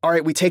it's like, all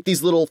right, we take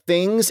these little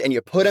things and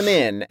you put them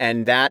in,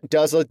 and that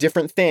does a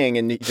different thing.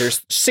 And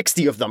there's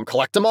 60 of them.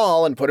 Collect them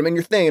all and put them in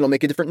your thing. It'll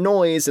make a different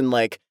noise. And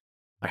like,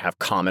 I have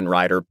Kamen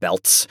Rider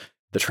belts,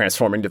 the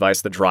transforming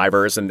device, the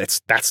drivers, and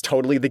that's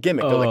totally the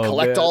gimmick. They're like,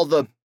 collect all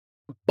the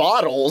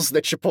bottles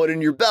that you put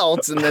in your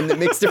belts, and then it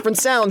makes different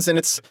sounds. And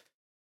it's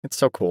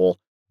so cool.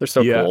 They're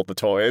so cool, the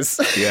toys.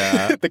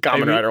 Yeah. The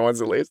Kamen Rider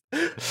ones, at least.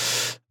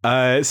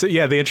 So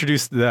yeah, they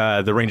introduced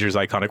the Rangers'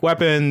 iconic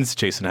weapons.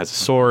 Jason has a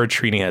sword.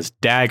 Trini has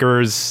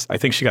daggers. I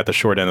think she got the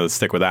short end of the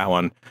stick with that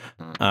one.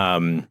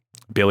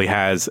 Billy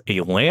has a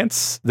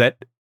lance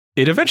that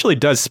it eventually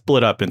does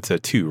split up into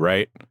two,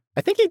 right? I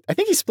think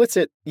he splits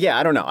it. Yeah,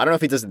 I don't know. I don't know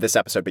if he does it this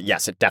episode, but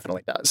yes, it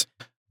definitely does.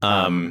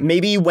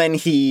 Maybe when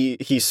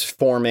he's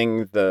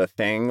forming the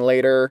thing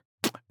later.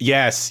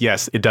 Yes,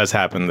 it does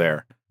happen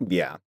there.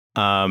 Yeah.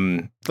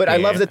 But I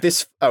love that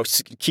this. Oh,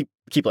 keep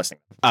listening.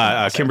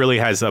 Kimberly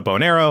has a bow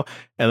and arrow,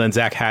 and then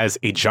Zach has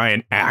a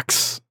giant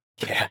axe.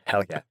 Yeah,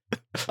 hell yeah.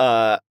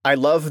 I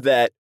love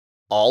that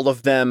all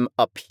of them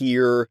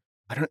appear.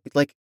 I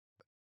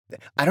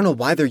don't know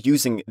why they're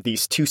using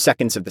these 2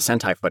 seconds of the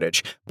Sentai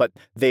footage, but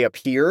they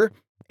appear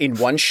in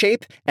one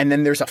shape, and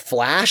then there's a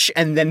flash,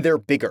 and then they're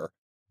bigger.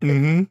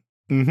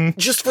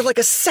 Just for like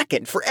a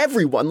second for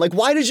everyone. Like,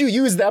 why did you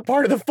use that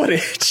part of the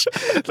footage?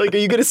 Like, are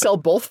you going to sell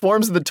both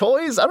forms of the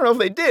toys? I don't know if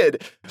they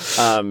did.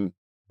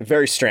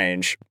 Very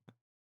strange.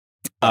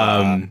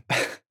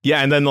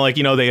 Yeah, and then like,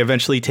 you know, they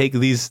eventually take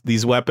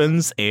these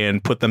weapons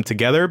and put them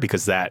together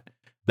because that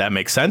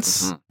makes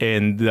sense.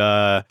 And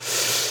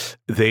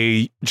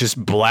they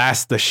just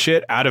blast the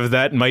shit out of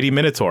that mighty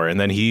Minotaur, and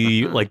then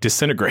he like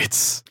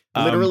disintegrates.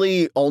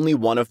 Literally only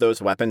one of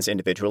those weapons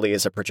individually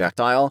is a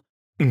projectile.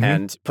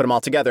 And put them all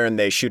together, and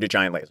they shoot a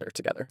giant laser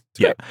together.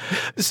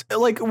 It's great.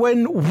 Like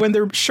when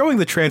they're showing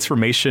the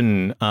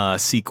transformation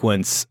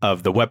sequence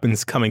of the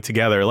weapons coming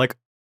together, like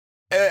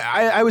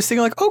I was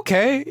thinking, like,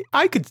 okay,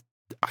 I could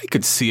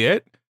see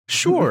it,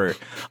 sure,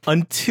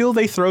 until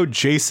they throw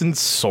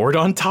Jason's sword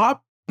on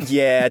top.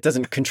 Yeah, it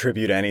doesn't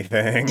contribute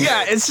anything.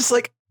 Yeah, it's just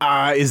like,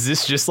 is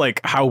this just like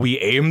how we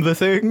aim the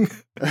thing?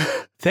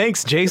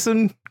 Thanks,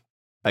 Jason.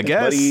 I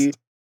guess. Buddy.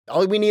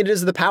 All we need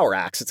is the power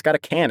axe. It's got a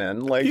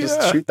cannon. Like,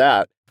 just shoot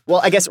that.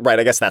 Well, I guess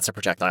that's a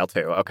projectile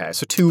too. Okay,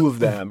 so 2 of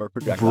them are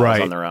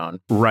projectiles on their own.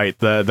 Right.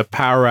 The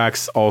power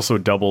axe also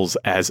doubles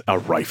as a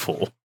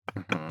rifle.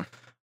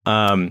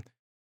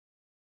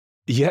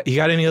 Yeah, you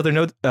got any other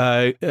notes?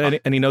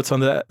 Any notes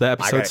on the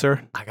episode,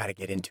 sir? I gotta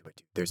get into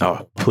it, dude.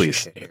 There's please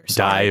shit here.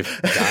 dive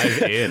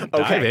in. Okay.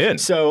 Dive in.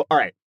 So, all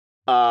right.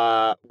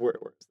 Where's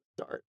the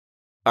start?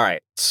 All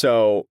right.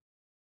 So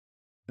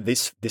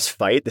this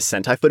fight, the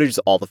Sentai footage is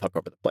all the fuck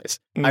over the place.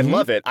 I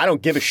love it. I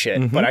don't give a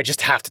shit, but I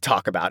just have to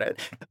talk about it.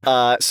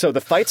 So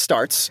the fight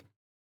starts.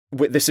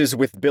 This is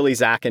with Billy,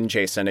 Zach, and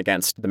Jason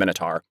against the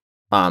Minotaur.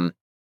 And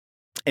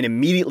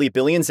immediately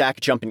Billy and Zach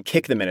jump and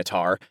kick the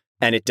Minotaur,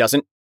 and it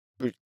doesn't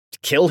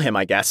kill him,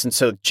 I guess. And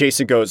so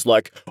Jason goes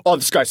like, "Oh,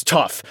 this guy's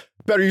tough.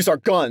 Better use our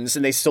guns."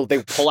 And they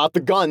pull out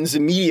the guns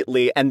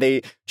immediately, and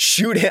they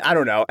shoot him. I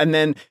don't know. And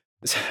then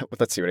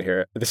let's see what I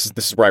hear. This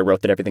is where I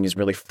wrote that everything is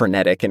really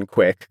frenetic and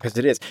quick, because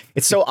it is.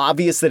 It's so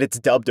obvious that it's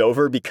dubbed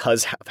over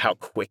because of how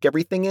quick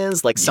everything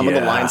is. Like, some of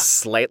the lines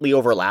slightly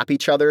overlap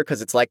each other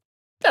because it's like,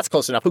 that's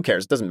close enough. Who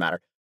cares? It doesn't matter.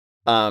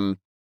 Then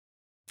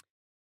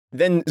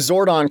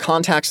Zordon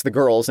contacts the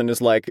girls and is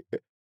like,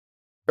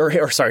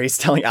 he's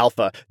telling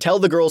Alpha, tell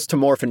the girls to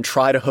morph and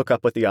try to hook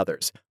up with the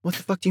others. What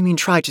the fuck do you mean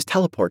try? Just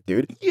teleport,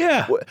 dude.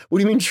 Yeah. What do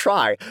you mean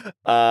try?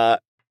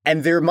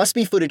 And there must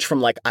be footage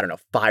from, like, I don't know,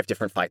 5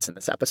 different fights in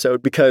this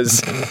episode,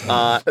 because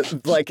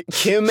like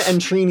Kim and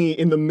Trini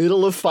in the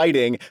middle of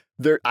fighting,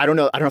 I don't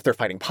know if they're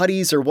fighting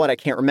putties or what, I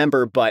can't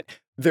remember, but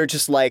they're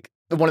just like,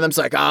 one of them's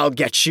like, "I'll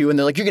get you," and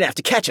they're like, "You're gonna have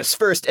to catch us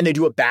first," and they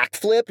do a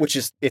backflip, which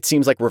is, it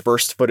seems like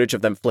reversed footage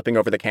of them flipping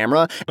over the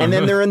camera, and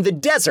then they're in the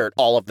desert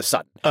all of the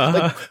sudden.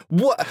 Like,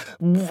 what?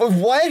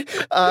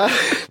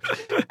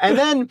 And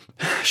then,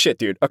 shit,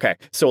 dude. Okay,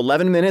 so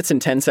 11 minutes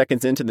and 10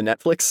 seconds into the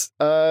Netflix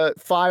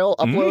file,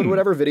 upload,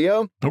 whatever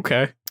video.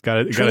 Okay,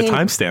 got a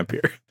timestamp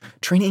here.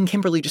 Trini and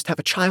Kimberly just have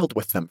a child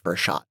with them for a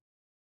shot.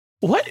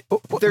 What?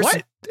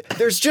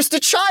 There's just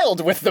a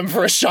child with them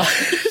for a shot.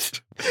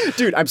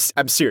 Dude,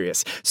 I'm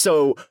serious.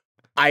 So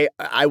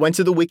I went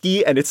to the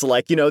wiki and it's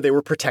like, they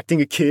were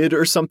protecting a kid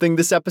or something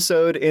this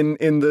episode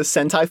in the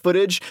Sentai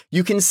footage.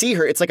 You can see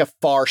her. It's like a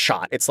far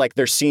shot. It's like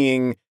they're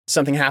seeing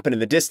something happen in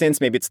the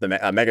distance. Maybe it's the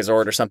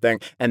Megazord or something.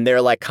 And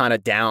they're like kind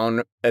of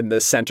down in the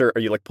center.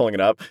 Are you like pulling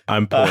it up?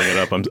 I'm pulling it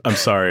up. I'm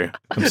sorry.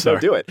 I'm sorry.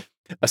 No, do it.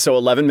 So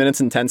 11 minutes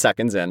and 10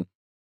 seconds in.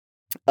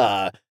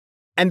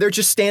 And they're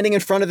just standing in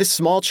front of this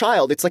small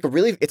child. It's like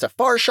it's a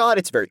far shot.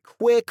 It's very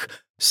quick.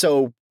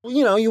 So,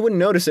 you wouldn't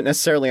notice it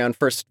necessarily on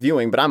first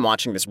viewing, but I'm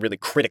watching this really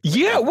critically.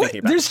 Yeah,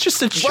 there's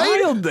just a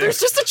child there. There's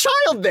just a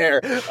child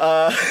there.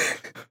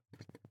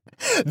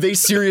 They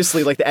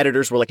seriously, like the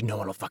editors were like, no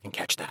one will fucking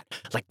catch that.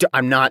 Like,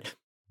 I'm not,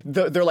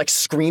 they're like,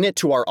 screen it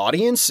to our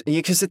audience.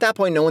 Because at that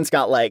point, no one's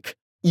got like,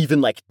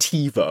 even like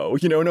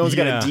TiVo, no one's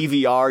got a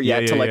DVR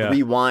yet to like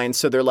rewind.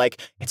 So they're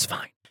like, it's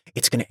fine.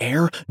 It's going to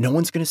air. No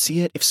one's going to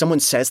see it. If someone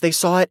says they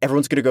saw it,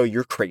 everyone's going to go,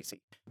 you're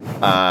crazy.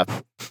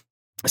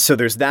 So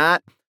there's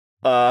that.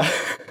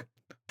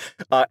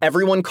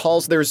 Everyone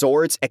calls their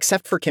Zords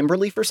except for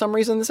Kimberly for some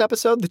reason this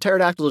episode. The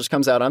pterodactyl just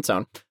comes out on its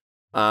own.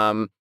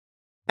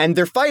 And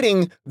they're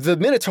fighting the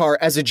Minotaur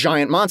as a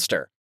giant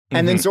monster.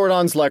 And then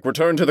Zordon's like,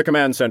 return to the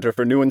command center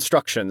for new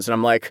instructions. And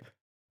I'm like,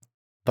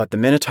 but the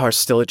Minotaur's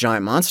still a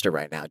giant monster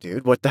right now,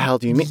 dude. What the hell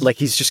do you mean? Like,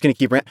 he's just going to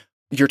keep...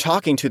 You're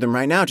talking to them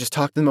right now. Just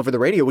talk to them over the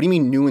radio. What do you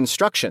mean new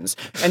instructions?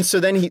 And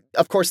so then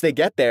of course, they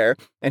get there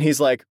and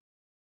he's like,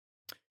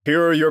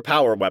 here are your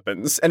power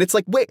weapons. And it's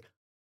like, wait,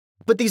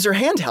 but these are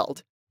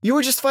handheld. You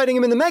were just fighting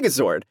him in the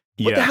Megazord.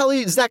 What the hell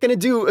is that going to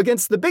do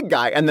against the big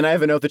guy? And then I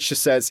have a note that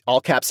just says,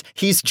 all caps,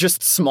 he's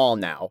just small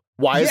now.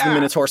 Why is the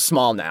Minotaur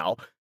small now?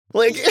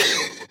 Like,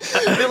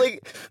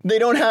 they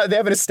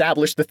haven't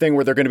established the thing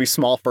where they're going to be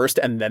small first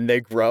and then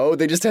they grow.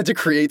 They just had to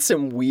create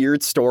some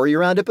weird story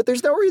around it, but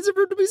there's no reason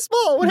for it to be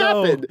small. What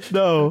happened?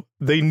 No,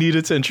 they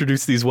needed to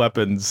introduce these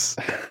weapons.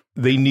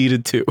 They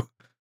needed to.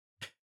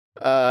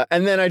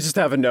 And then I just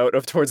have a note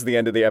of towards the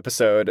end of the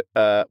episode.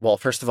 Well,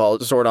 first of all,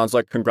 Zordon's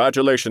like,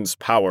 congratulations,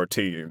 power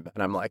team.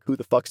 And I'm like, who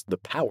the fuck's the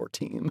power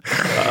team?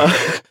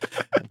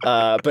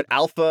 But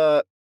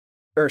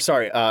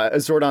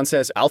Zordon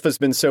says, Alpha's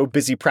been so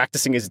busy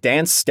practicing his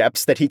dance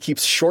steps that he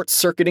keeps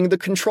short-circuiting the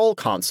control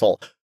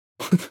console.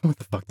 What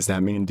the fuck does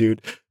that mean,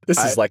 dude?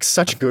 This is like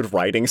such good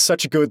writing,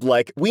 such good,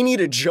 like, we need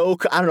a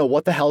joke. I don't know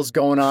what the hell's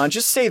going on.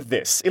 Just say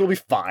this. It'll be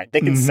fine. They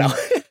can sell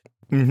it.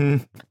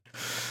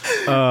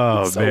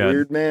 Oh, it's so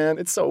weird, man.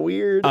 It's so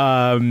weird.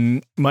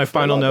 My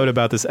final note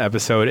about this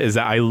episode is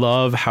that I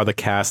love how the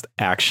cast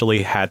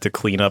actually had to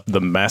clean up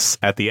the mess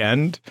at the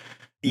end.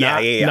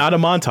 Not a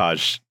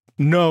montage.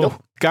 No.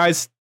 Nope.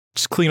 Guys,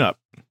 just clean up.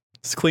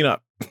 Just clean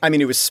up. I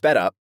mean, it was sped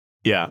up.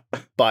 Yeah.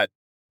 But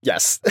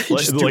yes.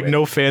 Like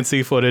no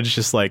fancy footage,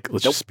 just like,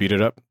 let's just speed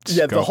it up.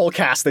 Just go. The whole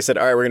cast, they said,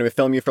 all right, we're going to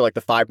film you for like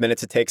the 5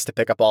 minutes it takes to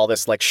pick up all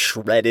this like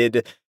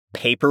shredded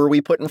paper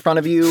we put in front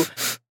of you.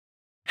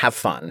 Have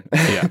fun.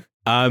 Yeah.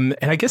 And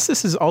I guess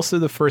this is also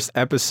the first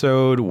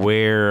episode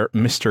where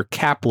Mr.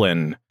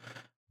 Kaplan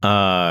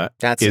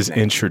is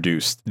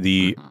introduced.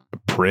 The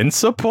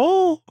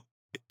principal?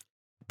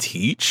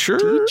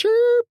 Teacher?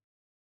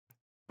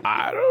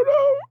 I don't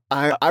know.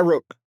 I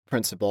wrote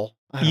principal.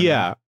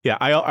 Yeah.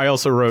 I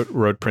also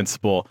wrote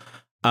principal.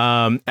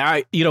 One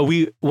of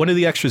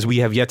the extras we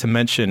have yet to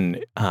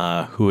mention,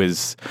 who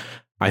is,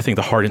 I think,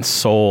 the heart and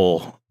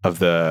soul of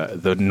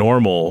the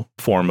normal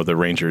form of the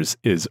Rangers,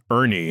 is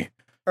Ernie.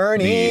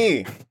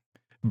 The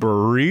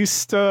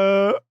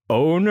barista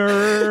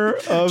owner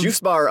of Juice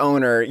Bar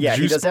owner. Yeah,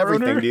 he does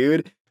everything, owner?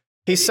 Dude.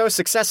 He's so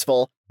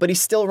successful, but he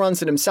still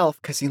runs it himself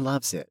because he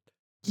loves it.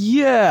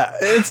 Yeah,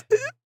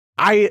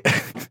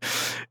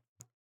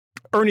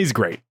 Ernie's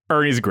great. I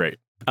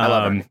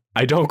love Ernie.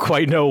 I don't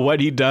quite know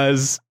what he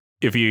does.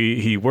 If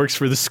he works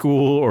for the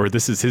school or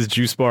this is his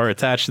juice bar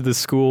attached to the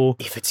school.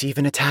 If it's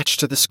even attached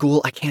to the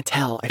school, I can't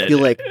tell. I feel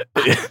like...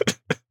 you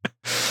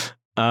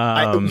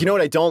know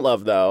what I don't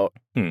love, though,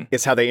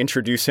 is how they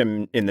introduce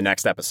him in the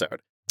next episode.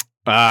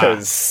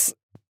 Because...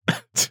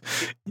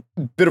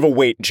 bit of a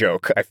weight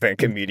joke, I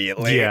think,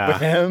 immediately with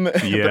him.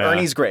 Yeah. But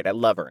Ernie's great. I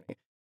love Ernie.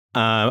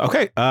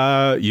 Okay.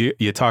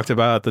 You talked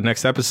about the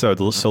next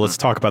episode, so let's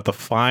talk about the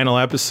final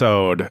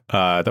episode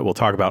that we'll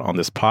talk about on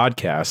this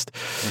podcast,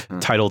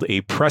 titled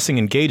 "A Pressing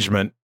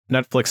Engagement."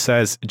 Netflix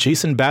says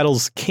Jason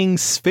battles King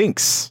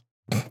Sphinx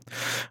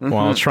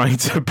while trying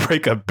to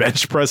break a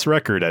bench press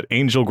record at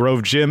Angel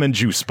Grove Gym and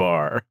Juice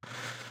Bar.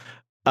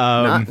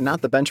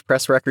 Not the bench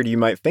press record you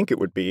might think it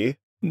would be.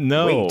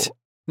 No. Wait,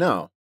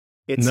 no.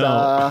 It's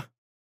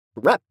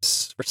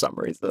reps for some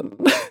reason.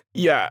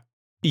 Yeah.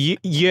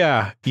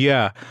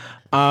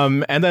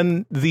 And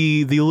then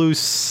the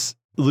loose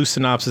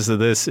synopsis of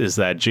this is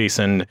that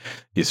Jason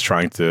is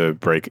trying to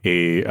break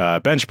a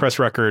bench press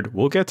record.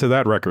 We'll get to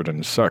that record in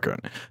a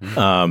second.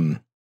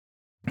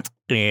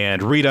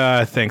 And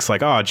Rita thinks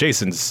like, oh,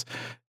 Jason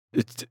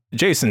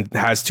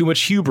has too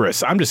much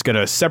hubris. I'm just going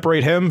to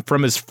separate him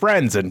from his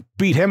friends and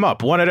beat him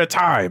up one at a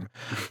time.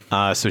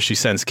 So she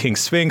sends King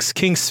Sphinx.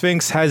 King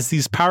Sphinx has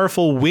these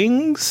powerful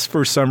wings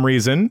for some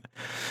reason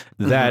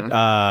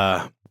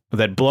that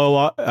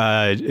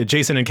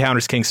Jason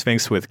encounters King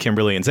Sphinx with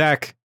Kimberly and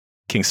Zack.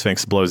 King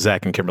Sphinx blows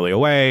Zack and Kimberly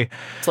away.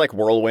 It's like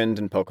Whirlwind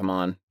in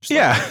Pokemon.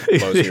 Just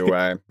blows you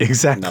away.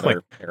 Exactly.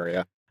 Another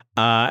area.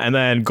 And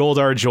then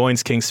Goldar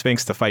joins King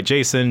Sphinx to fight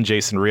Jason.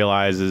 Jason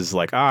realizes,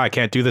 like, I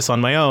can't do this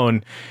on my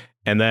own.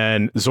 And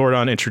then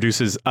Zordon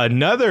introduces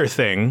another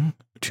thing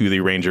to the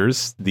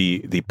Rangers,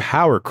 the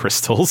power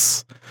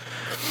crystals.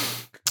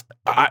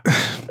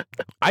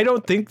 I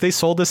don't think they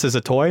sold this as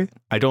a toy.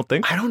 I don't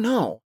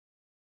know.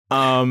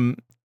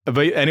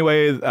 But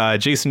anyway,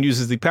 Jason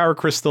uses the power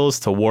crystals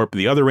to warp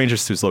the other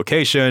Rangers to his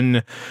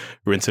location.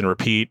 Rinse and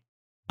repeat,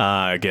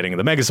 getting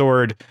the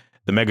Megazord.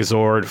 The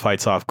Megazord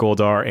fights off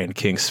Goldar and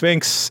King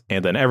Sphinx,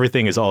 and then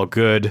everything is all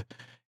good.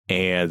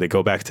 And they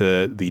go back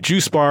to the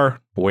juice bar,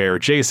 where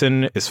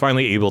Jason is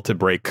finally able to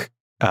break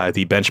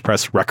the bench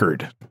press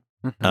record.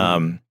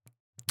 Mm-hmm.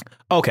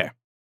 Okay.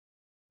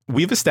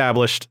 We've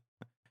established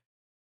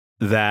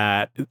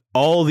that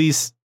all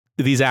these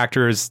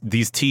actors,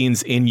 these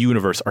teens in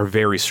universe are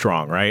very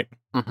strong, right?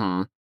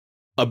 Mm-hmm.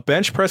 A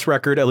bench press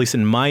record, at least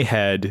in my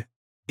head,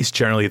 is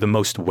generally the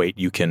most weight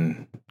you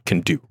can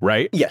do,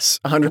 right? Yes,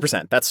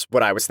 100%. That's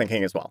what I was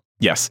thinking as well.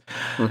 Yes.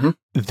 Mm-hmm.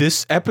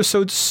 This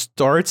episode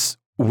starts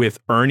with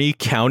Ernie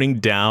counting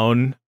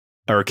down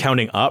or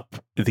counting up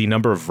the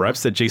number of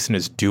reps that Jason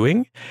is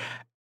doing.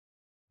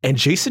 And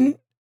Jason,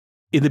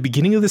 in the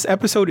beginning of this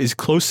episode, is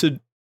close to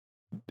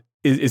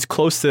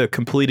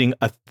completing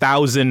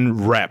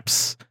 1,000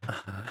 reps.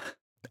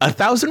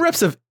 1,000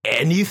 reps of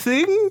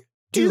anything?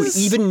 Dude,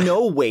 even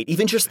no weight,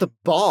 even just the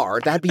bar,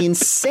 that'd be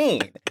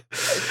insane.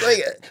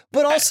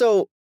 But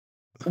also,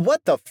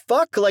 what the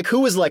fuck? Like,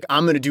 who was like,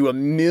 I'm going to do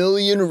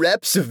 1,000,000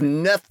 reps of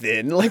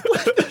nothing? Like,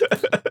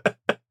 what?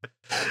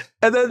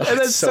 And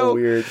then so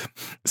weird.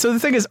 So the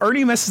thing is,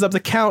 Ernie messes up the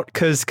count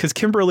because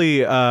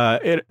Kimberly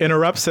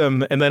interrupts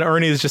him, and then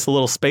Ernie is just a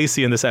little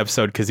spacey in this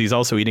episode because he's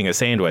also eating a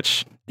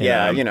sandwich.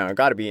 Yeah,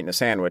 got to be eating a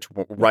sandwich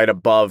right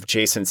above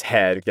Jason's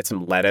head. Get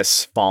some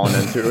lettuce falling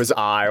into his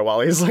eye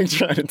while he's like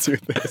trying to do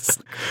this.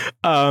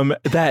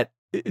 That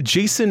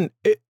Jason,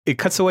 it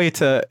cuts away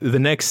to the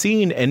next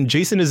scene, and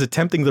Jason is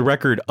attempting the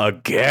record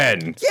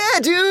again. Yeah,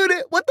 dude,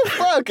 what the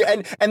fuck?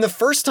 And the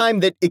first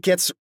time that it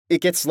gets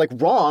like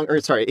wrong,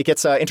 or sorry, it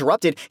gets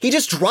interrupted, he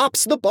just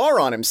drops the bar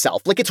on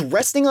himself. Like, it's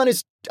resting on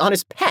his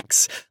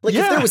pecs. Like,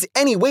 if there was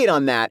any weight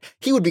on that,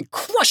 he would be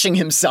crushing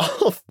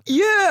himself.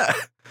 Yeah.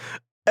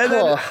 And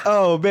then,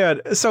 oh man.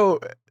 So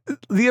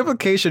the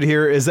implication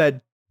here is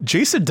that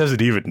Jason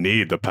doesn't even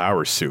need the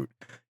power suit.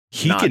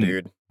 He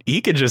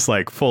could just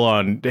like full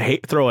on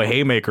throw a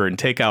haymaker and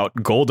take out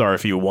Goldar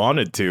if he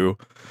wanted to.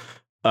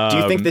 Do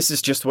you think this is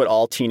just what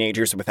all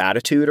teenagers with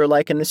attitude are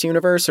like in this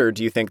universe, or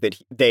do you think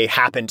that they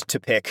happened to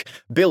pick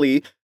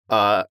Billy,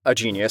 a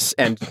genius,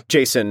 and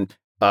Jason,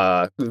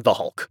 the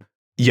Hulk?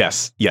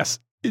 Yes.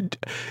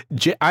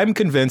 I'm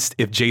convinced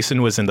if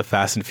Jason was in the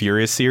Fast and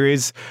Furious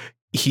series,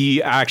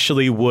 he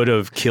actually would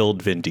have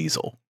killed Vin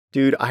Diesel.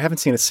 Dude, I haven't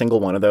seen a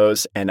single one of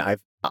those, and I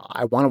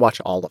want to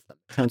watch all of them.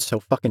 It sounds so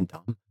fucking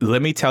dumb.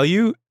 Let me tell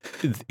you,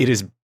 it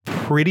is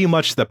pretty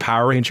much the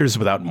Power Rangers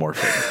without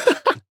morphing.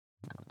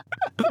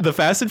 The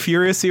Fast and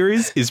Furious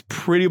series is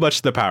pretty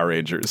much the Power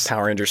Rangers.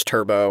 Power Rangers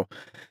Turbo.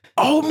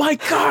 Oh my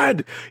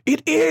God,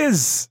 it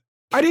is.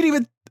 I didn't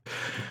even...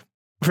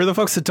 For the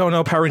folks that don't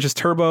know, Power Rangers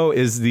Turbo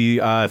is the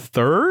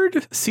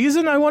third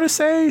season, I want to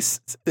say.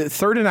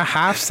 Second and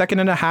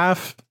a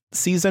half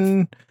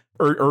season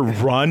or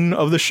run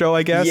of the show,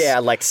 I guess. Yeah,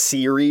 like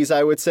series,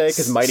 I would say,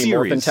 because Mighty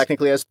Morphin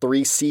technically has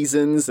 3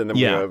 seasons, and then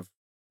we have...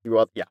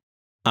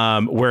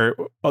 where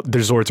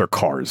their Zords are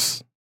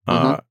cars,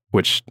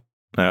 which...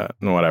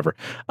 whatever.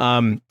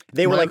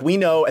 They were like, we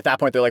know at that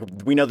point, they're like,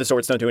 we know the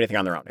Zords don't do anything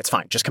on their own. It's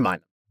fine. Just combine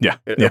them. Yeah.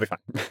 It'll be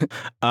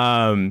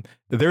fine.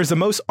 There's the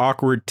most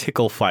awkward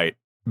tickle fight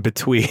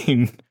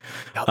between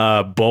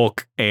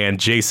Bulk and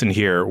Jason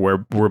here, where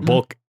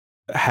Bulk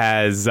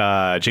has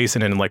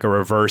Jason in like a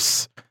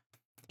reverse.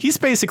 He's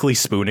basically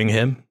spooning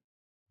him.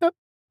 Yep.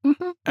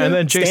 Mm-hmm. And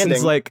then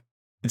Jason's like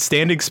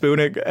standing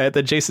spooning, and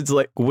then Jason's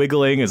like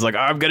wiggling, is like,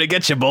 I'm gonna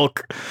get you,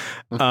 Bulk.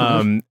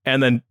 And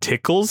then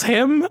tickles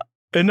him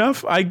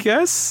enough, I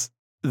guess,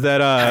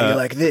 that how you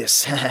like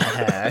this?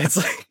 It's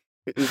like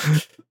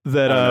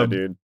that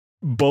dude.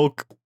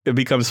 Bulk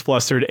becomes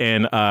flustered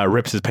and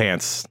rips his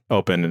pants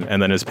open,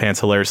 and then his pants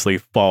hilariously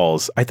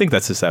falls. I think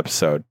that's this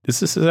episode.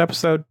 Is this his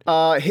episode?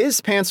 His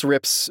pants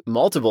rips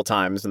multiple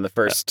times in the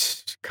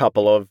first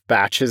couple of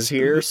batches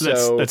here.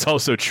 So that's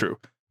also true.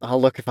 I'll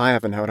look if I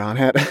have a note on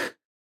it.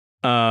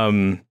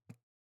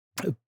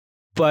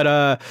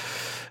 But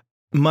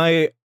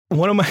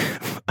one of my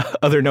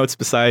other notes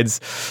besides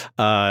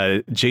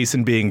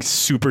Jason being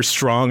super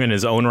strong in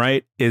his own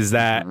right is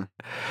that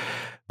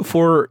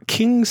for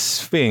King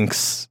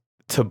Sphinx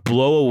to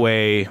blow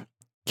away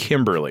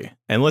Kimberly,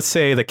 and let's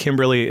say that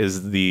Kimberly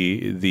is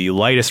the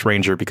lightest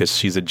ranger because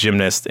she's a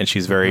gymnast and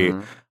she's very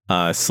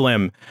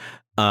slim,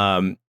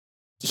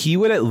 he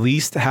would at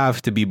least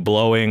have to be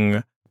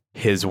blowing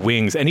his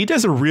wings, and he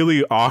does a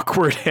really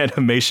awkward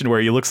animation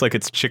where he looks like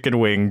it's chicken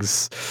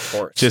wings,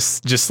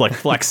 just like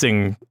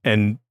flexing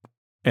and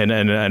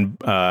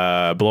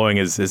blowing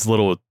his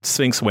little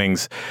sphinx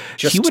wings.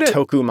 Just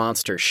Toku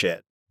monster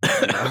shit.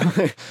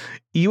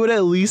 You would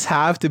at least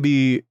have to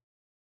be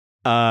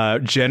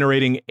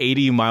generating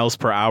 80 miles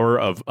per hour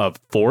of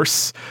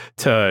force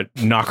to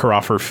knock her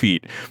off her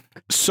feet.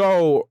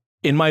 So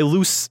in my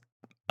loose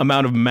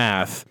amount of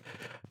math,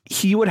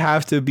 he would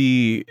have to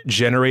be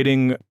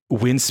generating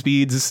wind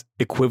speeds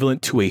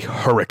equivalent to a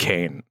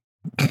hurricane.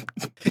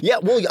 Yeah,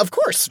 well, of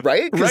course,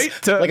 right? Right.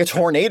 Like a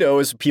tornado,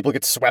 as people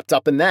get swept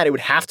up in that, it would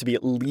have to be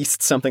at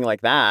least something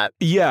like that.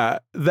 Yeah,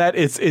 that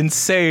is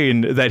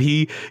insane that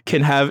he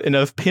can have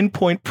enough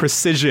pinpoint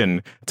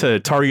precision to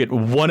target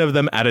one of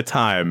them at a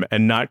time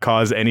and not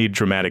cause any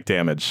dramatic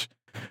damage.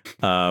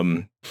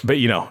 But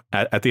you know,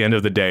 at the end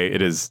of the day,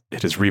 it is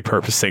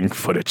repurposing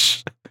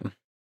footage.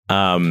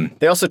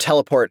 They also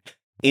teleport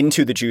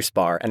into the juice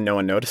bar and no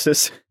one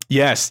notices.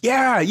 Yes.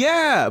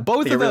 Yeah. Both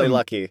of them. You're really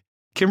lucky.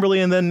 Kimberly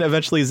and then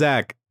eventually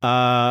Zach.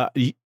 Matt,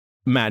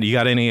 you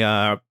got any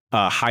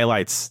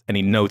highlights,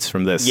 any notes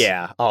from this?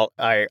 Yeah,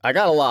 I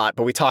got a lot,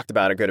 but we talked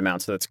about a good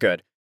amount, so that's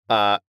good.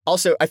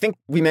 Also, I think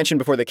we mentioned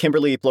before that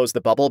Kimberly blows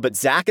the bubble, but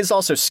Zach is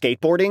also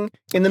skateboarding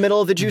in the middle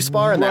of the juice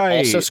bar, and that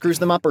also screws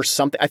them up or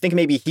something. I think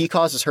maybe he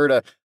causes her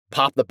to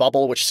pop the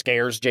bubble, which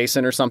scares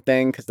Jason or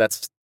something, because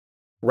that's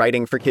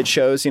writing for kids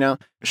shows, you know?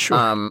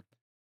 Sure.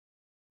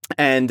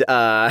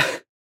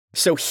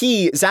 So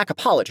Zach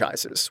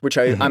apologizes, which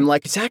I'm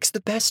like, Zach's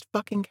the best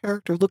fucking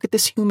character. Look at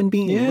this human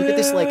being. Yeah. Look at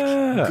this like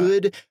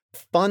good,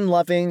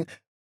 fun-loving,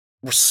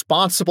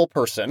 responsible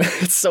person.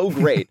 It's so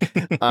great.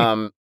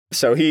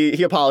 So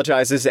he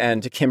apologizes,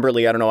 and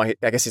Kimberly, I don't know, I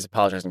guess he's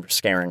apologizing for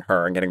scaring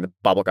her and getting the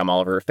bubblegum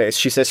all over her face.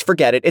 She says,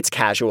 forget it, it's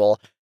casual.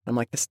 I'm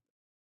like,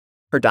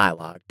 her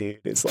dialogue,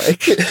 dude, is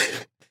like,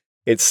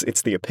 it's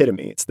the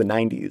epitome. It's the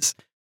 90s.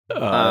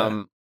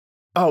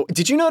 Oh,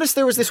 did you notice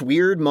there was this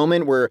weird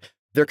moment where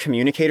their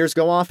communicators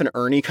go off and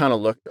Ernie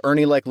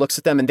looks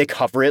at them and they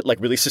cover it like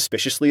really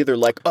suspiciously. They're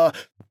like,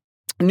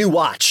 new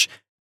watch.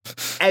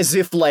 As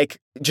if like,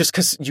 just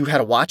because you had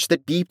a watch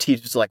that beeped, he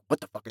was like, what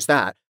the fuck is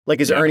that?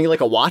 Like, is Ernie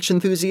like a watch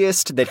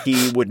enthusiast that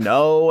he would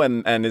know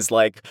and is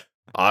like,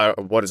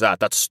 what is that?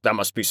 That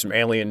must be some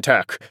alien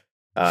tech.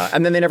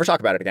 And then they never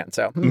talk about it again.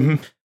 So,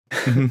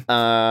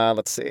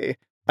 let's see.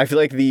 I feel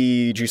like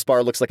the juice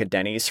bar looks like a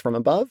Denny's from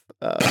above.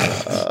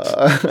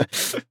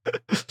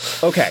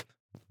 Okay.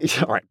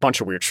 All right,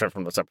 bunch of weird shit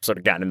from this episode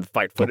again in the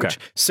fight footage.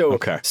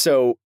 Okay.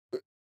 So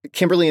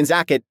Kimberly and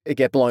Zach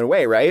get blown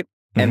away, right?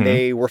 And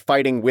they were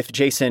fighting with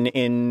Jason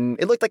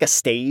it looked like a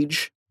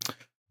stage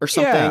or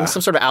something,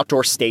 some sort of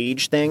outdoor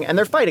stage thing, and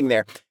they're fighting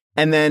there.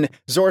 And then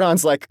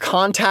Zordon's like,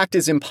 contact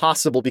is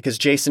impossible because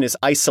Jason is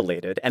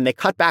isolated. And they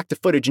cut back to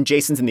footage and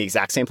Jason's in the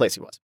exact same place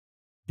he was.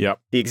 Yep.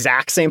 The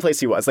exact same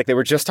place he was. Like they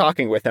were just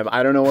talking with him.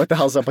 I don't know what the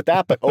hell's up with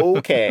that, but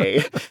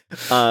okay.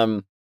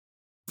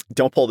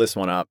 Don't pull this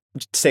one up.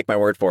 Just take my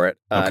word for it.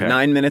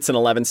 9 minutes and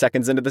 11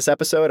 seconds into this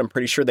episode, I'm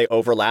pretty sure they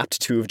overlapped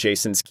two of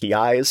Jason's key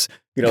eyes.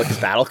 You know, like his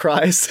battle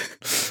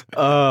cries.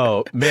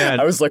 Oh, man.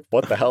 I was like,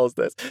 what the hell is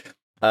this?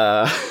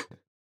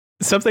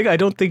 Something I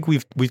don't think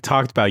we've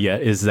talked about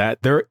yet is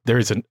that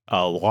there's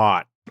a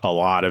lot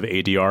of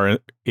ADR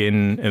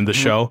in the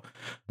show,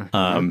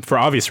 for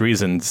obvious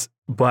reasons.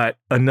 But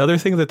another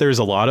thing that there's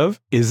a lot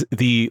of is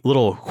the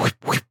little whoop,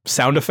 whoop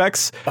sound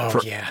effects for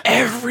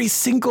every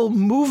single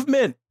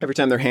movement. Every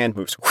time their hand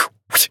moves, whoop,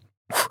 whoop,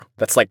 whoop.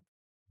 That's like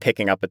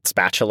picking up a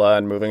spatula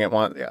and moving it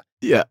one.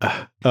 Yeah.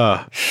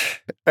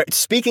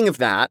 Speaking of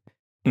that,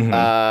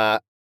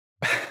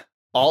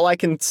 all I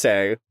can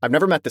say, I've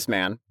never met this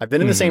man. I've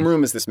been in the same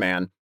room as this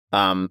man,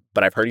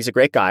 but I've heard he's a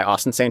great guy.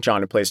 Austin St.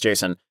 John, who plays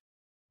Jason.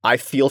 I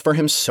feel for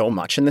him so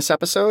much in this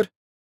episode.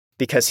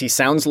 Because he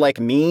sounds like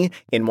me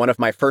in one of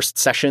my first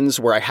sessions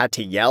where I had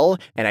to yell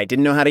and I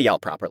didn't know how to yell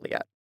properly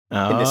yet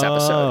in this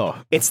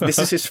episode. This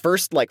is his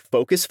first like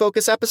focus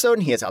episode,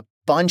 and he has a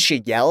bunch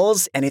of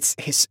yells, and it's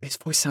his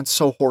voice sounds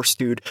so hoarse,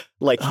 dude.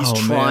 Like he's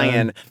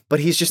trying, but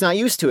he's just not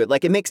used to it.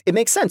 Like it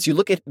makes sense. You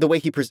look at the way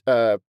he I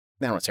don't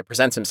want to say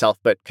presents himself,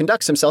 but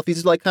conducts himself.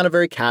 He's like kind of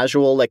very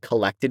casual, like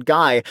collected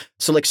guy.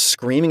 So like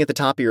screaming at the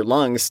top of your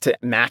lungs to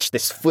match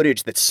this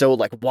footage that's so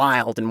like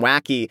wild and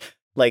wacky.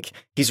 Like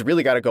he's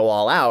really got to go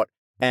all out,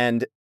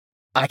 and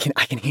I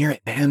can hear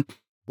it, man.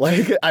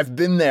 Like I've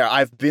been there,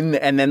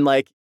 and then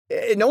like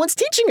no one's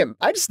teaching him.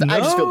 I just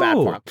feel bad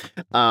for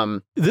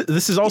him.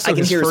 This is also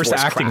his first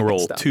acting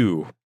role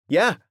too.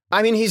 Yeah,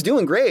 I mean he's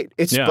doing great.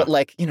 But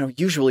like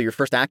usually your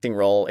first acting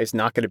role is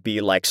not going to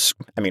be like.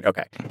 I mean,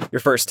 okay, your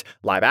first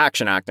live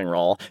action acting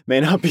role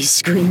may not be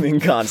screaming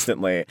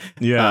constantly.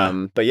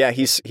 Yeah, but yeah,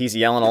 he's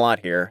yelling a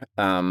lot here.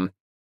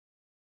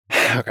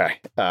 Okay,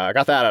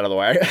 got that out of the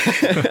way.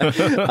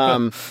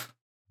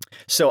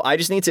 So I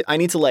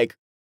need to like,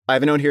 I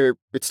have a note here.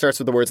 It starts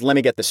with the words, let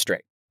me get this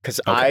straight. Because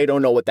I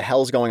don't know what the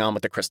hell's going on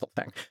with the crystal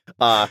thing.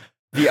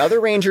 The other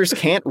Rangers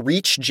can't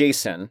reach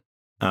Jason.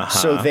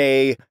 So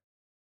they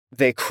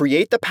they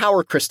create the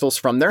power crystals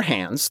from their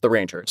hands, the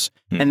Rangers,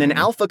 and then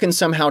Alpha can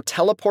somehow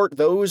teleport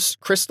those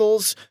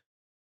crystals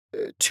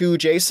to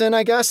Jason,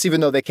 I guess,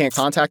 even though they can't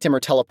contact him or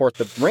teleport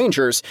the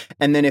Rangers.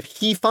 And then if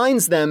he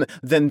finds them,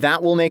 then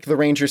that will make the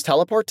Rangers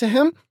teleport to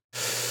him.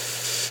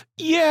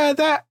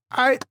 Yeah,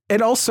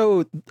 and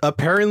also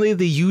apparently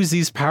they use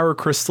these power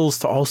crystals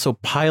to also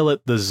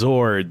pilot the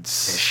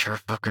Zords. They sure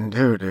fucking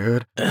do,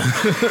 dude.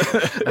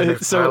 And they've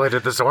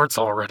piloted the Zords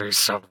already,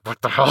 so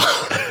what the hell?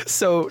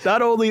 So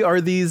not only are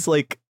these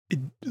like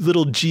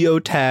little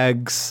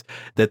geotags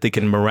that they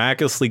can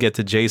miraculously get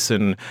to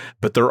Jason,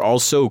 but they're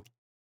also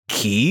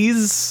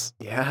keys.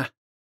 Yeah.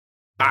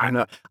 I don't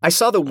know. I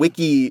saw the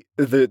wiki,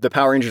 the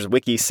Power Rangers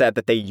wiki said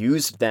that they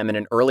used them in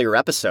an earlier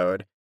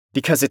episode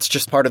because it's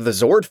just part of the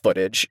Zord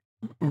footage.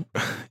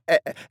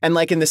 And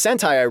like in the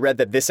Sentai, I read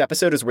that this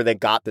episode is where they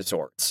got the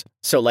Zords.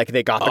 So like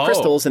they got the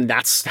crystals and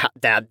that's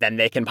that then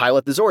they can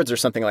pilot the Zords or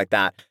something like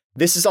that.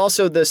 This is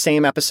also the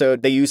same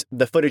episode. They use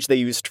the footage they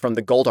used from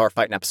the Goldar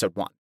fight in episode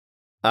 1.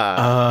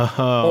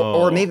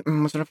 Or maybe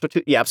was it episode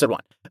 2? Yeah, episode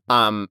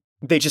 1.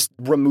 They just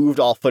removed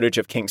all footage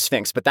of King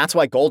Sphinx, but that's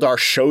why Goldar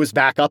shows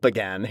back up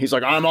again. He's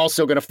like, I'm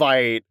also going to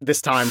fight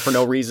this time for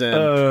no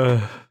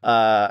reason.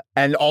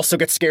 And also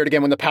gets scared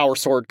again when the Power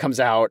Sword comes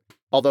out,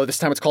 although this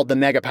time it's called the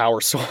Mega Power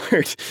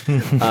Sword.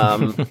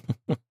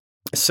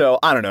 So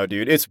I don't know,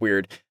 dude. It's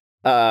weird.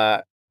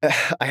 I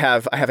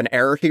have an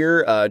error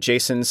here.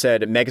 Jason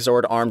said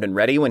Megazord armed and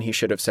ready when he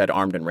should have said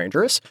armed and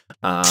rangerous.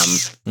 What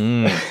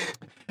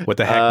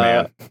the heck,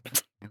 man?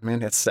 Man,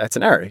 that's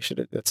an error. He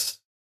should. It's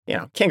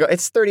can't go.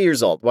 It's 30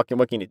 years old. What can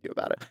you do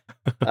about it?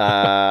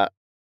 I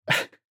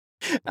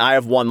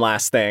have one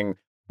last thing,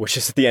 which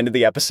is at the end of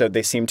the episode,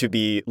 they seem to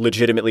be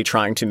legitimately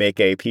trying to make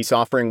a peace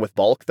offering with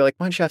Bulk. They're like,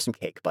 why don't you have some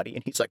cake, buddy?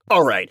 And he's like,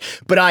 all right,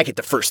 but I get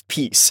the first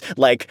piece.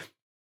 Like,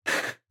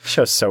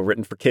 show's so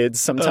written for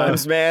kids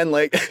sometimes, man.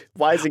 Like,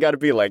 why has it got to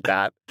be like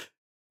that?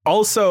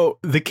 Also,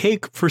 the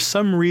cake, for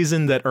some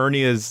reason that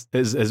Ernie has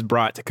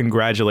brought to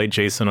congratulate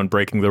Jason on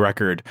breaking the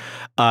record,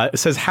 it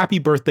says, happy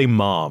birthday,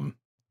 Mom,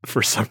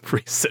 for some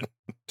reason.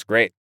 It's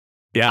great.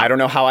 Yeah. I don't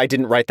know how I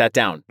didn't write that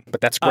down, but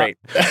that's great.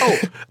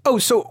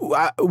 So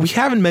we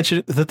haven't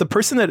mentioned that the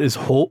person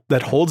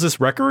that holds this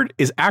record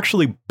is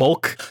actually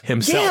Bulk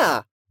himself.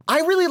 Yeah,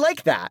 I really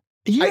like that.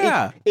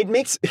 Yeah. It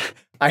makes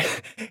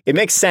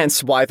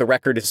sense why the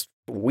record is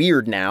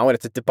weird now, and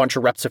it's a bunch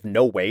of reps of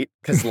no weight,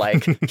 because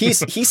like he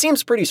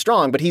seems pretty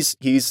strong, but he's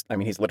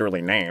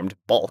literally named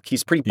Bulk.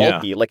 He's pretty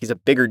bulky, like he's a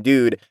bigger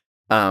dude.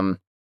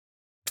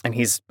 And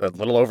he's a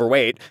little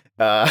overweight.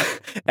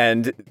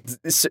 And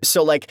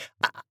so like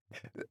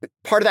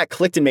part of that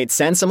clicked and made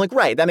sense. I'm like,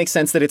 right, that makes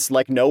sense that it's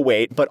like no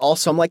weight, but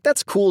also I'm like,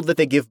 that's cool that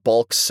they give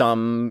Bulk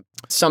some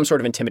sort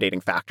of intimidating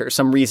factor,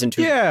 some reason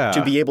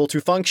to be able to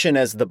function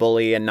as the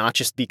bully and not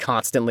just be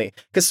constantly,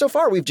 because so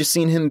far we've just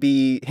seen him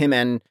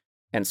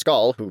and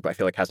Skull, who I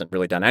feel like hasn't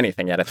really done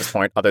anything yet at this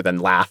point other than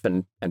laugh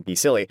and be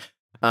silly.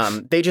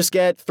 They just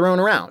get thrown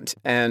around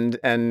and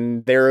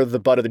they're the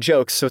butt of the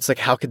jokes. So it's like,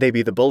 how could they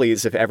be the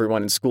bullies if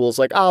everyone in school's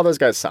like, oh, those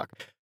guys suck.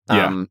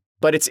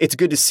 But it's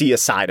good to see a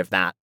side of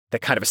that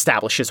kind of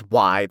establishes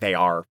why they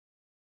are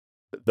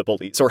the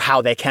bullies, or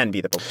how they can be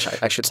the bullies,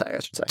 I should say.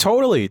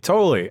 Totally.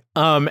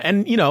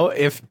 And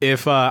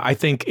if I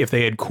think if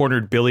they had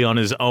cornered Billy on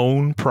his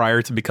own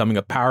prior to becoming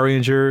a Power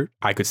Ranger,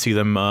 I could see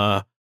them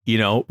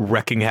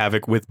wrecking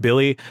havoc with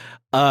Billy.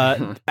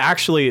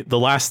 Actually, the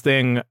last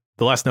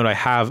note I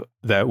have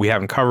that we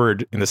haven't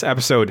covered in this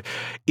episode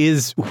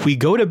is we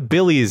go to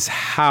Billy's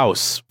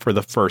house for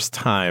the first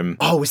time.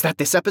 Oh, is that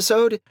this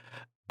episode?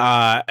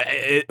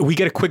 We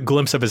get a quick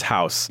glimpse of his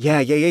house. Yeah.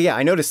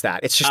 I noticed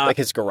that. It's just like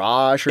his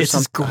garage or something. It's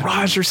his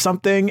garage or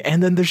something.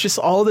 And then there's just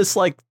all this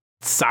like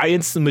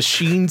science and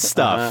machine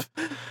stuff.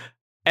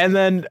 And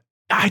then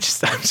I'm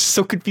just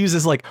so confused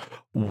as like,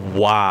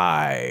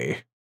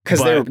 why?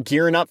 Because they're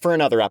gearing up for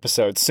another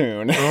episode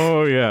soon.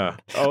 Oh, yeah.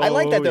 I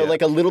like that, though. Yeah.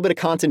 Like a little bit of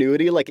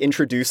continuity, like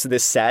introduce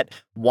this set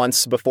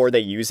once before they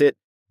use it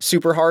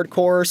super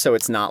hardcore. So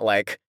it's not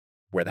like,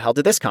 where the hell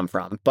did this come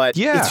from? But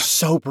it's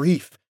so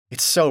brief.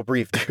 It's so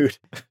brief, dude.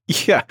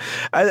 Yeah.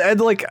 I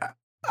like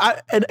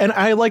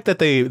that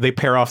they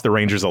pair off the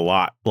Rangers a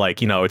lot. Like,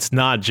 it's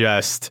not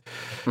just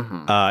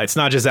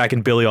Zach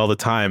and Billy all the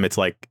time. It's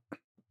like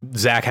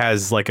Zach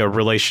has like a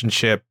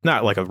relationship,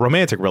 not like a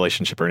romantic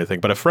relationship or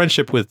anything, but a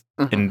friendship with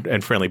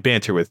and friendly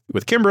banter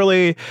with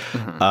Kimberly.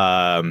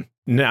 Now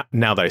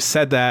that I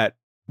said that,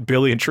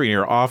 Billy and Trini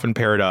are often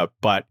paired up,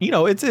 but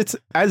it's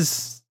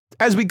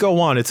as we go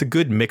on, it's a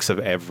good mix of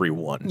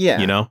everyone.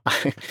 Yeah.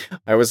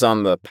 I was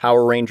on the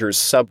Power Rangers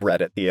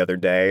subreddit the other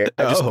day.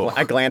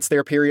 I glanced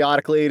there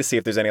periodically to see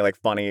if there's any like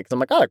funny, because I'm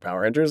like, I like Power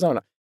Rangers. I don't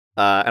know.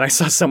 And I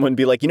saw someone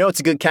be like, it's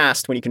a good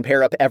cast when you can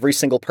pair up every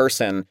single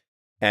person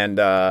and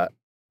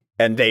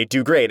they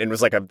do great. And it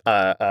was like not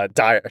a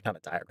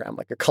diagram,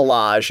 like a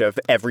collage of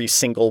every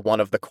single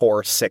one of the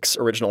core 6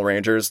 original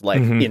Rangers,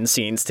 like in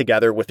scenes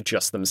together with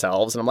just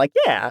themselves. And I'm like,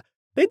 yeah,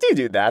 they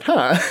do that,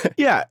 huh?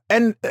 Yeah.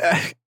 And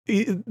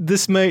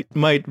this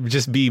might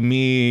just be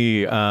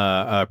me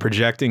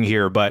projecting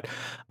here, but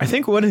I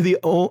think one of the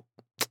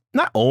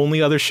not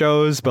only other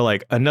shows, but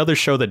like another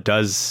show that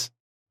does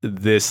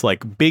this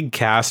like big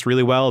cast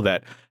really well,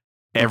 that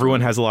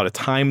everyone has a lot of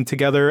time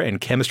together and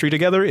chemistry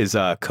together, is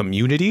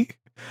Community.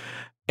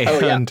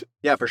 And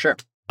yeah, for sure.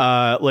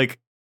 Like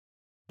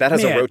that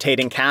has a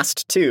rotating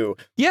cast too.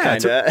 Yeah,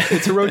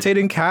 it's a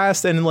rotating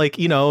cast, and like,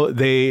 you know,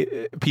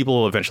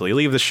 people eventually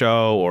leave the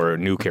show or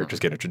new characters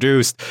get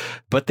introduced,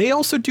 but they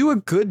also do a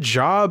good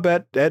job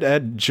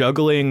at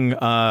juggling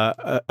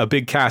a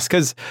big cast,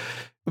 because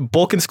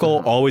Bulk and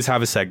Skull always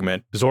have a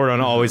segment.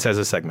 Zordon always has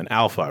a segment.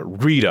 Alpha,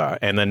 Rita,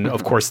 and then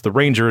of course the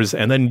Rangers,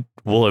 and then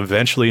we'll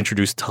eventually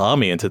introduce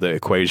Tommy into the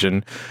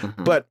equation.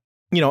 But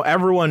you know,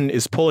 everyone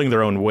is pulling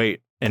their own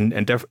weight, and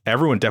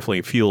everyone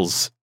definitely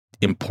feels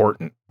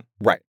important.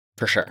 Right,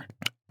 for sure.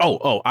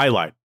 Oh, I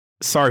lied.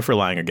 Sorry for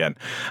lying again.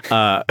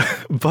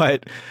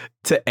 But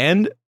to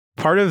end,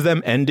 part of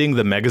them ending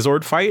the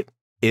Megazord fight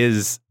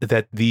is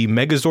that the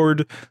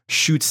Megazord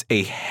shoots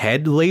a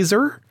head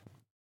laser.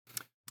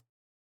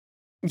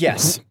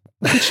 Yes.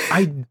 Which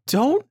I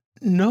don't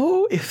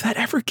know if that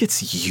ever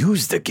gets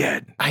used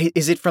again.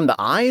 Is it from the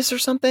eyes or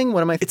something?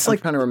 What am I trying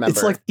to remember?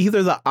 It's like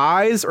either the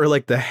eyes or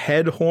like the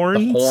head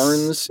horns. The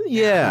horns?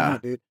 Yeah.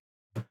 Dude.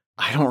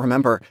 I don't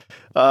remember.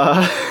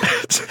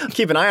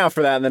 Keep an eye out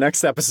for that in the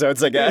next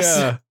episodes, I guess.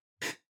 Yeah.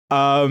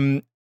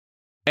 And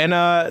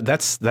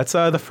that's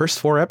the first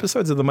 4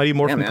 episodes of the Mighty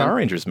Morphin Power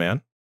Rangers,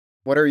 man.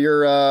 What are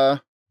your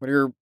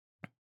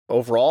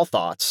overall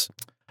thoughts?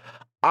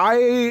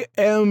 I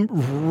am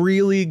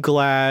really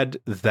glad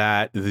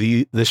that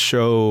the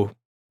show,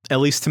 at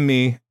least to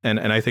me,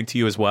 and I think to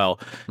you as well,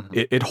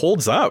 it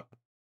holds up.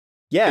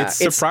 Yeah, it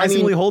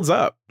surprisingly holds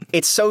up.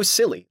 It's so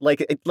silly.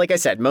 Like I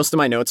said, most of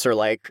my notes are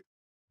like,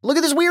 look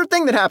at this weird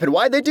thing that happened.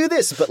 Why'd they do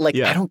this? But like,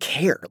 I don't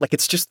care. Like,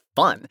 it's just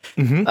fun.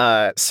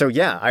 So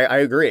yeah, I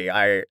agree.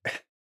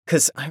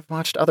 Because I've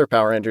watched other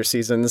Power Rangers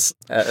seasons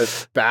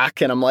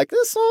back, and I'm like,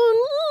 this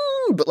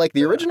one, but like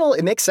the original,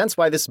 it makes sense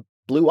why this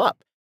blew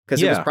up.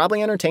 Because it was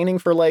probably entertaining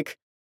for like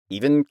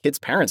even kids'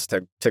 parents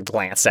to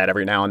glance at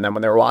every now and then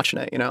when they were watching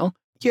it, you know?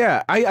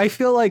 Yeah, I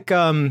feel like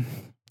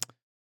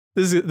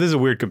this is a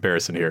weird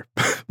comparison here,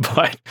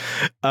 but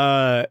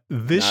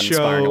this show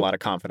inspiring a lot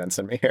of confidence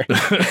in me here.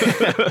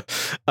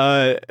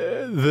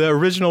 The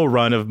original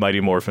run of Mighty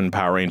Morphin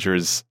Power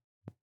Rangers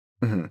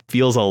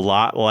feels a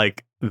lot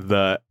like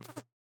the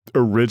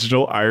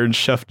original Iron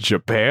Chef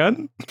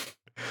Japan,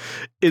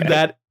 in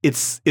that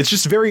it's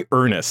just very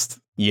earnest,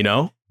 you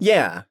know?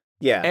 Yeah.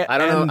 Yeah, I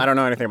don't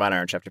know anything about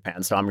Iron Chef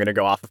Japan, so I'm going to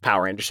go off of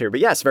Power Rangers here.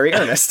 But yes, very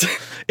earnest.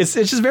 It's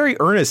just very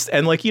earnest,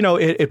 and like, you know,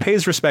 it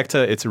pays respect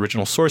to its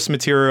original source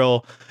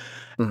material.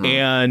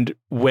 And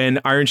when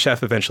Iron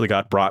Chef eventually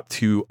got brought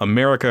to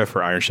America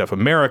for Iron Chef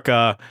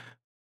America,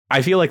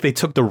 I feel like they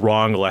took the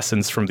wrong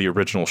lessons from the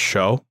original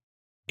show,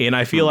 and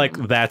I feel like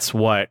that's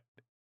what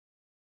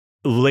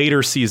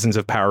later seasons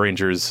of Power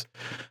Rangers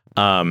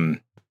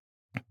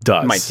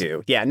does. Might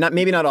do. Yeah,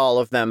 maybe not all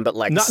of them, but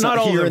like not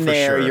all here of them and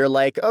there, sure. You're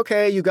like,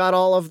 okay, you got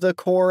all of the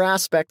core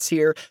aspects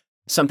here.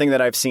 Something that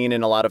I've seen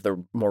in a lot of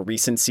the more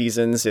recent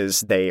seasons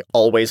is they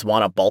always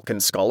want a Bulk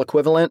and Skull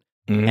equivalent.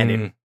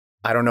 And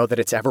I don't know that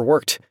it's ever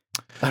worked.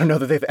 I don't know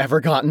that they've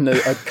ever gotten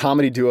a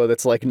comedy duo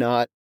that's like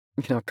not,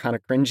 you know, kind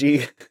of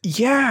cringy.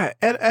 Yeah.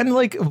 And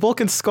like Bulk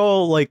and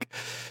Skull, like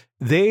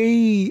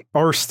they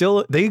last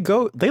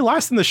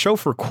in the show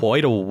for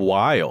quite a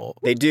while.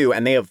 They do,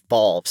 and they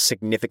evolve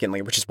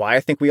significantly, which is why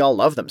I think we all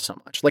love them so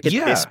much. Like at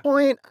this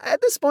point,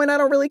 I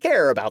don't really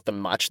care about them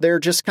much. They're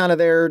just kind of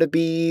there to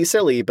be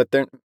silly, but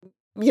they're,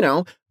 you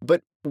know,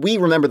 but we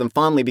remember them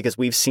fondly because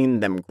we've seen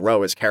them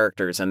grow as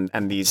characters, and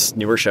these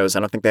newer shows,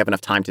 I don't think they have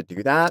enough time to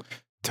do that.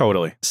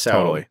 Totally.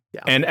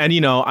 Yeah. And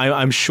you know,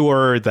 I'm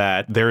sure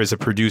that there is a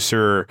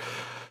producer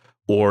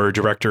or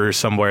director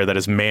somewhere that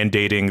is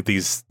mandating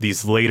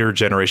these later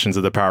generations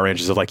of the Power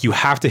Rangers of like, you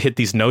have to hit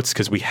these notes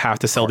because we have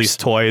to sell these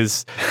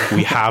toys.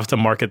 We have to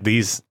market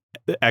these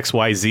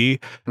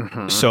XYZ.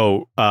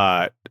 So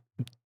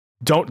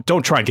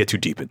don't try and get too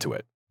deep into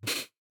it.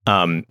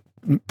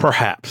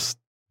 Perhaps.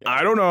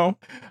 I don't know.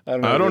 I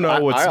don't know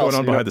what's going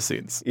on behind the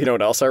scenes. You know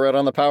what else I read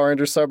on the Power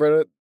Rangers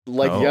subreddit?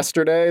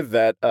 Yesterday,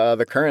 that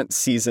the current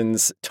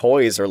season's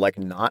toys are like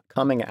not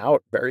coming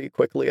out very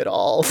quickly at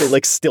all. They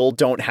like still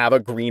don't have a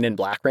green and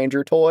black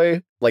Ranger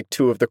toy, like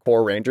 2 of the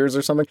core Rangers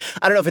or something.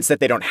 I don't know if it's that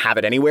they don't have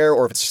it anywhere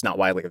or if it's just not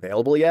widely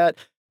available yet.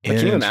 But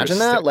can you imagine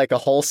that? Like a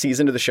whole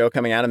season of the show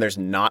coming out and there's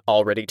not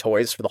already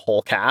toys for the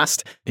whole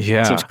cast?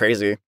 Yeah. It seems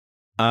crazy.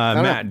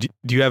 Matt,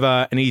 do you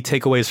have any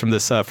takeaways from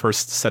this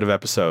first set of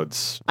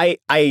episodes?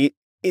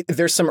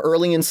 There's some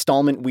early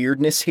installment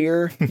weirdness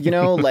here, you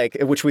know, like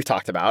which we've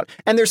talked about,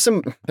 and there's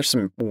some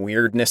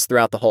weirdness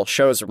throughout the whole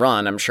show's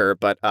run, I'm sure,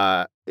 but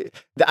I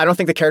don't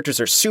think the characters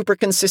are super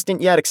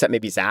consistent yet, except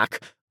maybe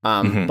Zach.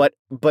 But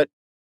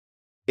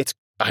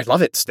I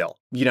love it still,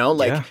 you know,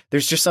 like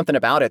there's just something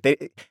about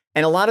it.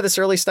 And a lot of this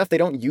early stuff, they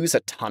don't use a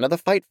ton of the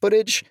fight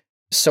footage.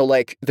 So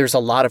like there's a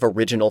lot of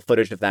original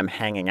footage of them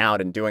hanging out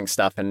and doing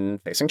stuff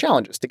and facing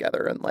challenges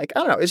together. And like,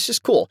 I don't know, it's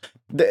just cool.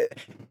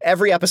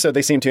 Every episode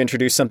they seem to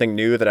introduce something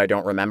new that I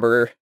don't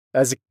remember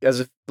as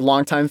a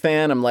longtime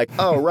fan. I'm like,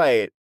 oh,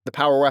 right. The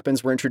power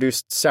weapons were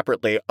introduced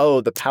separately.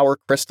 Oh, the power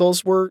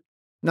crystals were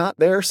not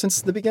there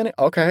since the beginning.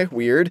 Okay,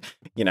 weird.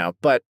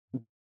 But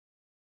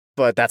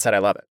that said, I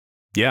love it.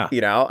 Yeah.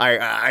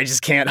 I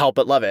just can't help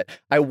but love it.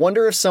 I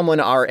wonder if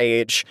someone our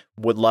age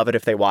would love it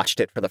if they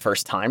watched it for the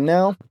first time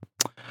now.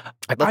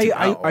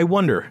 I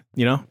wonder,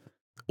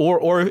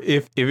 or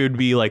if it would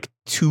be like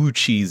too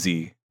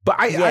cheesy. But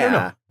I don't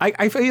know.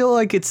 I feel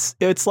like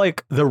it's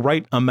like the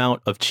right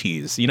amount of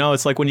cheese.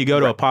 It's like when you go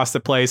to a pasta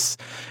place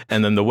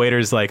and then the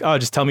waiter's like, oh,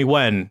 just tell me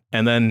when.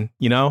 And then,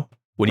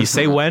 when you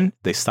say when,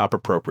 they stop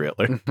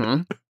appropriately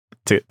for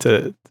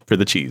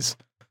the cheese.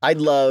 I'd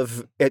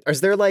love it.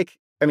 Is there like,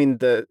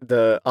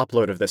 the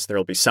upload of this,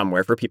 there'll be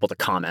somewhere for people to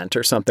comment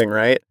or something,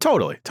 right?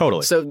 Totally.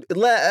 So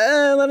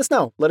let us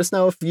know. Let us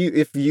know if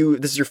you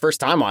this is your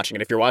first time watching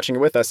it. If you're watching it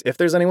with us, if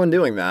there's anyone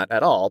doing that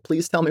at all,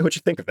 please tell me what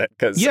you think of it,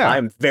 because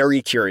I'm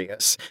very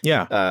curious.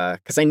 Yeah.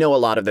 Because I know a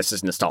lot of this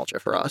is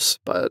nostalgia for us,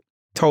 but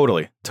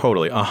totally,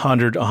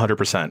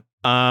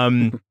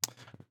 100%.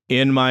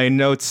 In my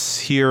notes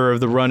here of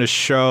the Run a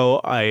Show,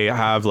 I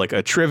have like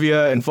a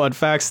trivia and fun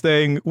facts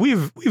thing.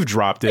 We've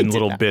dropped in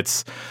little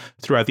bits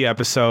throughout the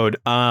episode.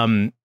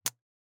 Something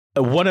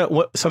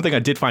I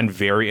did find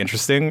very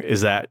interesting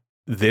is that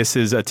this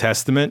is a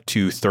testament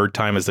to Third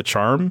Time as the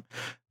Charm,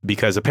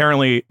 because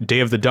apparently Day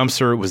of the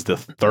Dumpster was the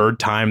third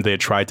time they had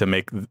tried to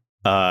make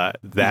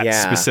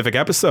that specific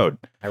episode.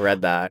 I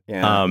read that.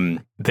 Yeah.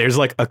 There's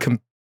like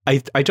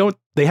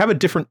they have a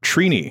different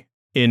Trini.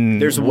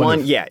 There's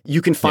one,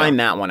 you can find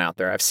that one out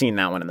there. I've seen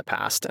that one in the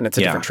past, and it's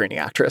a different Trini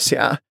actress.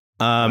 Yeah.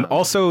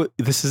 Also,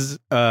 this is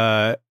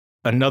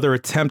another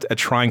attempt at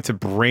trying to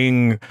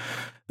bring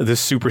the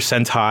Super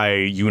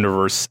Sentai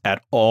universe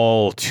at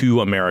all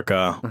to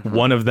America.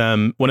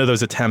 Mm-hmm. One of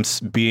those attempts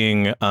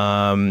being,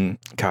 I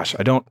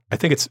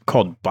think it's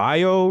called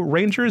Bio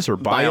Rangers or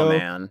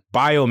Bioman.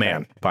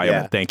 Bioman.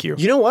 Thank you.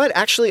 You know what?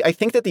 Actually, I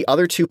think that the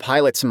other two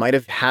pilots might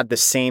have had the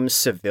same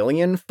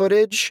civilian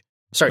footage.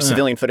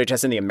 Civilian footage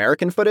as in the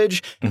American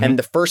footage. Mm-hmm. And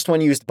the first one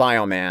used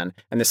Bioman,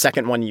 and the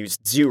second one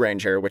used Zoo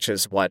Ranger, which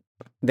is what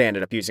they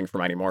ended up using for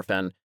Mighty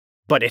Morphin.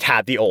 But it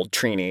had the old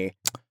Trini.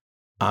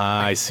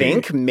 I see.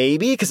 Think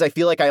maybe, because I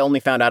feel like I only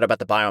found out about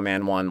the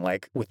Bioman one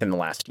like within the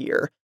last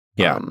year.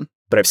 Yeah.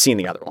 But I've seen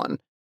the other one.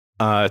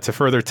 To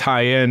further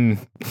tie in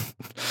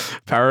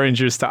Power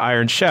Rangers to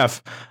Iron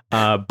Chef,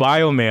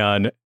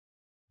 Bioman,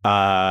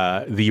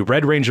 the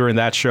Red Ranger in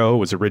that show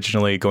was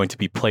originally going to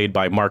be played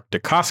by Mark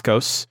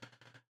Dacascos,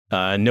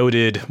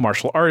 noted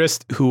martial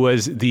artist who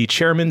was the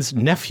chairman's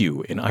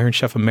nephew in Iron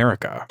Chef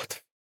America.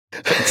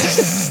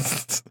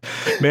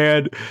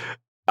 Man,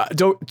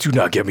 do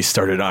not get me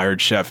started on Iron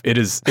Chef. It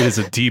is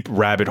a deep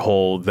rabbit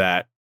hole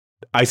that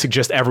I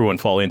suggest everyone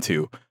fall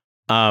into.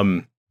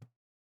 I'm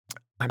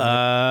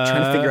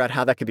trying to figure out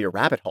how that could be a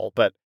rabbit hole,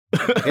 but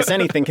I guess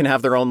anything can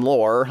have their own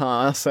lore,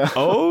 huh? So.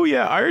 Oh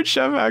yeah, Iron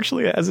Chef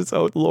actually has its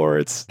own lore.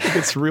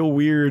 It's real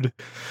weird.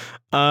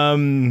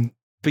 But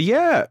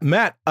yeah,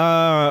 Matt,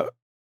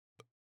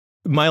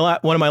 one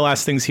of my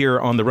last things here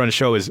on the Run a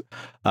Show is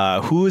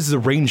who is the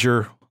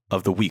Ranger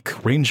of the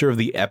week, Ranger of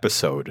the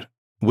episode?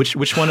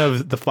 Which one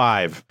of the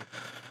five?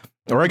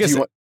 Or I guess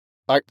do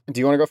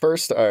you want to go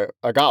first?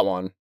 I got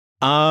one.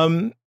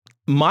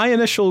 My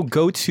initial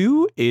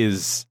go-to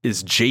is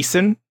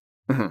Jason,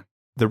 mm-hmm.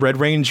 the Red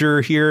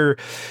Ranger here.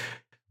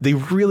 They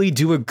really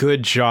do a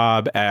good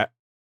job at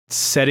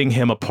setting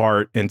him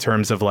apart in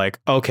terms of like,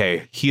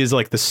 okay, he is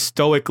like the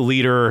stoic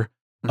leader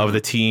mm-hmm. of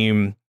the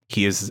team.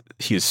 He is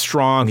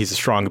strong. He's a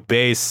strong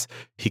base.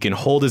 He can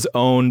hold his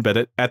own,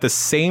 but at the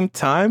same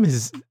time,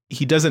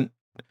 he doesn't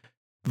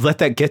let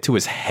that get to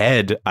his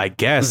head, I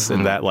guess, mm-hmm.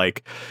 and that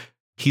like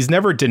he's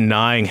never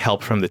denying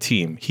help from the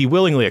team. He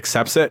willingly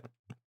accepts it,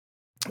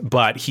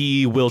 but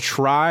he will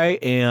try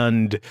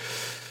and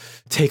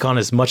take on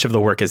as much of the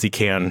work as he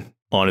can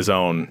on his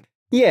own.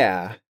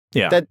 Yeah.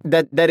 Yeah.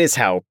 That is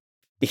how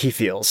he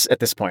feels at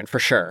this point, for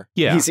sure.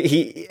 Yeah.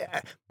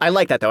 I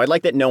like that, though. I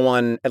like that no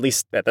one, at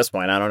least at this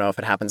point, I don't know if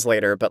it happens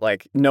later, but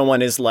like no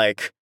one is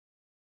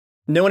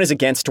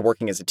against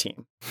working as a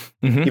team.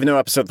 Mm-hmm. Even though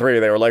episode 3,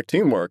 they were like,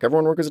 teamwork,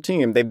 everyone work as a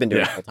team. They've been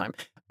doing it all the time.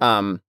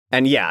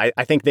 And yeah,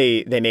 I think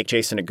they make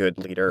Jason a good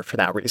leader for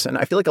that reason.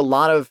 I feel like a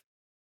lot of,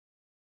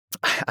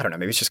 I don't know,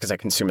 maybe it's just because I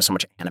consume so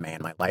much anime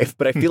in my life,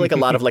 but I feel like a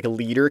lot of like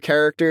leader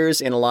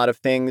characters in a lot of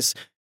things,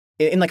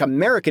 in like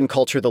American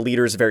culture, the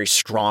leader is very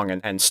strong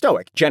and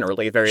stoic,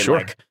 generally very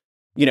like,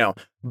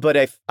 but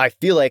I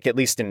feel like at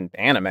least in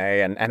anime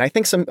and I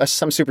think some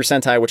Super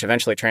Sentai, which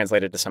eventually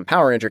translated to some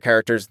Power Ranger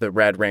characters, the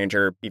Red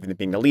Ranger, even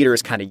being the leader,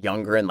 is kind of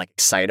younger and like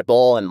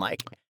excitable and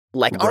like,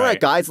 all right,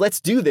 guys, let's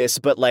do this.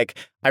 But like,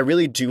 I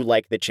really do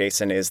like that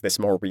Jason is this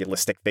more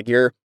realistic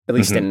figure, at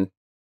least mm-hmm.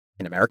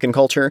 in American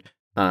culture.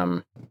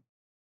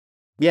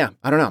 Yeah,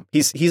 I don't know.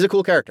 He's a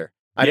cool character.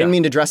 I didn't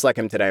mean to dress like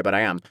him today, but I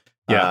am.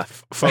 Yeah,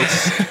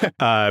 folks,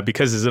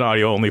 because it's an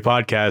audio-only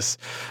podcast,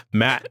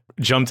 Matt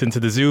jumped into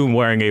the Zoom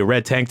wearing a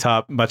red tank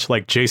top, much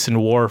like Jason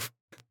wore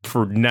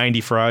for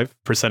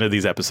 95% of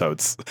these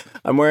episodes.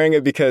 I'm wearing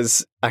it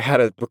because I had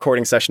a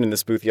recording session in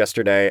this booth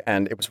yesterday,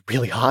 and it was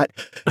really hot.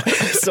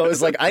 So I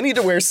was like, I need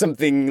to wear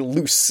something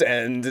loose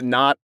and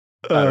not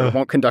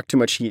won't conduct too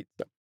much heat.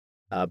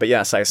 But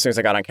yes, as soon as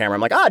I got on camera,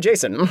 I'm like,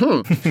 Jason.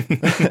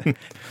 Mm-hmm.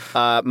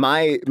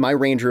 My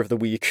Ranger of the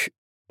week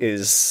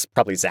is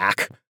probably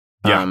Zach.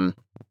 Yeah.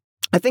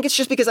 I think it's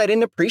just because I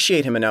didn't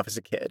appreciate him enough as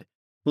a kid.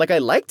 Like, I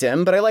liked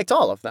him, but I liked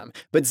all of them.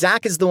 But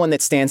Zach is the one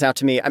that stands out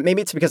to me.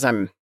 Maybe it's because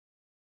I'm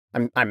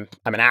an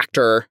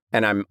actor,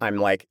 and I'm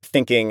like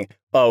thinking,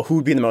 who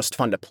would be the most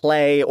fun to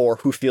play, or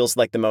who feels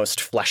like the most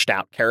fleshed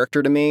out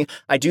character to me.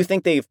 I do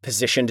think they've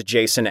positioned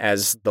Jason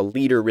as the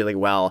leader really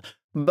well,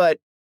 but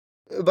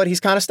he's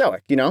kind of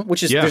stoic,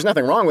 which is, there's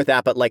nothing wrong with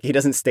that, but like, he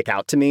doesn't stick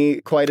out to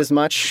me quite as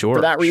much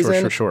for that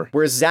reason. Sure.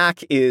 Whereas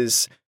Zach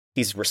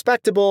he's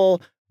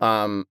respectable,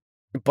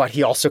 but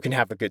he also can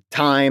have a good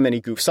time, and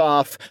he goofs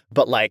off,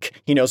 but like,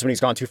 he knows when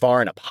he's gone too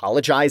far and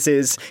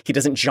apologizes. He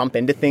doesn't jump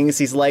into things.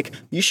 He's like,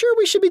 you sure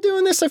we should be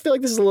doing this? I feel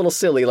like this is a little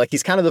silly. Like,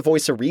 he's kind of the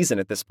voice of reason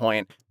at this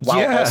point,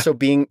 while also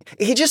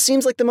he just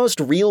seems like the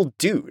most real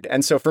dude.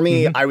 And so for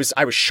me, I was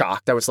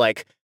shocked. I was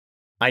like,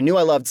 I knew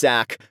I loved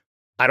Zach.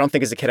 I don't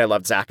think as a kid I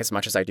loved Zach as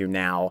much as I do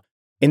now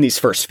in these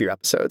first few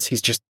episodes.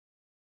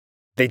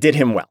 They did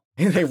him well.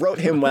 They wrote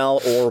him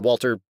well, or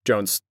Walter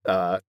Jones,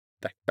 I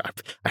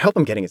hope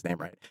I'm getting his name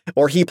right.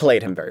 Or he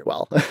played him very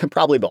well.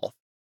 Probably both.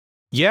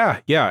 Yeah.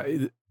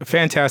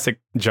 Fantastic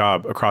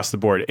job across the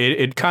board.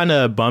 It kind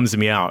of bums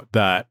me out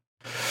that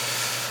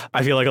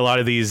I feel like a lot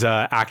of these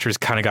actors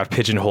kind of got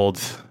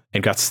pigeonholed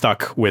and got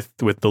stuck with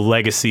the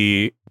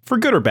legacy, for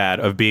good or bad,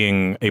 of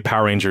being a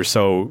Power Ranger,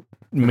 so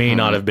may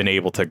not have been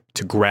able to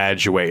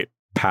graduate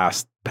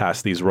past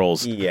these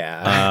roles.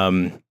 Yeah.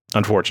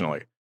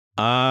 Unfortunately.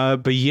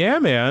 But yeah,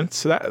 man.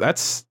 So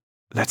that's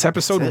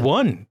episode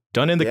 1.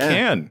 Done in the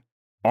can.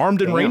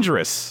 Armed and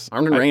Rangerous.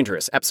 Armed and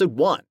Rangerous. Episode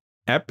 1.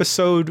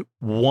 Episode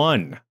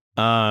 1.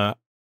 I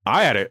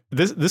had it.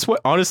 This one,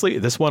 honestly,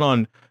 this went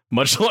on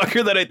much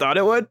longer than I thought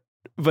it would.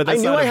 But I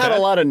knew I had a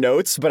lot of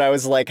notes, but I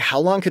was like, how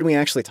long could we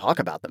actually talk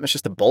about them? It's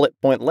just a bullet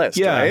point list,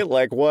 right?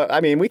 Like, what?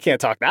 I mean, we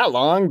can't talk that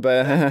long,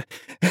 but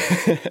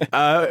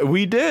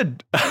we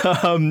did.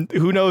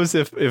 Who knows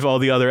if all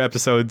the other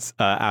episodes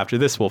after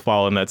this will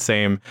follow in that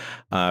same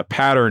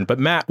pattern? But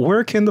Matt,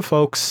 where can the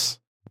folks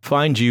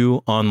find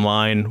you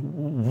online?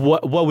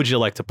 What would you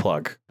like to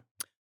plug?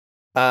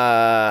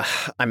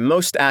 I'm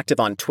most active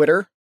on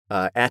Twitter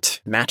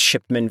at Matt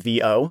Shipman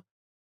VO.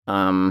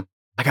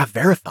 I got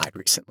verified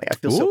recently. I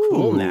feel so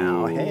cool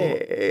now.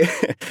 Hey.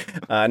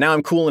 Now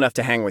I'm cool enough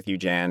to hang with you,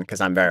 Jan, because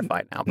I'm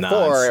verified now.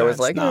 Before, it was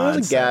like, I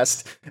was a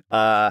guest.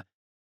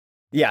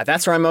 Yeah,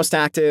 that's where I'm most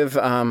active.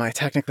 I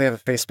technically have a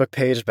Facebook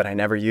page, but I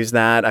never use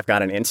that. I've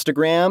got an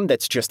Instagram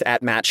that's just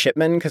at Matt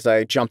Shipman, because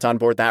I jumped on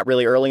board that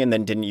really early and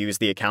then didn't use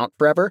the account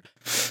forever.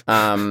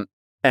 And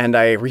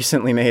I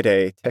recently made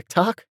a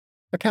TikTok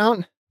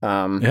account.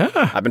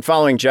 I've been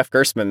following Jeff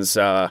Gerstmann's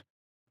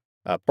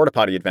porta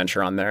potty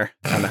adventure on there.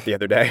 I met the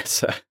other day.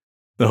 So,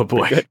 oh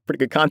boy, pretty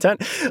good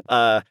content.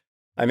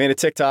 I made a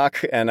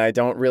TikTok, and I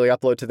don't really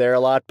upload to there a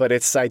lot, but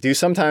I do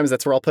sometimes.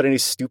 That's where I'll put any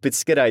stupid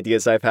skit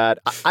ideas I've had.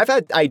 I've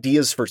had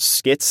ideas for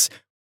skits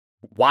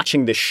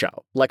watching this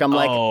show. Like, I'm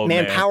like,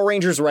 man, Power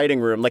Rangers writing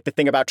room, like the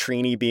thing about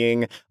Trini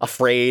being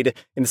afraid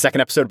in the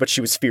second episode, but she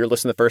was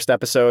fearless in the first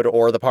episode,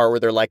 or the part where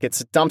they're like, it's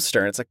a dumpster.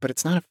 And it's like, but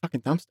it's not a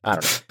fucking dumpster. I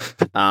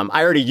don't know.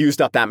 I already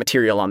used up that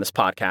material on this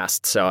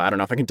podcast, so I don't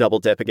know if I can double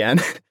dip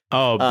again.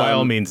 Oh, by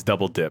all means,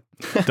 double dip.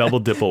 Double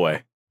dip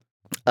away.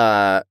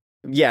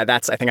 Yeah, I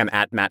think I'm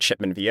at Matt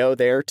Shipman VO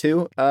there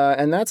too.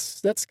 And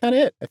that's kind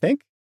of it, I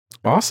think.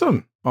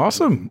 Awesome.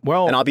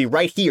 Well, and I'll be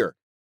right here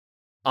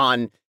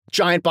on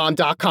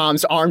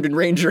GiantBomb.com's Armed and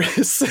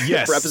Rangerous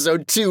for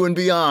episode 2 and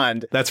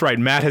beyond. That's right.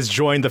 Matt has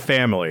joined the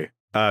family.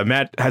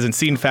 Matt hasn't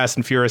seen Fast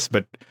and Furious,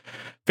 but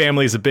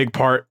family is a big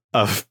part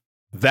of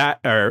that,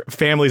 or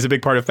family is a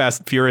big part of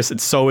Fast and Furious,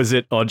 and so is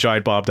it on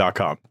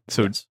GiantBomb.com.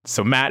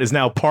 So Matt is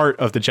now part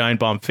of the Giant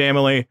Bomb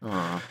family.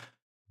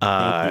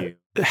 Thank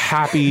you.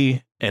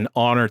 Happy and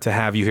honored to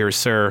have you here,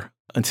 sir.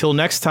 Until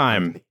next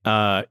time,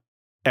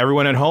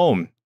 everyone at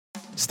home,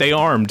 stay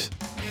armed.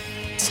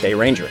 Stay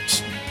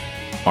Rangerous.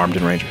 Armed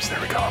and Rangers.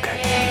 There we go.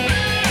 Okay.